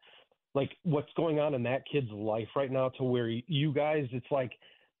happens with, like, what's going on in that kid's life right now, to where you guys, it's like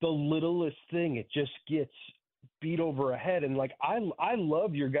the littlest thing, it just gets beat over a head? And like, I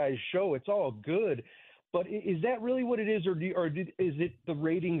love your guys' show. It's all good. But is that really what it is, or is it the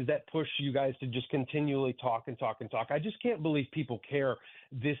ratings that push you guys to just continually talk and talk and talk? I just can't believe people care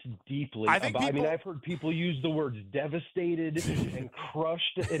this deeply. I mean, I've heard people use the words devastated and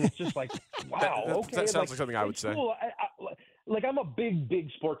crushed, and it's just like, wow, okay. That sounds like something I would say. Cool. Like, I'm a big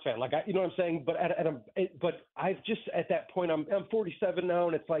sports fan. Like, you know what I'm saying? But but I've just, at that point, I'm 47 now,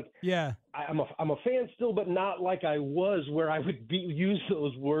 and it's like, yeah, I'm a fan still, but not like I was, where I would use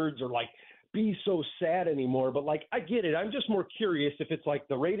those words or like be so sad anymore. But like, I get it. I'm just more curious if it's like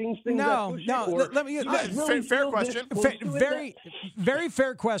the ratings thing. No. Let me. Really fair question. Very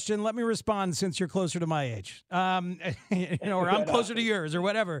fair question. Let me respond, since you're closer to my age, or I'm closer to yours, or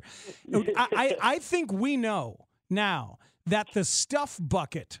whatever. I think we know now that the stuff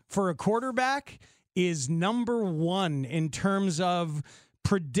bucket for a quarterback is number one in terms of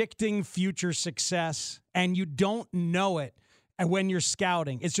predicting future success, and you don't know it when you're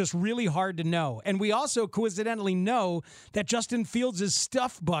scouting. It's just really hard to know. And we also coincidentally know that Justin Fields'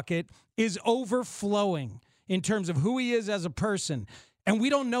 stuff bucket is overflowing in terms of who he is as a person. And we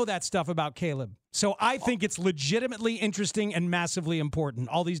don't know that stuff about Caleb. So I think it's legitimately interesting and massively important,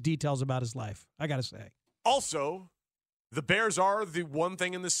 all these details about his life, I got to say. Also, the Bears are the one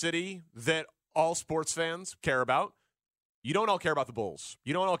thing in the city that all sports fans care about. You don't all care about the Bulls.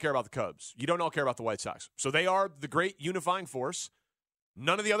 You don't all care about the Cubs. You don't all care about the White Sox. So they are the great unifying force.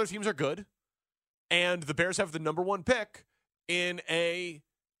 None of the other teams are good. And the Bears have the number one pick in a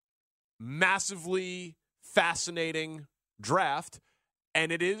massively fascinating draft,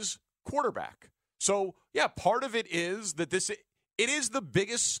 and it is quarterback. So, yeah, part of it is that it is the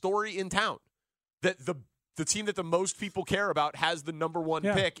biggest story in town, that the team that the most people care about has the number one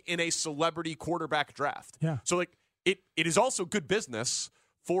pick in a celebrity quarterback draft. Yeah. So, like, it is also good business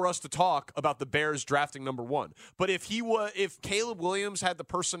for us to talk about the Bears drafting number one. But if Caleb Williams had the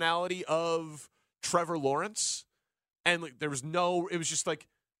personality of Trevor Lawrence, and like, it was just like,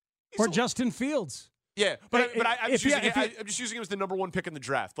 or Justin Fields. Yeah, but I'm just using him as the number one pick in the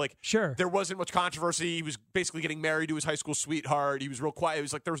draft. Like, sure, there wasn't much controversy. He was basically getting married to his high school sweetheart. He was real quiet. It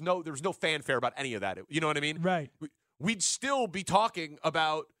was like there was no fanfare about any of that. You know what I mean? Right. We'd still be talking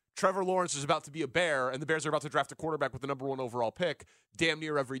about Trevor Lawrence is about to be a Bear, and the Bears are about to draft a quarterback with the number one overall pick damn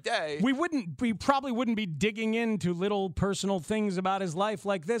near every day. We probably wouldn't be digging into little personal things about his life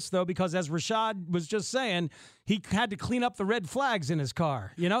like this, though, because as Rashad was just saying, he had to clean up the red flags in his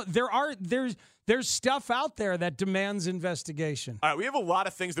car. You know, there's stuff out there that demands investigation. All right, we have a lot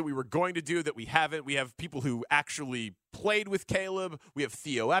of things that we were going to do that we haven't. We have people who actually played with Caleb. We have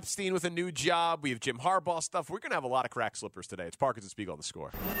Theo Epstein with a new job. We have Jim Harbaugh stuff. We're going to have a lot of crack slippers today. It's Parkins and Spiegel on The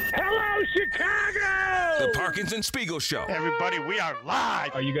Score. Hello, Chicago! The Parkins and Spiegel Show. Everybody, we are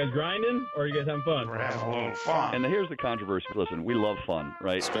live. Are you guys grinding, or are you guys having fun? We're having a little fun. And here's the controversy. Listen, we love fun,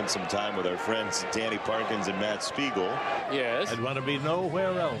 right? Spend some time with our friends Danny Parkins and Matt Spiegel. Yes. I'd want to be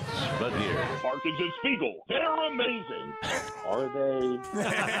nowhere else but here. Parkins and Spiegel. They're amazing. Are they?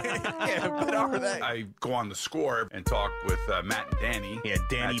 Yeah, but are they? I go on The Score and talk with Matt and Danny. Yeah,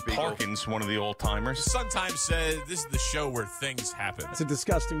 Danny Parkins, one of the old timers. Sometimes says this is the show where things happen. It's a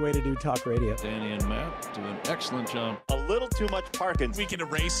disgusting way to do talk radio. Danny and Matt do an excellent job. A little too much Parkins. We can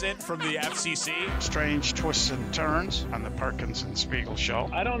erase it from the FCC. Strange twists and turns on the Parkins and Spiegel Show.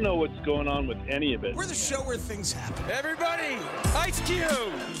 I don't know what's going on with any of it. We're the show where things happen. Everybody, Ice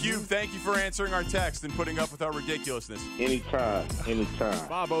Cube! Cube, thank you for answering our text and putting up with our ridiculousness. Anytime.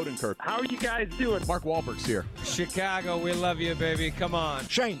 Bob Odenkirk. How are you guys doing? Mark Wahlberg's here. Chicago, we love you, baby. Come on.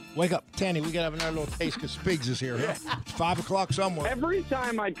 Shane, wake up. Tanny, we got to have another little taste because Spigs is here. Yeah. It's 5 o'clock somewhere. Every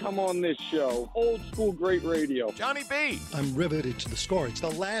time I come on this show, old school great radio. Johnny B. I'm riveted to The Score. It's the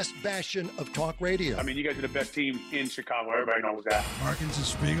last bastion of talk radio. I mean, you guys are the best team in Chicago. Everybody knows that. Parkins and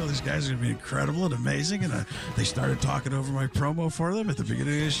Spiegel, these guys are going to be incredible and amazing. And they started talking over my promo for them at the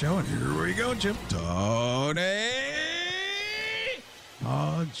beginning of the show. And here we go, Jim. Tony!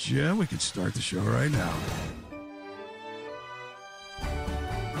 Oh, Jim, we can start the show right now.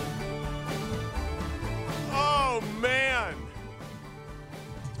 Oh, man.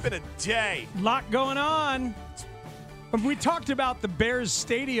 It's been a day. Lot going on. We talked about the Bears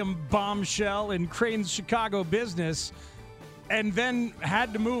Stadium bombshell in Crane's Chicago business and then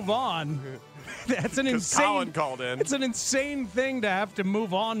had to move on. That's an insane. Colin called in. It's an insane thing to have to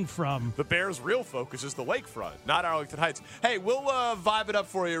move on from. The Bears' real focus is the lakefront, not Arlington Heights. Hey, we'll vibe it up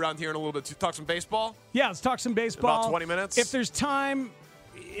for you around here in a little bit. To talk some baseball? Yeah, let's talk some baseball. About 20 minutes. If there's time,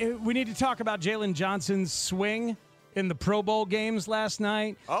 we need to talk about Jalen Johnson's swing in the Pro Bowl games last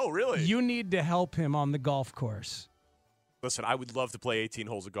night. Oh, really? You need to help him on the golf course. Listen, I would love to play 18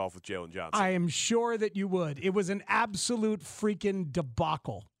 holes of golf with Jalen Johnson. I am sure that you would. It was an absolute freaking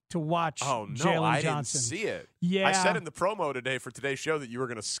debacle to watch. Oh, no, Jalen Johnson. Didn't see it. Yeah. I said in the promo today for today's show that you were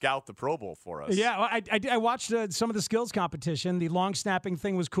going to scout the Pro Bowl for us. Yeah, I watched some of the skills competition. The long snapping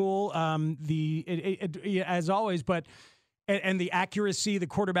thing was cool. As always, but and the accuracy, the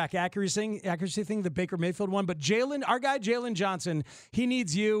quarterback accuracy thing, the Baker Mayfield one. But our guy Jalen Johnson, he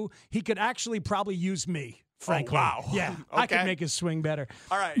needs you. He could actually probably use me. Frankly. Oh, wow. Yeah, Okay. I could make his swing better.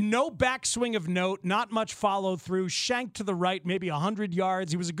 All right. No backswing of note, not much follow through, shanked to the right, maybe 100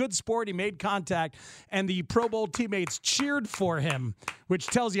 yards. He was a good sport. He made contact, and the Pro Bowl teammates cheered for him, which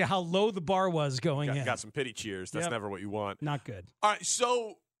tells you how low the bar was going in. Got some pity cheers. That's never what you want. Not good. All right,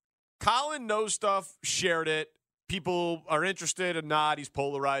 so Colin knows stuff, shared it. People are interested and not. He's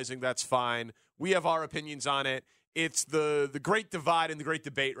polarizing. That's fine. We have our opinions on it. It's the great divide and the great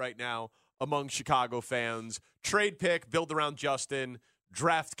debate right now among Chicago fans. Trade pick, build around Justin,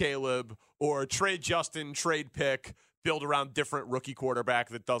 draft Caleb, or trade Justin, trade pick, build around different rookie quarterback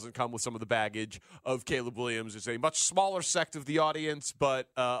that doesn't come with some of the baggage of Caleb Williams. It's a much smaller sect of the audience, but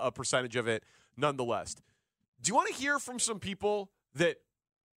a percentage of it nonetheless. Do you want to hear from some people that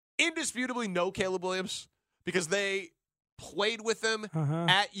indisputably know Caleb Williams because they played with him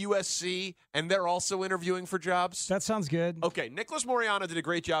at USC, and they're also interviewing for jobs? That sounds good. Okay, Nicholas Moriana did a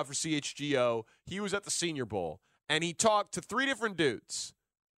great job for CHGO. He was at the Senior Bowl, and he talked to 3 different dudes.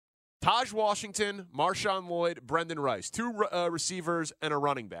 Taj Washington, Marshawn Lloyd, Brendan Rice, 2 receivers, and a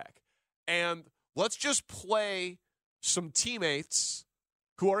running back. And let's just play some teammates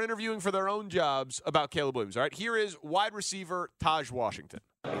who are interviewing for their own jobs about Caleb Williams. All right, here is wide receiver Taj Washington.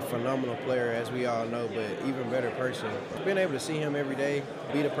 A phenomenal player, as we all know, but even better person. Being able to see him every day,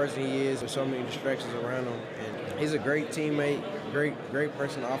 be the person he is, with so many distractions around him, and he's a great teammate, great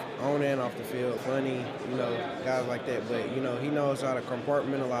person on and off the field, funny, guys like that. But he knows how to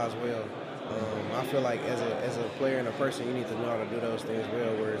compartmentalize well. I feel like as a player and a person, you need to know how to do those things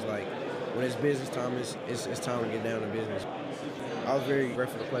well. Where it's like when it's business time, it's time to get down to business. I was very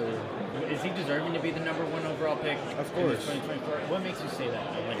grateful to play with him. Is he deserving to be the number 1 overall pick? Of course. In 2024? What makes you say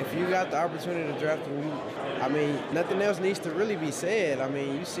that? If you got the opportunity to draft him, nothing else needs to really be said.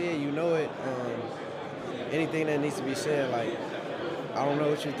 You see it, you know it. Anything that needs to be said, I don't know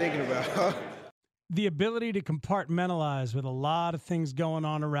what you're thinking about. The ability to compartmentalize with a lot of things going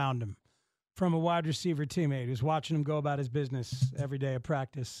on around him from a wide receiver teammate who's watching him go about his business every day at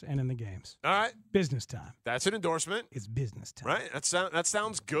practice and in the games. All right. Business time. That's an endorsement. It's business time. Right? That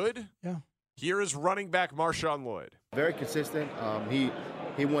sounds good. Yeah. Here is running back Marshawn Lloyd. Very consistent.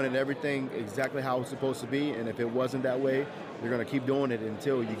 He wanted everything exactly how it was supposed to be, and if it wasn't that way, you're going to keep doing it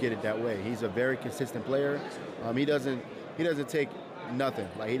until you get it that way. He's a very consistent player. He doesn't take nothing.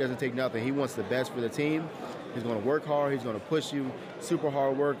 He doesn't take nothing. He wants the best for the team. He's going to work hard. He's going to push you. Super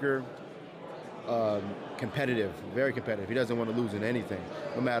hard worker. Competitive, very competitive. He doesn't want to lose in anything,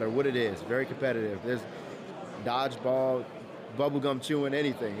 no matter what it is. Very competitive. There's dodgeball, bubblegum chewing,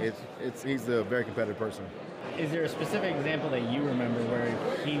 anything. He's a very competitive person. Is there a specific example that you remember where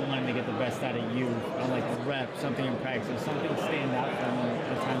he wanted to get the best out of you on a rep, something in practice, something stand out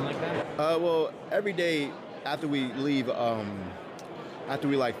from a time like that? Well, every day after we leave, after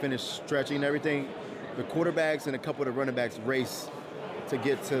we finish stretching and everything, the quarterbacks and a couple of the running backs race to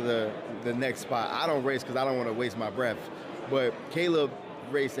get to the next spot. I don't race because I don't want to waste my breath. But Caleb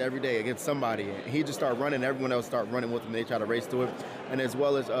raced every day against somebody. He just started running. Everyone else started running with him. They try to race to it. And as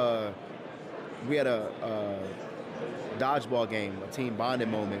well as we had a dodgeball game, a team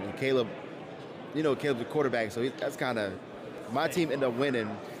bonding moment. And Caleb, Caleb's a quarterback, so that's kind of my team ended up winning,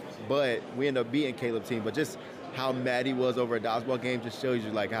 but we ended up beating Caleb's team. But just how mad he was over a dodgeball game just shows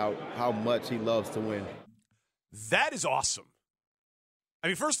you how much he loves to win. That is awesome.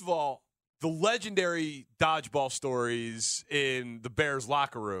 First of all, the legendary dodgeball stories in the Bears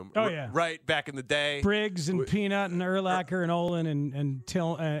locker room. Oh, yeah. Right back in the day. Briggs and Peanut and Urlacher and Olin and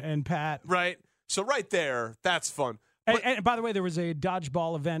Till and Pat. Right. So right there, that's fun. And by the way, there was a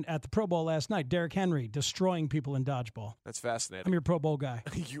dodgeball event at the Pro Bowl last night. Derrick Henry destroying people in dodgeball. That's fascinating. I'm your Pro Bowl guy.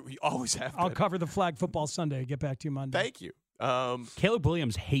 You always have been. I'll cover the Flag Football Sunday. Get back to you Monday. Thank you. Caleb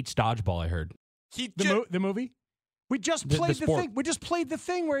Williams hates dodgeball, I heard. The movie? We just The played the sport. thing. We just played the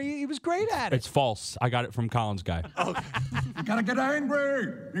thing where he was great at it. It's false. I got it from Colin's guy. You gotta get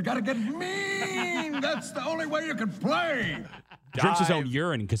angry. You gotta get mean. That's the only way you can play. Drinks his own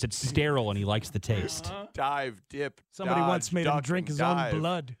urine because it's sterile and he likes the taste. Dive, dip. Somebody dodge, once made him duck, drink his dive. own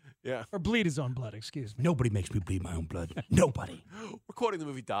blood. Yeah. Or bleed his own blood, excuse me. Nobody makes me bleed my own blood. Nobody. We're quoting the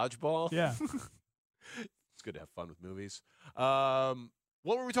movie Dodgeball. Yeah. It's good to have fun with movies.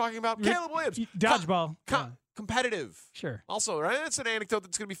 What were we talking about? Caleb Williams. Dodgeball. Competitive. Sure. Also, right? That's an anecdote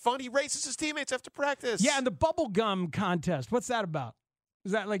that's going to be fun. He races his teammates after practice. Yeah, and the bubble gum contest. What's that about?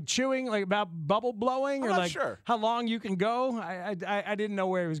 Is that like chewing, like about bubble blowing, I'm or not like sure. how long you can go? I didn't know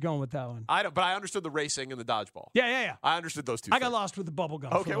where he was going with that one. But I understood the racing and the dodgeball. Yeah. I understood those two. I got lost with the bubble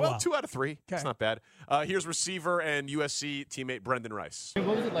gum. Okay, for a well, while. 2 out of 3. That's Okay. not bad. Here's receiver and USC teammate Brendan Rice.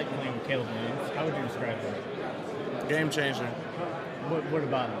 What was it like playing with Caleb Williams? How would you describe him? Game changer. What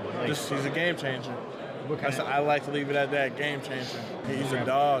about him? Like, He's a game changer. What kind I like to leave it at that. Game changer. He's a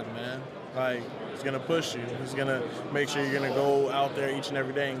dog, man. Like, he's gonna push you. He's gonna make sure you're gonna go out there each and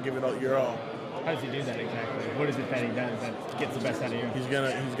every day and give it your all. How does he do that exactly? What is it that he does that gets the best out of you? He's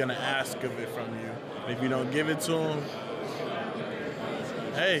gonna ask of it from you. If you don't give it to him,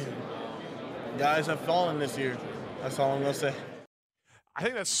 hey, guys have fallen this year. That's all I'm gonna say. I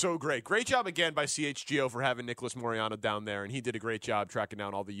think that's so great. Great job again by CHGO for having Nicholas Moriano down there, and he did a great job tracking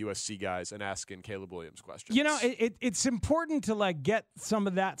down all the USC guys and asking Caleb Williams questions. You know, it's important to like get some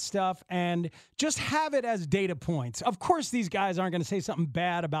of that stuff and just have it as data points. Of course, these guys aren't going to say something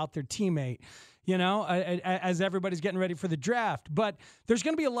bad about their teammate, you know, as everybody's getting ready for the draft. But there's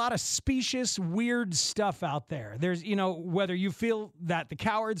going to be a lot of specious, weird stuff out there. There's, you know, whether you feel that the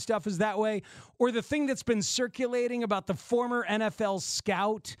Coward stuff is that way or the thing that's been circulating about the former NFL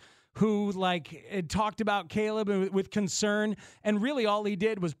scout who like had talked about Caleb with concern, and really all he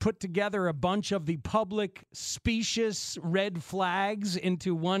did was put together a bunch of the public specious red flags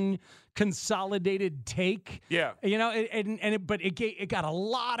into one consolidated take. Yeah. You know, but it got a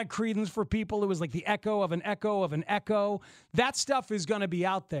lot of credence for people. It was like the echo of an echo of an echo. That stuff is going to be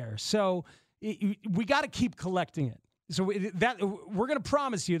out there. So we got to keep collecting it. So we're going to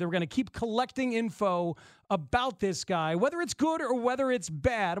promise you that we're going to keep collecting info about this guy, whether it's good or whether it's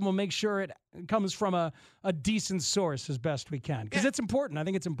bad, and we'll make sure it comes from a decent source as best we can. Because it's important. I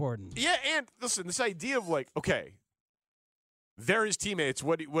think it's important. Yeah, and listen, this idea of like, okay, they're his teammates.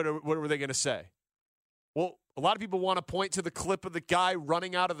 What were they going to say? Well, a lot of people want to point to the clip of the guy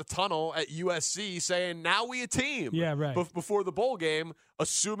running out of the tunnel at USC saying, now we a team. Yeah, right. Before the bowl game,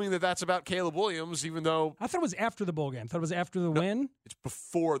 assuming that that's about Caleb Williams, even though... I thought it was after the bowl game. I thought it was after the win. It's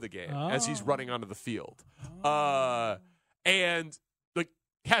before the game as he's running onto the field. And like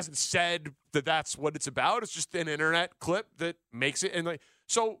hasn't said that that's what it's about. It's just an internet clip that makes it. And like,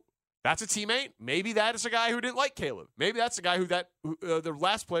 so that's a teammate. Maybe that is a guy who didn't like Caleb. Maybe that's a guy who the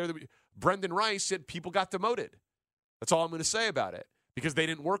last player that Brendan Rice said people got demoted. That's all I'm going to say about it because they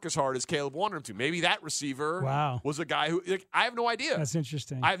didn't work as hard as Caleb wanted them to. Maybe that receiver was a guy who like, I have no idea. That's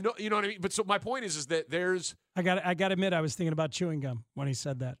interesting. I have no, you know what I mean? But so my point is that there's. I got to admit, I was thinking about chewing gum when he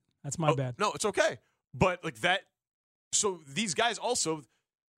said that. That's my bad. No, it's okay. But like that. So these guys also,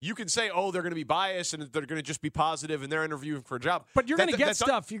 you can say, oh, they're going to be biased and they're going to just be positive and they're interviewing for a job. But you're going to get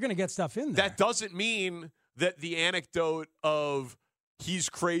stuff. You're going to get stuff in there. That doesn't mean that the anecdote of he's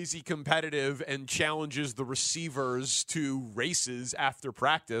crazy competitive and challenges the receivers to races after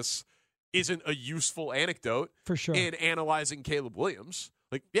practice isn't a useful anecdote for sure in analyzing Caleb Williams.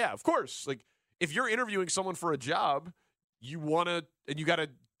 Like, yeah, of course. Like, if you're interviewing someone for a job, you want to, and you got to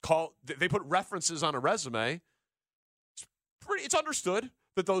call, they put references on a resume. It's understood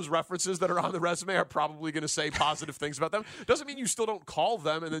that those references that are on the resume are probably going to say positive things about them. Doesn't mean you still don't call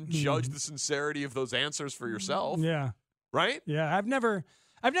them and then judge the sincerity of those answers for yourself. Yeah. Right? Yeah. I've never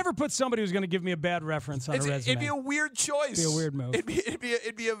put somebody who's going to give me a bad reference on a resume. It'd be a weird choice. It'd be a weird move.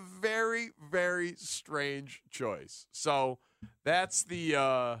 It'd be a very, very strange choice. So that's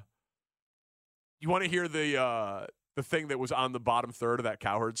the. You want to hear the thing that was on the bottom third of that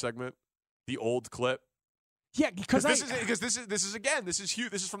Cowherd segment, the old clip. Yeah, because this is again, this is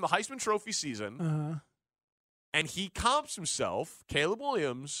huge. This is from the Heisman Trophy season, and he comps himself, Caleb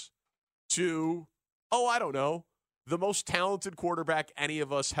Williams, to I don't know, the most talented quarterback any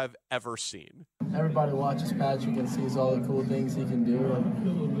of us have ever seen. Everybody watches Patrick and sees all the cool things he can do.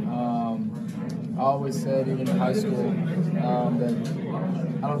 And, I always said, even in high school,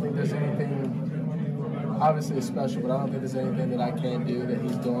 that I don't think there's anything, obviously it's special, but I don't think there's anything that I can't do that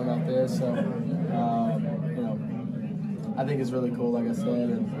he's doing out there. So, I think it's really cool, like I said.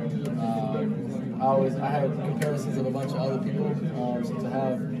 And I had comparisons of a bunch of other people, so to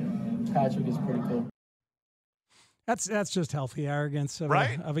have Patrick is pretty cool. That's just healthy arrogance of,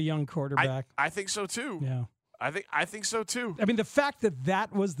 Right? of a young quarterback. I think so too. Yeah. I think so too. I mean, the fact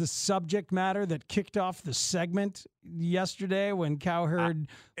that was the subject matter that kicked off the segment yesterday when Cowherd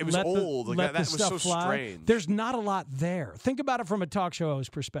it was let old. The, Like, let that the was stuff so fly. strange. There's not a lot there. Think about it from a talk show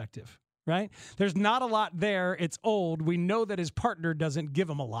host perspective, right? There's not a lot there. It's old. We know that his partner doesn't give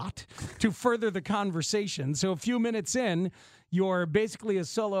him a lot to further the conversation. So a few minutes in, you're basically a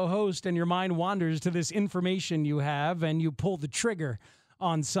solo host and your mind wanders to this information you have and you pull the trigger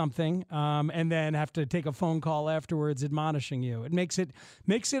on something, and then have to take a phone call afterwards admonishing you. It makes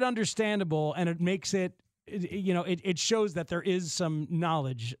it understandable, and it makes it shows that there is some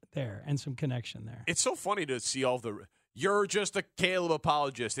knowledge there and some connection there. It's so funny to see all the. You're just a Caleb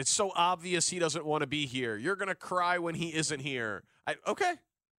apologist. It's so obvious he doesn't want to be here. You're gonna cry when he isn't here. Okay,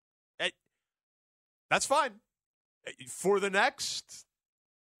 that's fine. For the next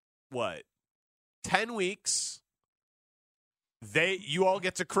 10 weeks. You all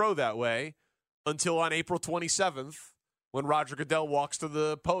get to crow that way until on April 27th when Roger Goodell walks to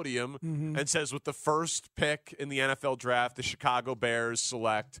the podium and says, with the first pick in the NFL draft, the Chicago Bears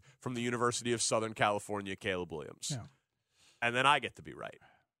select from the University of Southern California, Caleb Williams. Yeah. And then I get to be right.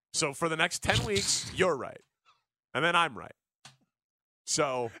 So for the next 10 weeks, you're right. And then I'm right.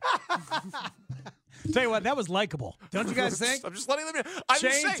 So... Tell you what, that was likable. Don't you guys think? I'm just letting them know. I'm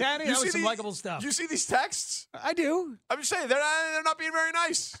just Shane, saying, Tanny, you that see was some these- likable stuff. You see these texts? I do. I'm just saying, they're not being very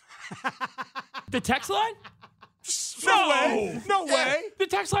nice. The text line? No way. No way. The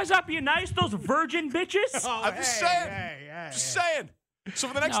text line's not being nice. Those virgin bitches. I'm just saying. Just saying. So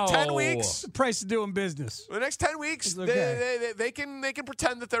for the next 10 weeks, The price of doing business. for the next 10 weeks, It's okay. they can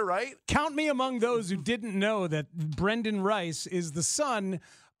pretend that they're right. Count me among those who didn't know that Brendan Rice is the son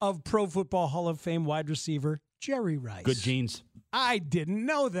of Pro Football Hall of Fame wide receiver Jerry Rice. Good genes. I didn't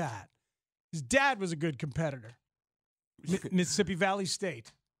know that. His dad was a good competitor. Mississippi Valley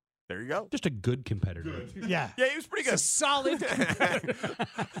State. There you go. Just a good competitor. Yeah. Yeah, he was pretty good. A solid competitor.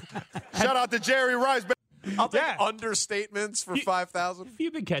 Shout out to Jerry Rice. I'll take understatements for 5,000. Few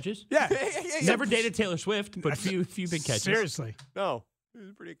big catches. Yeah. Never dated Taylor Swift, but few big catches. Seriously. No, he's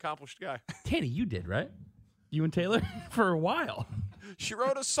a pretty accomplished guy. Tanny, you did, right? You and Taylor for a while. She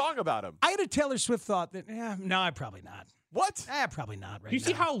wrote a song about him. I had a Taylor Swift thought that, no, I probably not. What? Probably not right Do you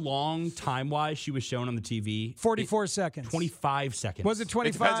see now. how long time-wise she was shown on the TV? 44 seconds. 25 seconds. Was it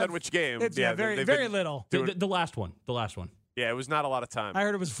 25? It depends on which game. It's, Yeah, very, they've very been little. The last one. The last one. Yeah, it was not a lot of time. I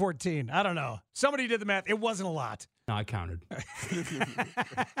heard it was 14. I don't know. Somebody did the math. It wasn't a lot. No, I counted.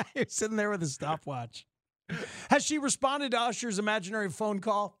 You're sitting there with a stopwatch. Has she responded to Usher's imaginary phone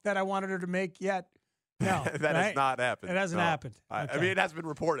call that I wanted her to make yet? No. That has not happened. It hasn't No. happened. I Okay. mean, it has been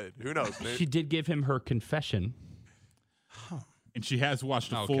reported. Who knows? She did give him her confession. And she has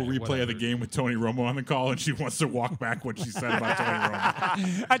watched a Okay, full replay of the game with Tony Romo on the call, and she wants to walk back what she said about Tony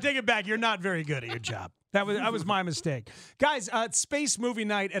Romo. I take it back. You're not very good at your job. That was my mistake. Guys, it's space movie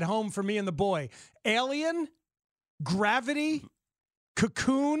night at home for me and the boy. Alien, Gravity,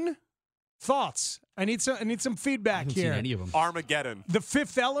 Cocoon. Thoughts? I need some feedback I haven't here. seen any of them. Armageddon. The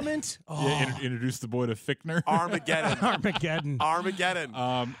Fifth Element. Oh. Yeah, introduce the boy to Fichtner. Armageddon. Armageddon. Armageddon.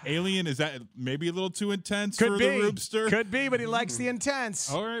 Alien, is that maybe a little too intense Could for be. the Rubster? Could be, but he likes the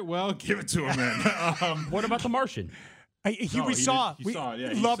intense. All right, well, give it to him then. What about The Martian? He saw it.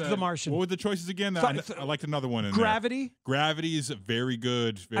 Yeah, he loved said- The Martian. What were the choices again? I liked another one in Gravity? there. Gravity is very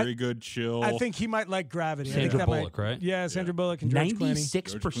good. Very good, chill. I think he might like Gravity. I think Sandra that Bullock, might, right? Yeah, Sandra Bullock and George Clooney.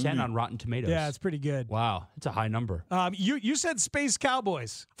 96% on Rotten Tomatoes. Yeah, it's pretty good. Wow, it's a high number. You said Space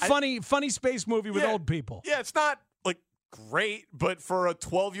Cowboys. Funny space movie with old people. Yeah, it's not like great, but for a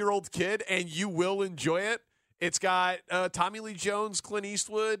 12-year-old kid, and you will enjoy it. It's got Tommy Lee Jones, Clint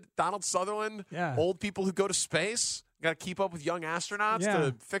Eastwood, Donald Sutherland, old people who go to space. Got to keep up with young astronauts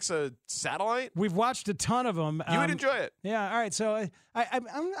to fix a satellite. We've watched a ton of them. You would enjoy it. Yeah. All right. So I'm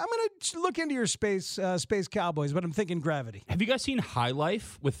going to look into your space Cowboys, but I'm thinking Gravity. Have you guys seen High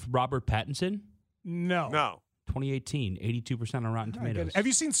Life with Robert Pattinson? No. 2018, 82% on Rotten Tomatoes. Have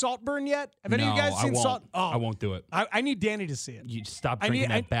you seen Saltburn yet? Have any of No, you guys I seen won't. Salt? Oh, I won't do it. I need Danny to see it. You stop drinking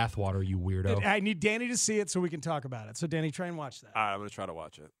that bathwater, you weirdo. I need Danny to see it so we can talk about it. So Danny, try and watch that. All right, I'm going to try to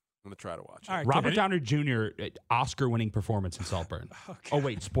watch it. All right, Robert Downey Jr. Oscar-winning performance in Saltburn. Oh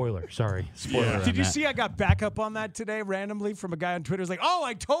wait, spoiler. Sorry, spoiler. on Did you that. see I got backup on that today randomly from a guy on Twitter? Who's like, oh,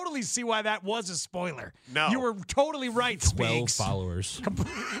 I totally see why that was a spoiler. No. You were totally right, 12 Speaks. followers.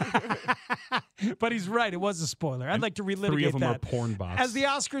 But he's right. It was a spoiler. I'd like to relitigate that. 3 of them are porn bots. As the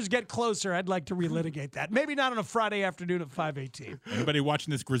Oscars get closer, I'd like to relitigate that. Maybe not on a Friday afternoon at 5:18. Anybody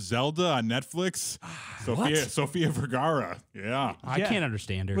watching this Griselda on Netflix? Sofia Vergara. Yeah. I can't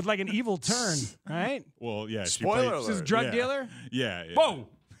understand her. With like an evil turn, right? Well, yeah. she Spoiler played- This is drug yeah. dealer? Yeah. Whoa.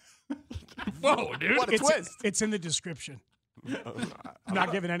 Whoa, dude. What a twist. It's in the description.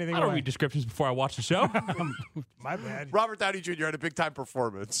 Not giving anything I don't away. read descriptions before I watch the show. My bad. Robert Downey Jr. had a big-time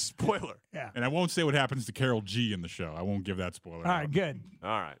performance. Spoiler. Yeah. And I won't say what happens to Carol G in the show. I won't give that spoiler. All right, good. All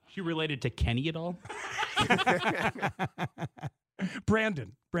right. She related to Kenny at all?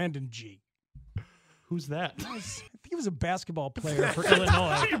 Brandon G. Who's that? I think he was a basketball player for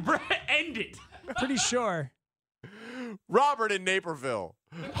Illinois. End it. Pretty sure. Robert in Naperville.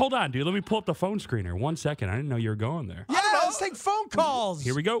 Hold on, dude. Let me pull up the phone screener. 1 second. I didn't know you were going there. Yeah, let's take phone calls.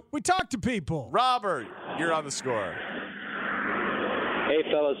 Here we go. We talk to people. Robert, you're on the score. Hey,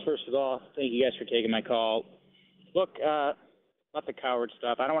 fellas. First of all, thank you guys for taking my call. Look, about the Coward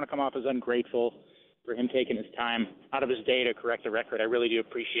stuff, I don't want to come off as ungrateful for him taking his time out of his day to correct the record. I really do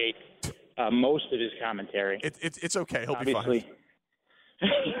appreciate most of his commentary. It's okay. He'll Obviously. be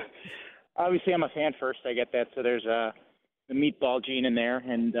fine. Obviously, I'm a fan first. I get that. So there's the meatball gene in there,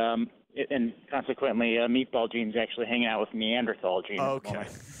 and consequently, meatball gene's actually hanging out with Neanderthal gene. Okay.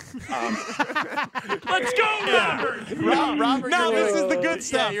 Let's go, Robert. Robert, No, you're this doing- is the good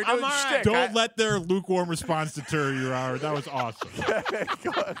stuff. Yeah, you're doing I'm all right. shtick. Don't let their lukewarm response deter you, Robert. That was awesome.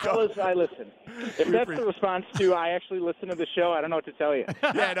 Fellas, I listen. If that's the response to I actually listen to the show, I don't know what to tell you.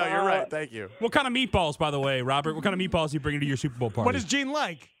 Yeah, no, you're right. Thank you. What kind of meatballs, by the way, Robert? What kind of meatballs are you bringing to your Super Bowl party? What is Gene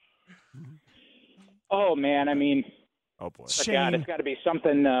like? Oh, man, I mean, oh boy, God, it's got to be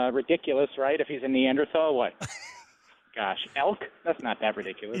something ridiculous, right? If he's a Neanderthal, what? Gosh, elk? That's not that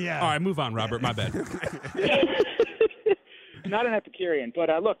ridiculous. Yeah. All right, move on, Robert. My bad. Not an Epicurean, but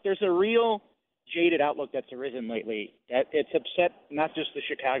look, there's a real jaded outlook that's arisen lately. That it's upset not just the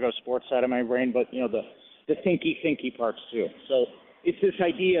Chicago sports side of my brain, but the thinky parts too. So it's this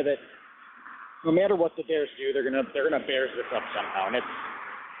idea that no matter what the Bears do, they're gonna Bears this up somehow, and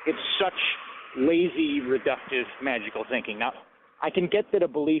it's such lazy, reductive, magical thinking. Now, I can get that a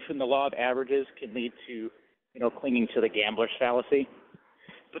belief in the law of averages can lead to, clinging to the gambler's fallacy.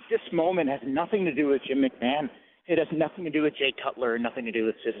 But this moment has nothing to do with Jim McMahon. It has nothing to do with Jay Cutler and nothing to do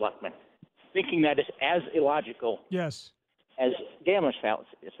with Sid Luckman. Thinking that is as illogical Yes. as gambler's fallacy,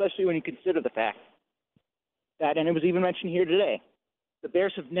 especially when you consider the fact that, and it was even mentioned here today, the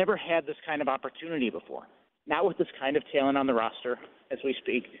Bears have never had this kind of opportunity before. Not with this kind of talent on the roster as we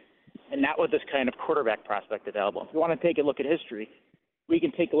speak, and not with this kind of quarterback prospect available. If you want to take a look at history, we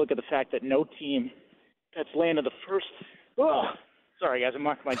can take a look at the fact that no team that's landed the first sorry, guys, I'm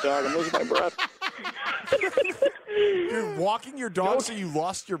walking my dog. I'm losing my breath. You're walking your dog so you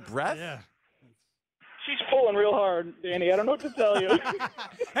lost your breath? Yeah. She's pulling real hard, Danny. I don't know what to tell you.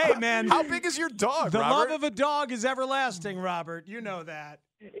 Hey, man. How big is your dog, The Robert? love of a dog is everlasting, Robert. You know that.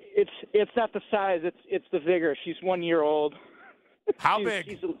 It's not the size. It's the vigor. She's 1 year old. How big?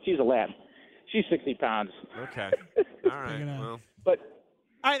 She's a lab. She's 60 pounds. Okay. All right. Well. But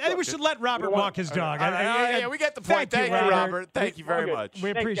I think we should let Robert walk his dog. Yeah, we get the point. Thank you, Robert. Thank you very much. We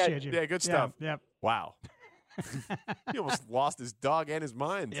appreciate you. Yeah, good stuff. Yep. Wow. He almost lost his dog and his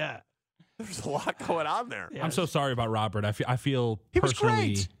mind. Yeah. There's a lot going on there. I'm so sorry about Robert. I feel He was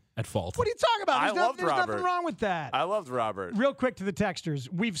personally great. at fault. What are you talking about? There's, loved there's Robert. nothing wrong with that. I loved Robert. Real quick to the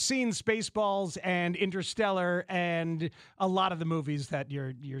texters. We've seen Spaceballs and Interstellar and a lot of the movies that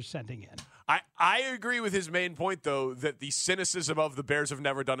you're sending in. I agree with his main point, though, that the cynicism of the Bears have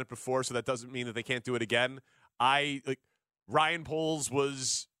never done it before, so that doesn't mean that they can't do it again. Ryan Poles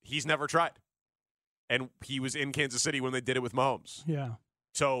he's never tried. And he was in Kansas City when they did it with Mahomes. Yeah.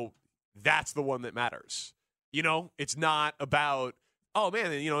 So that's the one that matters. It's not about, oh, man,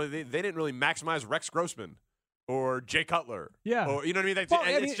 they didn't really maximize Rex Grossman or Jay Cutler. Yeah. Or, you know what I mean? Well,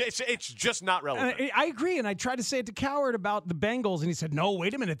 It's just not relevant. I agree, and I tried to say it to Coward about the Bengals, and he said, no,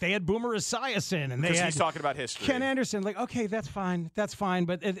 wait a minute, they had Boomer Esiason. And they Because had he's talking about history. Ken Anderson. Like, okay, that's fine.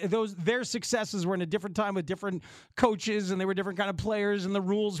 But their successes were in a different time with different coaches, and they were different kind of players, and the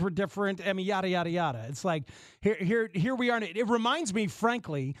rules were different, yada, yada, yada. It's like, here we are. It reminds me,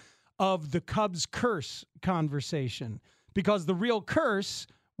 frankly, of the Cubs curse conversation, because the real curse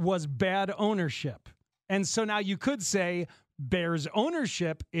was bad ownership. And so now you could say Bears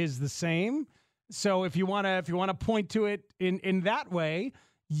ownership is the same. So if you want to point to it in that way,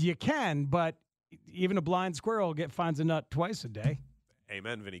 you can. But even a blind squirrel finds a nut twice a day.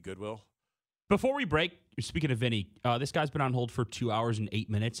 Amen, Vinny Goodwill. Before we break, speaking of Vinny, this guy's been on hold for 2 hours and 8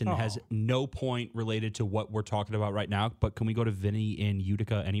 minutes and has no point related to what we're talking about right now. But can we go to Vinny in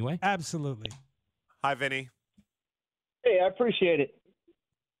Utica anyway? Absolutely. Hi, Vinny. Hey, I appreciate it.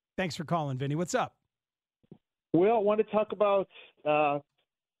 Thanks for calling, Vinny. What's up? Well, I want to talk about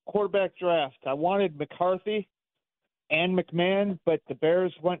quarterback draft. I wanted McCarthy, and McMahon, but the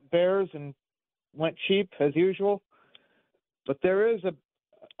Bears went Bears and went cheap as usual. But there is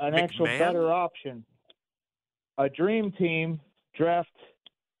an actual better option. A dream team draft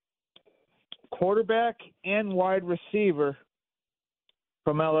quarterback and wide receiver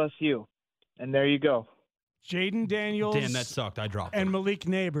from LSU. And there you go. Jaden Daniels. Damn, that sucked. I dropped and him. Malik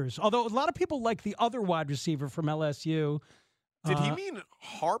Neighbors. Although a lot of people like the other wide receiver from LSU. Did he mean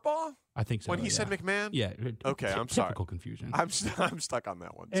Harbaugh? I think so. When he said McMahon? Yeah. Okay, I'm sorry. Typical confusion. I'm stuck on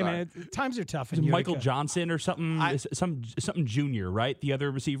that one. Hey, Sorry. man, times are tough. Is in it Michael Utica. Johnson or something? Something junior, right? The other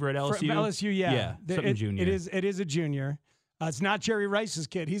receiver at LSU? From LSU, yeah. Yeah, something junior. It is a junior. It's not Jerry Rice's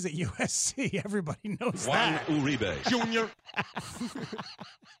kid. He's at USC. Everybody knows that. Uribe Jr.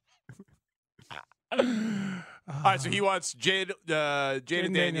 All right, so he wants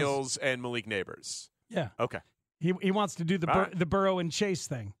Jaden Daniels and Malik Neighbors. Yeah. Okay. He wants to do the Burrow and Chase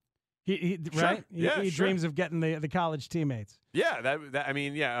thing. He Sure. right? Yeah, he sure. dreams of getting the college teammates. Yeah, that I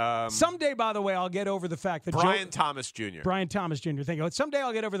mean, yeah. Someday, by the way, I'll get over the fact that Brian Thomas Jr. Brian Thomas Jr. Thank you. Someday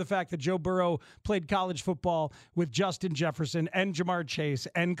I'll get over the fact that Joe Burrow played college football with Justin Jefferson and Jamar Chase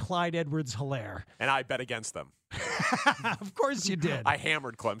and Clyde Edwards-Helaire. And I bet against them. Of course you did. I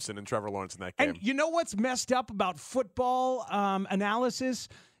hammered Clemson and Trevor Lawrence in that game. And you know what's messed up about football analysis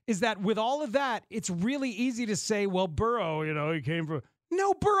is that with all of that, it's really easy to say, well, Burrow, he came from.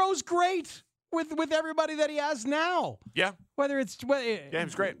 No, Burrow's great with everybody that he has now. Yeah. Whether it's yeah,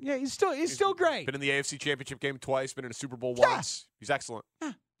 he's great. Yeah, he's still great. Been in the AFC Championship game twice. Been in a Super Bowl once. He's excellent.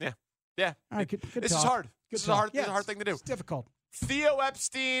 Yeah. All right, good This talk. is hard. Good This is talk. a hard thing to do. It's difficult. Theo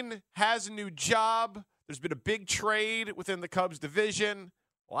Epstein has a new job. There's been a big trade within the Cubs division.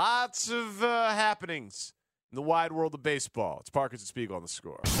 Lots of happenings in the wide world of baseball. It's Parkins and Spiegel on The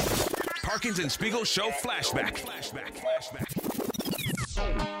Score. Parkins and Spiegel Show Flashback.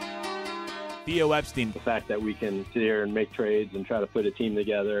 Theo Epstein. The fact that we can sit here and make trades and try to put a team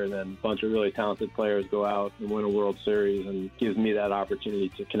together and then a bunch of really talented players go out and win a World Series and gives me that opportunity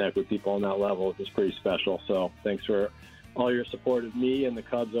to connect with people on that level is pretty special. So thanks for all your support of me and the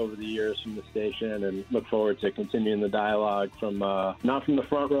Cubs over the years from the station, and look forward to continuing the dialogue from not from the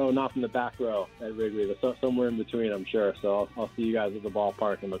front row, not from the back row at Wrigley, but somewhere in between, I'm sure. So I'll see you guys at the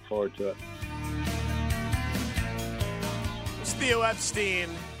ballpark and look forward to it. It's Theo Epstein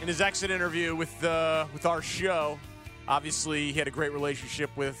in his exit interview with our show. Obviously, he had a great relationship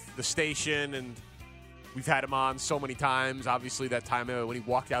with the station, and we've had him on so many times. Obviously, that time when he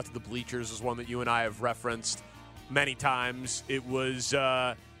walked out to the bleachers is one that you and I have referenced many times. It was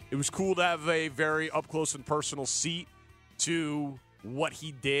cool to have a very up close and personal seat to what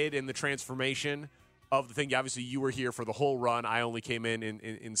he did in the transformation of the thing. Obviously, you were here for the whole run. I only came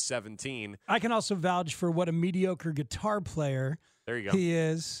in 17. I can also vouch for what a mediocre guitar player there you go. He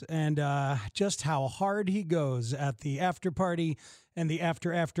is, and just how hard he goes at the after party and the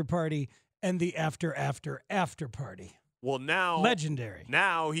after party and the after party. Well, now legendary.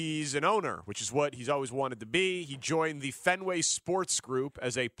 Now he's an owner, which is what he's always wanted to be. He joined the Fenway Sports Group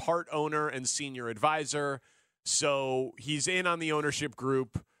as a part owner and senior advisor. So he's in on the ownership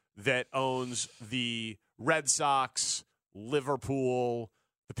group that owns the Red Sox, Liverpool,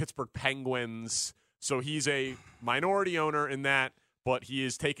 the Pittsburgh Penguins. So he's a minority owner in that, but he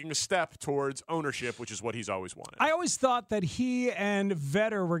is taking a step towards ownership, which is what he's always wanted. I always thought that he and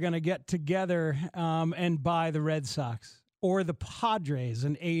Vetter were going to get together and buy the Red Sox or the Padres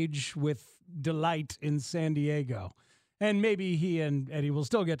and age with delight in San Diego. And maybe he and Eddie will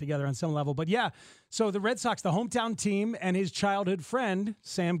still get together on some level. But yeah, so the Red Sox, the hometown team, and his childhood friend,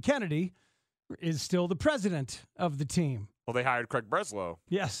 Sam Kennedy, is still the president of the team. Well, they hired Craig Breslow,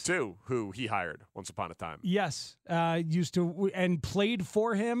 yes, too, who he hired once upon a time. Yes, used to and played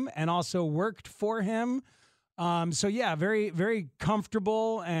for him and also worked for him. So yeah, very, very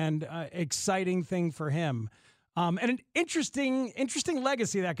comfortable and exciting thing for him. And an interesting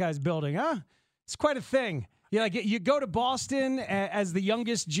legacy that guy's building, huh? It's quite a thing. Yeah, like you go to Boston as the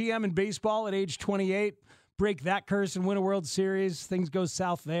youngest GM in baseball at age 28, break that curse and win a World Series. Things go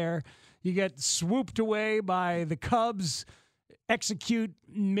south there. You get swooped away by the Cubs, execute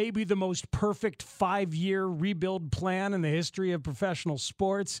maybe the most perfect 5-year rebuild plan in the history of professional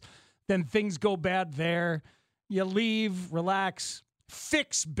sports. Then things go bad there. You leave, relax,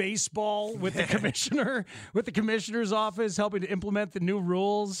 fix baseball with the commissioner, with the commissioner's office, helping to implement the new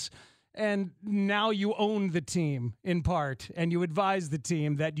rules. And now you own the team in part, and you advise the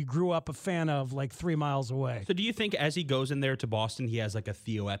team that you grew up a fan of like 3 miles away. So do you think as he goes in there to Boston, he has like a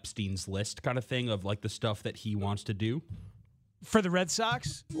Theo Epstein's list kind of thing of like the stuff that he wants to do? For the Red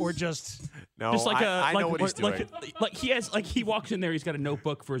Sox, or just No, Just like I know what he's doing. Like he walks in there, he's got a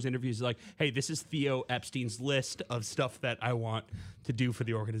notebook for his interviews. He's like, hey, this is Theo Epstein's list of stuff that I want to do for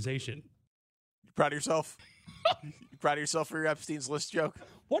the organization. You proud of yourself? You proud of yourself for your Epstein's list joke?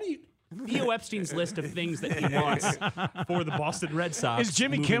 What do you? Theo Epstein's list of things that he wants for the Boston Red Sox. Is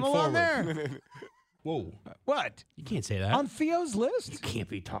Jimmy moving Kimmel forward. on there? Whoa. What? You can't say that. On Theo's list? You can't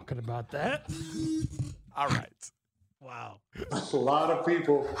be talking about that. All right. Wow. A lot of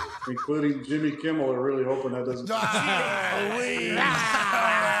people, including Jimmy Kimmel, are really hoping that doesn't.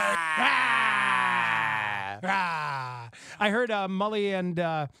 I heard Mully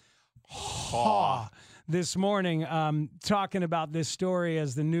and Haw this morning talking about this story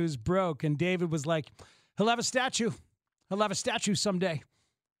as the news broke, and David was like, he'll have a statue. He'll have a statue someday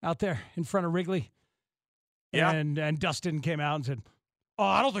out there in front of Wrigley. Yeah. And Dustin came out and said, oh,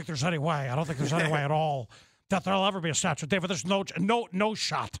 I don't think there's any way. I don't think there's any way at all that there'll ever be a statue. David, there's no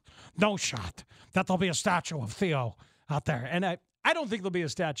shot that there'll be a statue of Theo out there. And I don't think there'll be a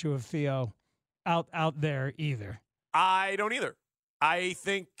statue of Theo out there either. I don't either. I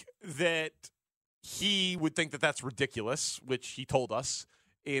think that he would think that that's ridiculous, which he told us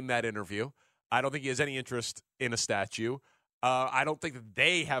in that interview. I don't think he has any interest in a statue. I don't think that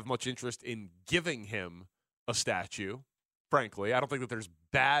they have much interest in giving him a statue. Frankly, I don't think that there's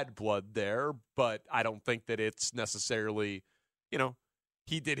bad blood there, but I don't think that it's necessarily,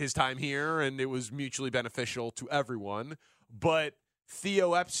 he did his time here and it was mutually beneficial to everyone. But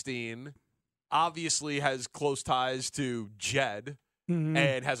Theo Epstein obviously has close ties to Jed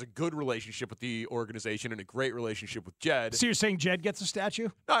and has a good relationship with the organization and a great relationship with Jed. So you're saying Jed gets a statue?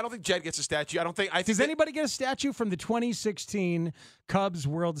 No, I don't think Jed gets a statue. Does anybody get a statue from the 2016 Cubs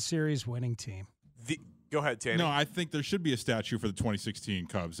World Series winning team? Go ahead, Tanny. No, I think there should be a statue for the 2016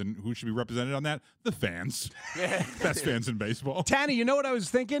 Cubs. And who should be represented on that? The fans. Best fans in baseball. Tanny, you know what I was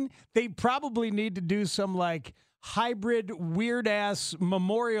thinking? They probably need to do some hybrid weird-ass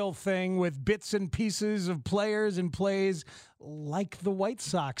memorial thing with bits and pieces of players and plays like the White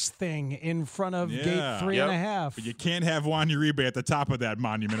Sox thing in front of gate 3.5. But you can't have Juan Uribe at the top of that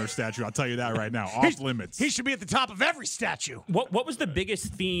monument or statue. I'll tell you that right now. Off limits. He should be at the top of every statue. What was the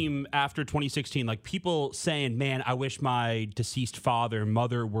biggest theme after 2016? Like people saying, man, I wish my deceased father and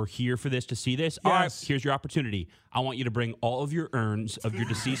mother were here for this to see this. All right, here's your opportunity. I want you to bring all of your urns of your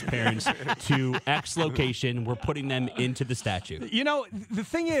deceased parents to X location. We're putting them into the statue. The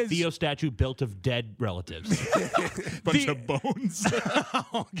thing is... Theo statue built of dead relatives. Bunch of bones.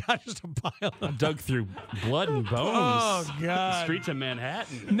 Oh, God, just a pile of... Dug through blood and bones. Oh, God. The streets of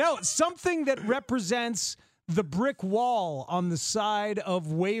Manhattan. No, something that represents the brick wall on the side of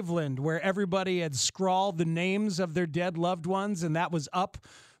Waveland where everybody had scrawled the names of their dead loved ones, and that was up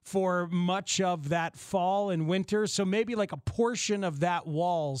for much of that fall and winter. So maybe a portion of that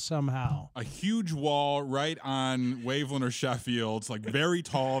wall somehow. A huge wall right on Waveland or Sheffield. It's very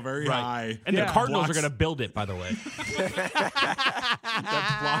tall, very high. And the Cardinals are going to build it, by the way.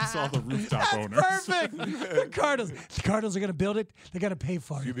 That blocks all the rooftop owners. Perfect. The Cardinals are going to build it. They're going to pay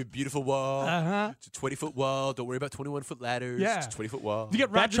for it. It's going to be a beautiful wall. Uh-huh. It's a 20-foot wall. Don't worry about 21-foot ladders. Yeah. It's a 20-foot wall.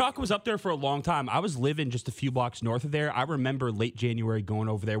 That chalk was up there for a long time. I was living just a few blocks north of there. I remember late January going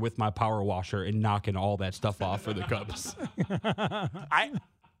over there with my power washer and knocking all that stuff off for the Cubs.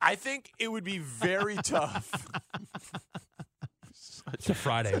 I think it would be very tough. It's a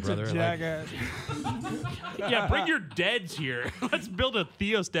Friday, brother. Yeah, bring your deads here. Let's build a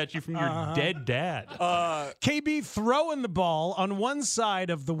Theo statue from your dead dad. KB throwing the ball on one side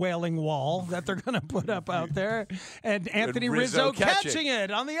of the Wailing Wall that they're going to put up out there, and Anthony Rizzo catching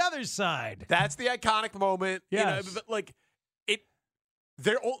it on the other side. That's the iconic moment. Yes.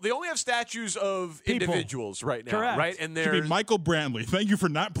 They only have statues of individuals right now, Correct. right? And Should be Michael Brantley. Thank you for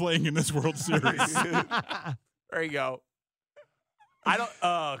not playing in this World Series. There you go.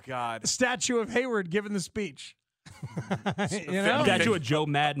 Oh, God. Statue of Hayward giving the speech. Statue of Joe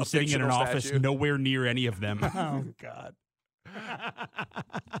Madden sitting in an office statue. Nowhere near any of them. Oh, God.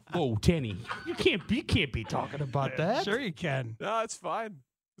 Whoa, Tanny. You can't be talking about that. Sure you can. No, it's fine.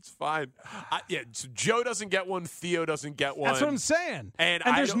 It's fine. So Joe doesn't get one. Theo doesn't get one. That's what I'm saying. And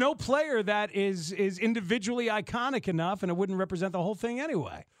there's no player that is individually iconic enough, and it wouldn't represent the whole thing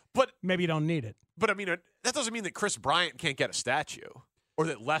anyway. But maybe you don't need it. But, I mean, that doesn't mean that Chris Bryant can't get a statue or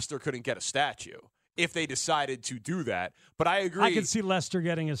that Lester couldn't get a statue if they decided to do that. But I agree. I could see Lester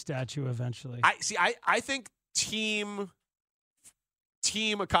getting a statue eventually. I think team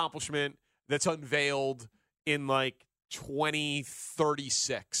accomplishment that's unveiled in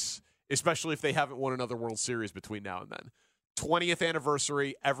 2036, especially if they haven't won another World Series between now and then. 20th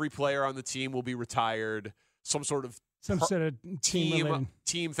anniversary, every player on the team will be retired. Some sort of Some sort of team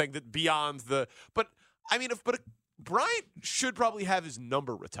thing that beyond the. But I mean, but Bryant should probably have his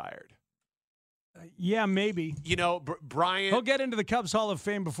number retired. Yeah, maybe. You know, Bryant. He'll get into the Cubs Hall of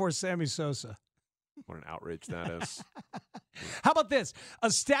Fame before Sammy Sosa. What an outrage that is. How about this?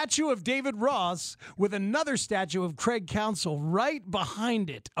 A statue of David Ross with another statue of Craig Counsell right behind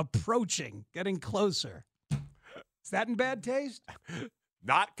it, approaching, getting closer. Is that in bad taste?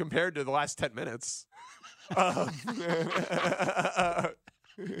 Not compared to the last 10 minutes.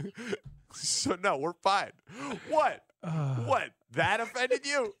 So, no, we're fine. What? What? That offended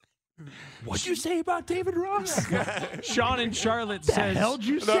you? What'd you say about David Ross? Sean in Charlotte the says. hell'd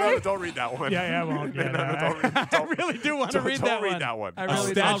you say? No, don't read that one. Yeah, I won't. Yeah, don't I really do want to read that one. Don't read that one. I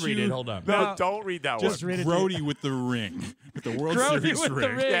really I'll read it. Hold on. No, don't read that Just one. Grody with the ring. With the World Grody Series with the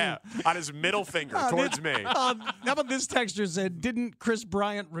ring. Yeah, on his middle finger towards me. How about this texter said, didn't Chris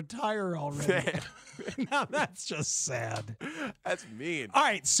Bryant retire already? Now that's just sad. That's mean. All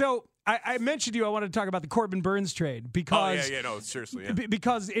right, so I mentioned to you I wanted to talk about the Corbin Burns trade because no, seriously,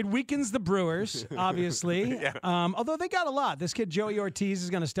 because it weakens the Brewers, obviously. Yeah. Although they got a lot. This kid Joey Ortiz is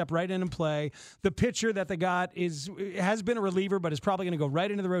going to step right in and play. The pitcher that they got has been a reliever, but is probably going to go right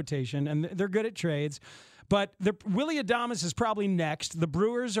into the rotation, and they're good at trades. But Willie Adames is probably next. The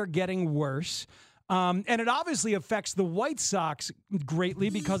Brewers are getting worse. And it obviously affects the White Sox greatly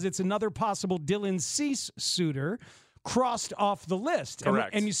because it's another possible Dylan Cease suitor crossed off the list.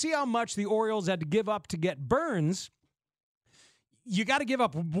 Correct. And you see how much the Orioles had to give up to get Burns. You got to give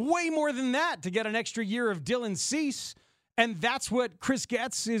up way more than that to get an extra year of Dylan Cease. And that's what Chris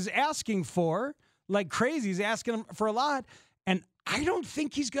Getz is asking for like crazy. He's asking him for a lot. And I don't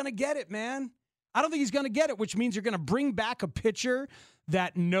think he's going to get it, man. I don't think he's going to get it, which means you're going to bring back a pitcher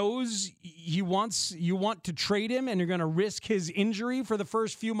that knows you want to trade him, and you're going to risk his injury for the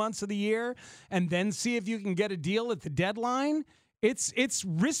first few months of the year and then see if you can get a deal at the deadline. It's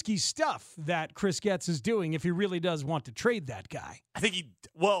risky stuff that Chris Getz is doing if he really does want to trade that guy. I think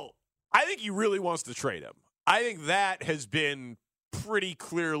he really wants to trade him. I think that has been pretty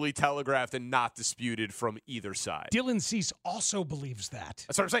clearly telegraphed and not disputed from either side. Dylan Cease also believes that.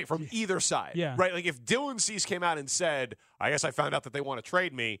 That's what I'm saying, from either side. Yeah. Right? Like if Dylan Cease came out and said, I guess I found out that they want to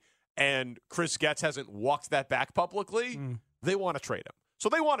trade me, and Chris Getz hasn't walked that back publicly, they want to trade him. So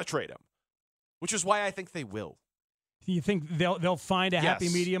they want to trade him, which is why I think they will. You think they'll find a happy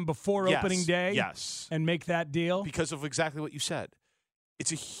medium before opening day? Yes. And make that deal? Because of exactly what you said.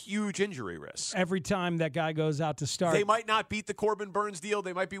 It's a huge injury risk. Every time that guy goes out to start. They might not beat the Corbin Burns deal.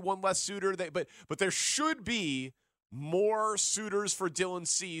 They might be one less suitor. But there should be more suitors for Dylan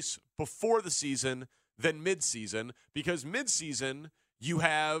Cease before the season than midseason, because midseason you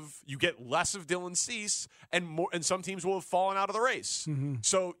get less of Dylan Cease, and some teams will have fallen out of the race. Mm-hmm.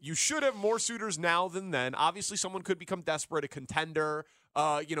 So you should have more suitors now than then. Obviously, someone could become desperate, a contender.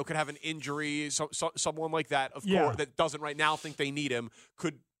 Could have an injury. Someone like that, of course, that doesn't right now think they need him,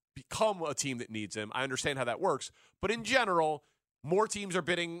 could become a team that needs him. I understand how that works. But in general, more teams are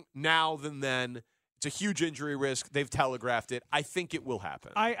bidding now than then. It's a huge injury risk. They've telegraphed it. I think it will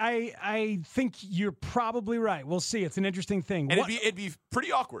happen. I think you're probably right. We'll see. It's an interesting thing. And it'd be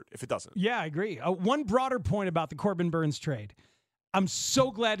pretty awkward if it doesn't. Yeah, I agree. One broader point about the Corbin Burns trade. I'm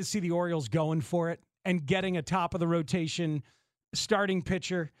so glad to see the Orioles going for it and getting a top of the rotation starting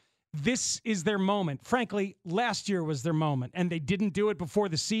pitcher. This is their moment. Frankly, last year was their moment, and they didn't do it before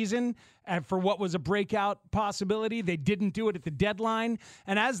the season for what was a breakout possibility. They didn't do it at the deadline,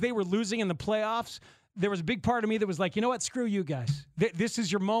 and as they were losing in the playoffs, there was a big part of me that was like, you know what, screw you guys. This is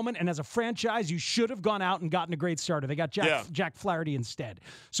your moment, and as a franchise, you should have gone out and gotten a great starter. They got Jack Flaherty instead.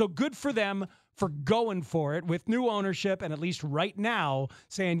 So good for them for going for it with new ownership, and at least right now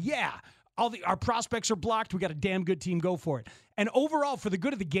saying, yeah, our prospects are blocked. We got a damn good team. Go for it. And overall, for the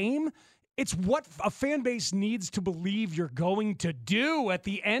good of the game, it's what a fan base needs to believe you're going to do at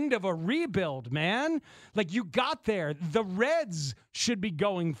the end of a rebuild, man. Like, you got there. The Reds should be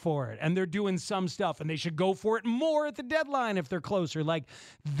going for it, and they're doing some stuff, and they should go for it more at the deadline if they're closer. Like,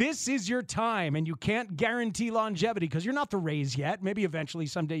 this is your time, and you can't guarantee longevity because you're not the Rays yet. Maybe eventually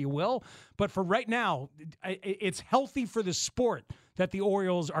someday you will. But for right now, it's healthy for the sport that the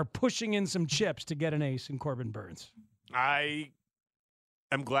Orioles are pushing in some chips to get an ace in Corbin Burns. I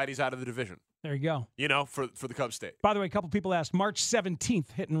am glad he's out of the division. There you go. For the Cubs state. By the way, a couple people asked, March 17th,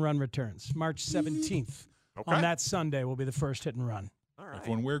 hit and run returns. March 17th. Okay. On that Sunday will be the first hit and run. All right.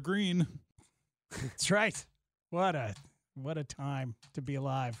 Everyone wear green. That's right. What a time to be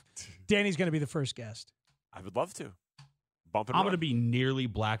alive. Danny's going to be the first guest. I would love to. Bump and I'm run. going to be nearly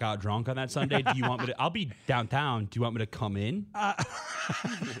blackout drunk on that Sunday. Do you want me to? I'll be downtown. Do you want me to come in?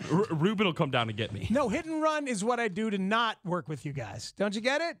 Ruben will come down and get me. No, hit and run is what I do to not work with you guys. Don't you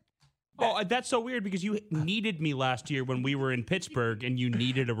get it? Oh, that's so weird because you needed me last year when we were in Pittsburgh, and you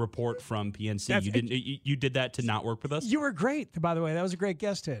needed a report from PNC. You didn't. You did that to not work with us. You were great, by the way. That was a great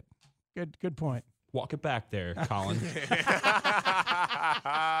guest hit. Good point. Walk it back there, Colin.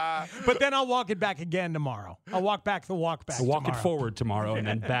 But then I'll walk it back again tomorrow. I'll walk back the walk back. So walk tomorrow. it forward tomorrow and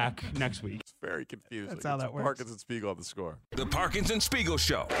then back next week. It's very confusing. That's how that works. Parkinson Spiegel on the Score. The Parkinson Spiegel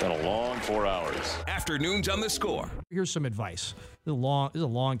Show. Been a long 4 hours. Afternoons on the Score. Here's some advice. This is a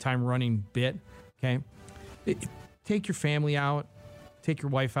long time running bit. Okay, take your family out, take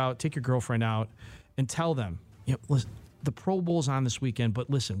your wife out, take your girlfriend out, and tell them, listen, the Pro Bowl's on this weekend,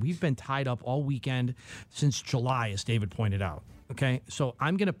 but listen, we've been tied up all weekend since July, as David pointed out. Okay, so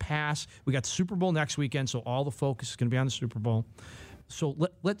I'm going to pass. We got the Super Bowl next weekend, so all the focus is going to be on the Super Bowl. So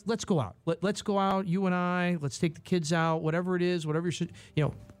let's go out. Let's go out, you and I. Let's take the kids out, whatever it is, whatever you should,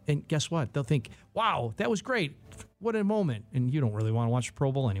 And guess what? They'll think, wow, that was great. What a moment. And you don't really want to watch the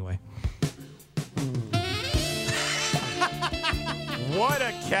Pro Bowl anyway. What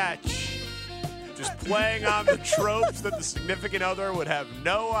a catch. Just playing on the tropes that the significant other would have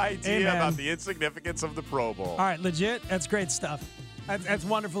no idea Amen. about the insignificance of the Pro Bowl. All right, legit. That's great stuff. That's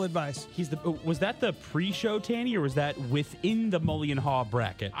wonderful advice. Was that the pre-show, Tanny, or was that within the Mullion Haw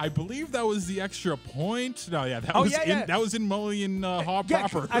bracket? I believe that was the extra point. No, yeah, that Oh, was yeah. that was in Mullion Haw Yeah,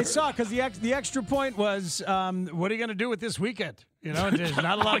 proper. I saw because the extra point was, what are you going to do with this weekend? There's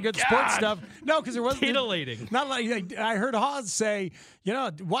not a lot of good sports stuff. No, because there wasn't. Titillating. Not like I heard Hawes say,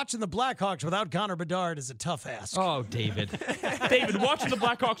 watching the Blackhawks without Connor Bedard is a tough ask. Oh, David. David, watching the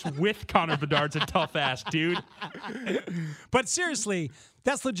Blackhawks with Connor Bedard's a tough ask, dude. But seriously,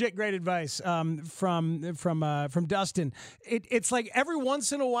 that's legit great advice from Dustin. It's like every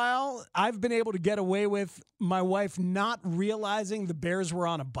once in a while, I've been able to get away with my wife not realizing the Bears were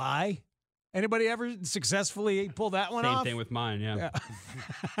on a bye. Anybody ever successfully pull that one off? Same thing with mine, yeah.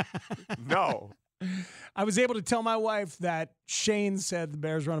 No. I was able to tell my wife that Shane said the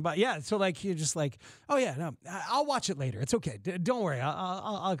Bears were on a bye. Yeah, so you're just like, oh yeah, no, I'll watch it later. It's okay. Don't worry,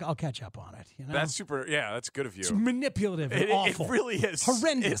 I'll catch up on it. That's super. Yeah, that's good of you. It's manipulative and awful. It really is.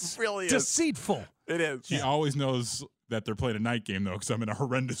 Horrendous. It really is. Deceitful. It is. She always knows that they're playing a night game, though, because I'm in a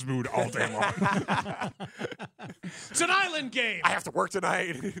horrendous mood all day long. It's an island game. I have to work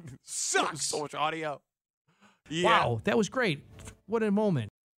tonight. Sucks. So much audio. Yeah. Wow, that was great. What a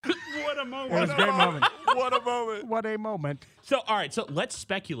moment. What a moment. It was a great moment. What a moment. What a moment. So, all right, so let's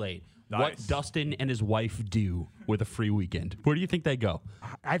speculate what Dustin and his wife do with a free weekend. Where do you think they go?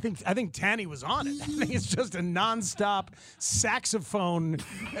 I think Tanny was on it. I think it's just a nonstop saxophone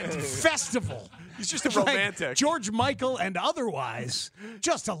festival. He's just a romantic. George Michael and otherwise.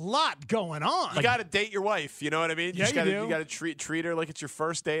 Just a lot going on. You got to date your wife. You know what I mean? Yeah, you do. You got to treat her like it's your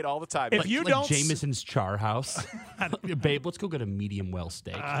first date all the time. If you don't, Jameson's Char House, babe, let's go get a medium well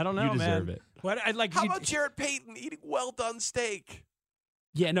steak. I don't know, you deserve man. it. What I'd like. How about Jared Payton eating well done steak?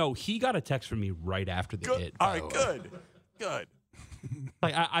 Yeah, no, he got a text from me right after the hit. All right, good.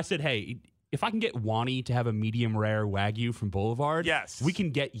 Like I said, hey, if I can get Wani to have a medium rare Wagyu from Boulevard, yes, we can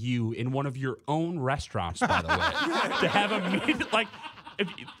get you in one of your own restaurants. By the way, to have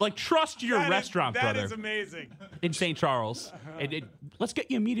a trust your restaurant, brother. That is amazing. In St. Charles, let's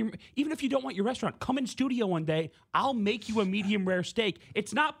get you a medium. Even if you don't want your restaurant, come in studio one day. I'll make you a medium rare steak.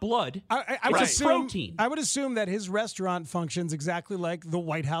 It's not blood. It's protein. I would assume that his restaurant functions exactly like the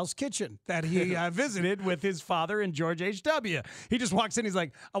White House kitchen that he visited with his father and George H.W. He just walks in. He's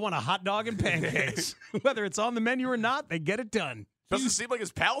like, I want a hot dog and pancakes. Whether it's on the menu or not, they get it done. Doesn't seem like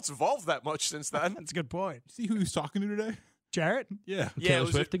his palate's evolved that much since then. That's a good point. See who he's talking to today? Jarrett? Yeah.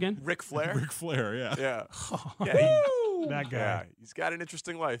 Taylor Swift again? Ric Flair? Ric Flair, yeah. Yeah. That guy. Yeah, he's got an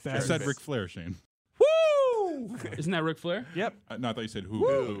interesting life. I said Ric Flair, Shane. Woo! Isn't that Ric Flair? Yep. No, I thought you said who.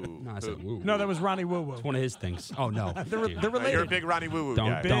 Woo. No, I said woo. No, that was Ronnie Woo Woo. It's one of his things. Oh, no. They're related. You're a big Ronnie Woo Woo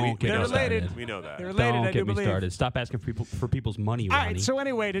guy. Don't get They're me related. started. We know that. They're related, Don't I do get me believe. started. Stop asking for people's money, All Ronnie. right, so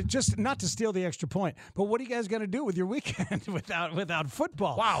anyway, just not to steal the extra point, but what are you guys going to do with your weekend without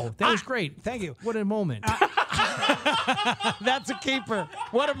football? Wow, that was great. Thank you. What a moment. That's a keeper.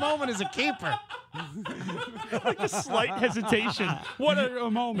 What a moment is a keeper. Like a slight hesitation. What a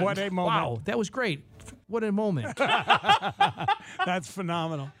moment. What a moment. Wow, that was great. What a moment. That's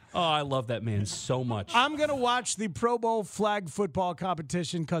phenomenal. Oh, I love that man so much. I'm going to watch the Pro Bowl flag football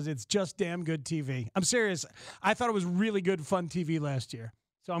competition because it's just damn good TV. I'm serious. I thought it was really good, fun TV last year.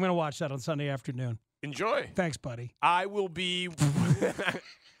 So I'm going to watch that on Sunday afternoon. Enjoy. Thanks, buddy. I will be.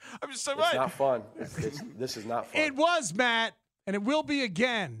 I'm just saying. It's not fun. This is not fun. It was, Matt, and it will be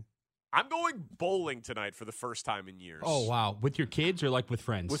again. I'm going bowling tonight for the first time in years. Oh, wow. With your kids or like with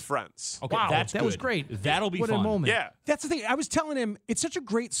friends? With friends. Okay, Wow, that was good. great. That'll be What fun. a moment. Yeah. That's the thing. I was telling him it's such a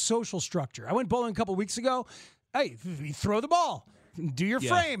great social structure. I went bowling a couple weeks ago. Hey, you throw the ball, do your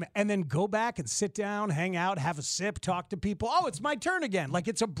frame, and then go back and sit down, hang out, have a sip, talk to people. Oh, it's my turn again. Like,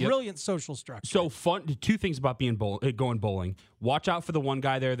 it's a brilliant social structure. So fun. Two things about going bowling. Watch out for the one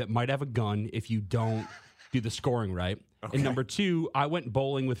guy there that might have a gun if you don't do the scoring right. Okay. And number two, I went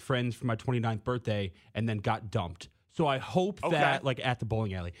bowling with friends for my 29th birthday and then got dumped. So I hope that, like at the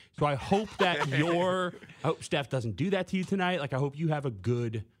bowling alley. So I hope that I hope Steph doesn't do that to you tonight. Like, I hope you have a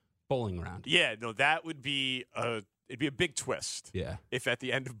good bowling round. Yeah, no, that would be it'd be a big twist. Yeah. If at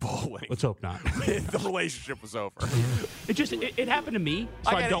the end of bowling, Let's hope not. the relationship was over. It happened to me,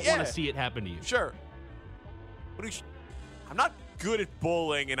 so I don't want to see it happen to you. Sure. I'm not good at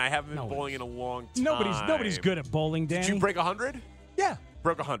bowling, and I haven't been bowling in a long time. Nobody's good at bowling, Danny. Did you break 100? Yeah.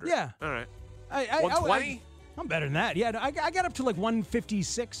 Broke 100. Yeah. All right. 120? I'm better than that. Yeah, I got up to like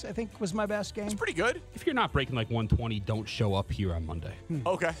 156, I think, was my best game. It's pretty good. If you're not breaking like 120, don't show up here on Monday.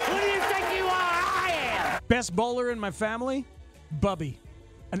 Okay. Who do you think you are? I am. Best bowler in my family, Bubby.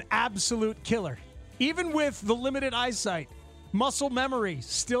 An absolute killer. Even with the limited eyesight, muscle memory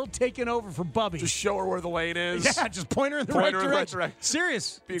still taking over for Bubby. Just show her where the lane is. Yeah, just point her in the right direction.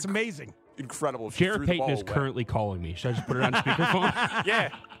 Serious. It's amazing. Incredible. If you Jarrett threw the Payton ball is away. currently calling me. Should I just put it on speakerphone?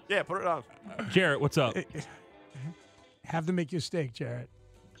 Yeah, put it on. Jarrett, what's up? Have them make you a steak, Jarrett.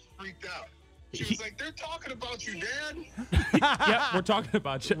 Freaked out. She was like, they're talking about you, Dad. Yep, we're talking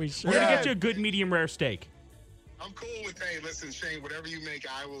about you. We're going to get you a good medium rare steak. I'm cool with, hey, listen, Shane, whatever you make,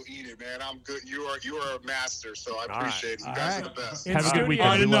 I will eat it, man. I'm good. You are a master, so I appreciate it. You guys are the best. Have a good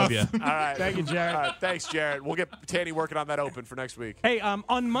weekend. We love you. All right. Thank you, Jarrett. All right, thanks, Jarrett. We'll get Tanny working on that open for next week. Hey,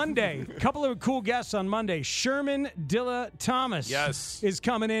 on Monday, a couple of cool guests on Monday. Sherman Dilla Thomas is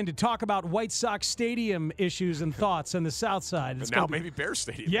coming in to talk about White Sox Stadium issues and thoughts on the South Side. And now maybe Bear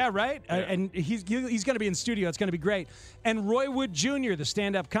Stadium. Yeah, right? Yeah. And he's going to be in studio. It's going to be great. And Roy Wood Jr., the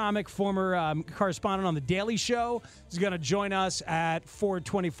stand-up comic, former correspondent on The Daily Show, is going to join us at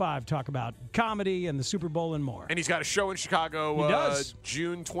 4:25, talk about comedy and the Super Bowl and more. And he's got a show in Chicago He does.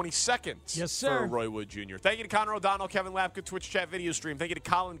 June 22nd. Yes, sir. For Roy Wood Jr. Thank you to Connor O'Donnell, Kevin Lapka, Twitch chat video stream. Thank you to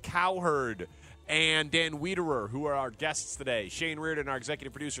Colin Cowherd and Dan Wiederer, who are our guests today. Shane Reardon, our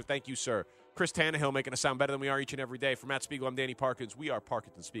executive producer. Thank you, sir. Chris Tannehill making us sound better than we are each and every day. For Matt Spiegel, I'm Danny Parkins. We are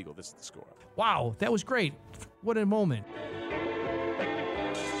Parkinson Spiegel. This is The Score. Wow, that was great. What a moment.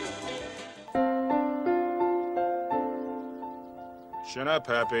 Shut up,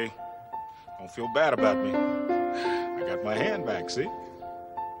 Happy. Don't feel bad about me. I got my hand back, see?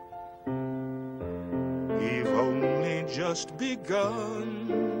 We've only just begun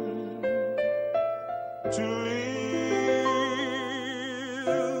to live.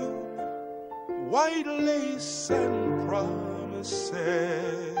 White lace and promises.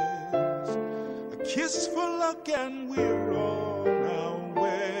 A kiss for luck and we're on our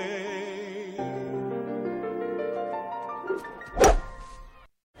way.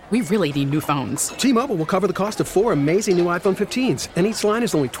 We really need new phones. T-Mobile will cover the cost of 4 amazing new iPhone 15s, and each line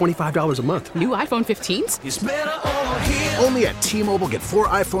is only $25 a month. New iPhone 15s? It's better over here. Only at T-Mobile, get 4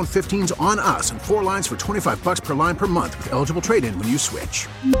 iPhone 15s on us and 4 lines for $25 per line per month with eligible trade-in when you switch.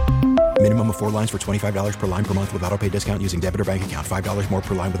 Minimum of 4 lines for $25 per line per month with autopay discount using debit or bank account. $5 more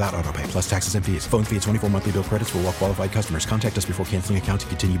per line without autopay, plus taxes and fees. Phone fee at 24 monthly bill credits for well-qualified customers. Contact us before canceling account to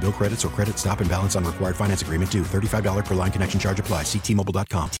continue bill credits or credit stop and balance on required finance agreement due. $35 per line connection charge applies. See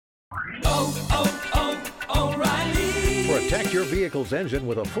T-Mobile.com. Protect your vehicle's engine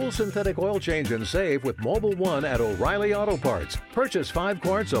with a full synthetic oil change and save with Mobil 1 at O'Reilly Auto Parts. Purchase 5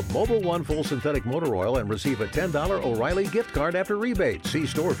 quarts of Mobil 1 full synthetic motor oil and receive a $10 O'Reilly gift card after rebate. See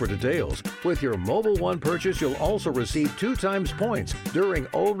store for details. With your Mobil 1 purchase, you'll also receive 2 times points during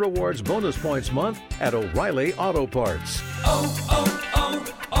O Rewards Bonus Points Month at O'Reilly Auto Parts.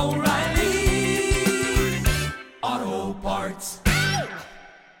 O'Reilly Auto Parts.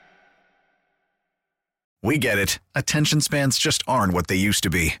 We get it. Attention spans just aren't what they used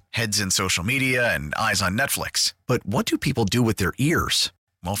to be. Heads in social media and eyes on Netflix. But what do people do with their ears?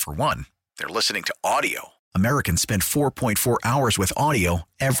 Well, for one, they're listening to audio. Americans spend 4.4 hours with audio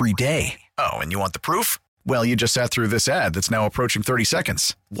every day. Oh, and you want the proof? Well, you just sat through this ad that's now approaching 30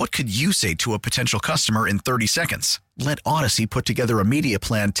 seconds. What could you say to a potential customer in 30 seconds? Let Odyssey put together a media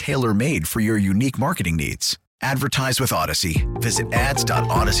plan tailor-made for your unique marketing needs. Advertise with Odyssey. Visit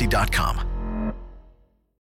ads.odyssey.com.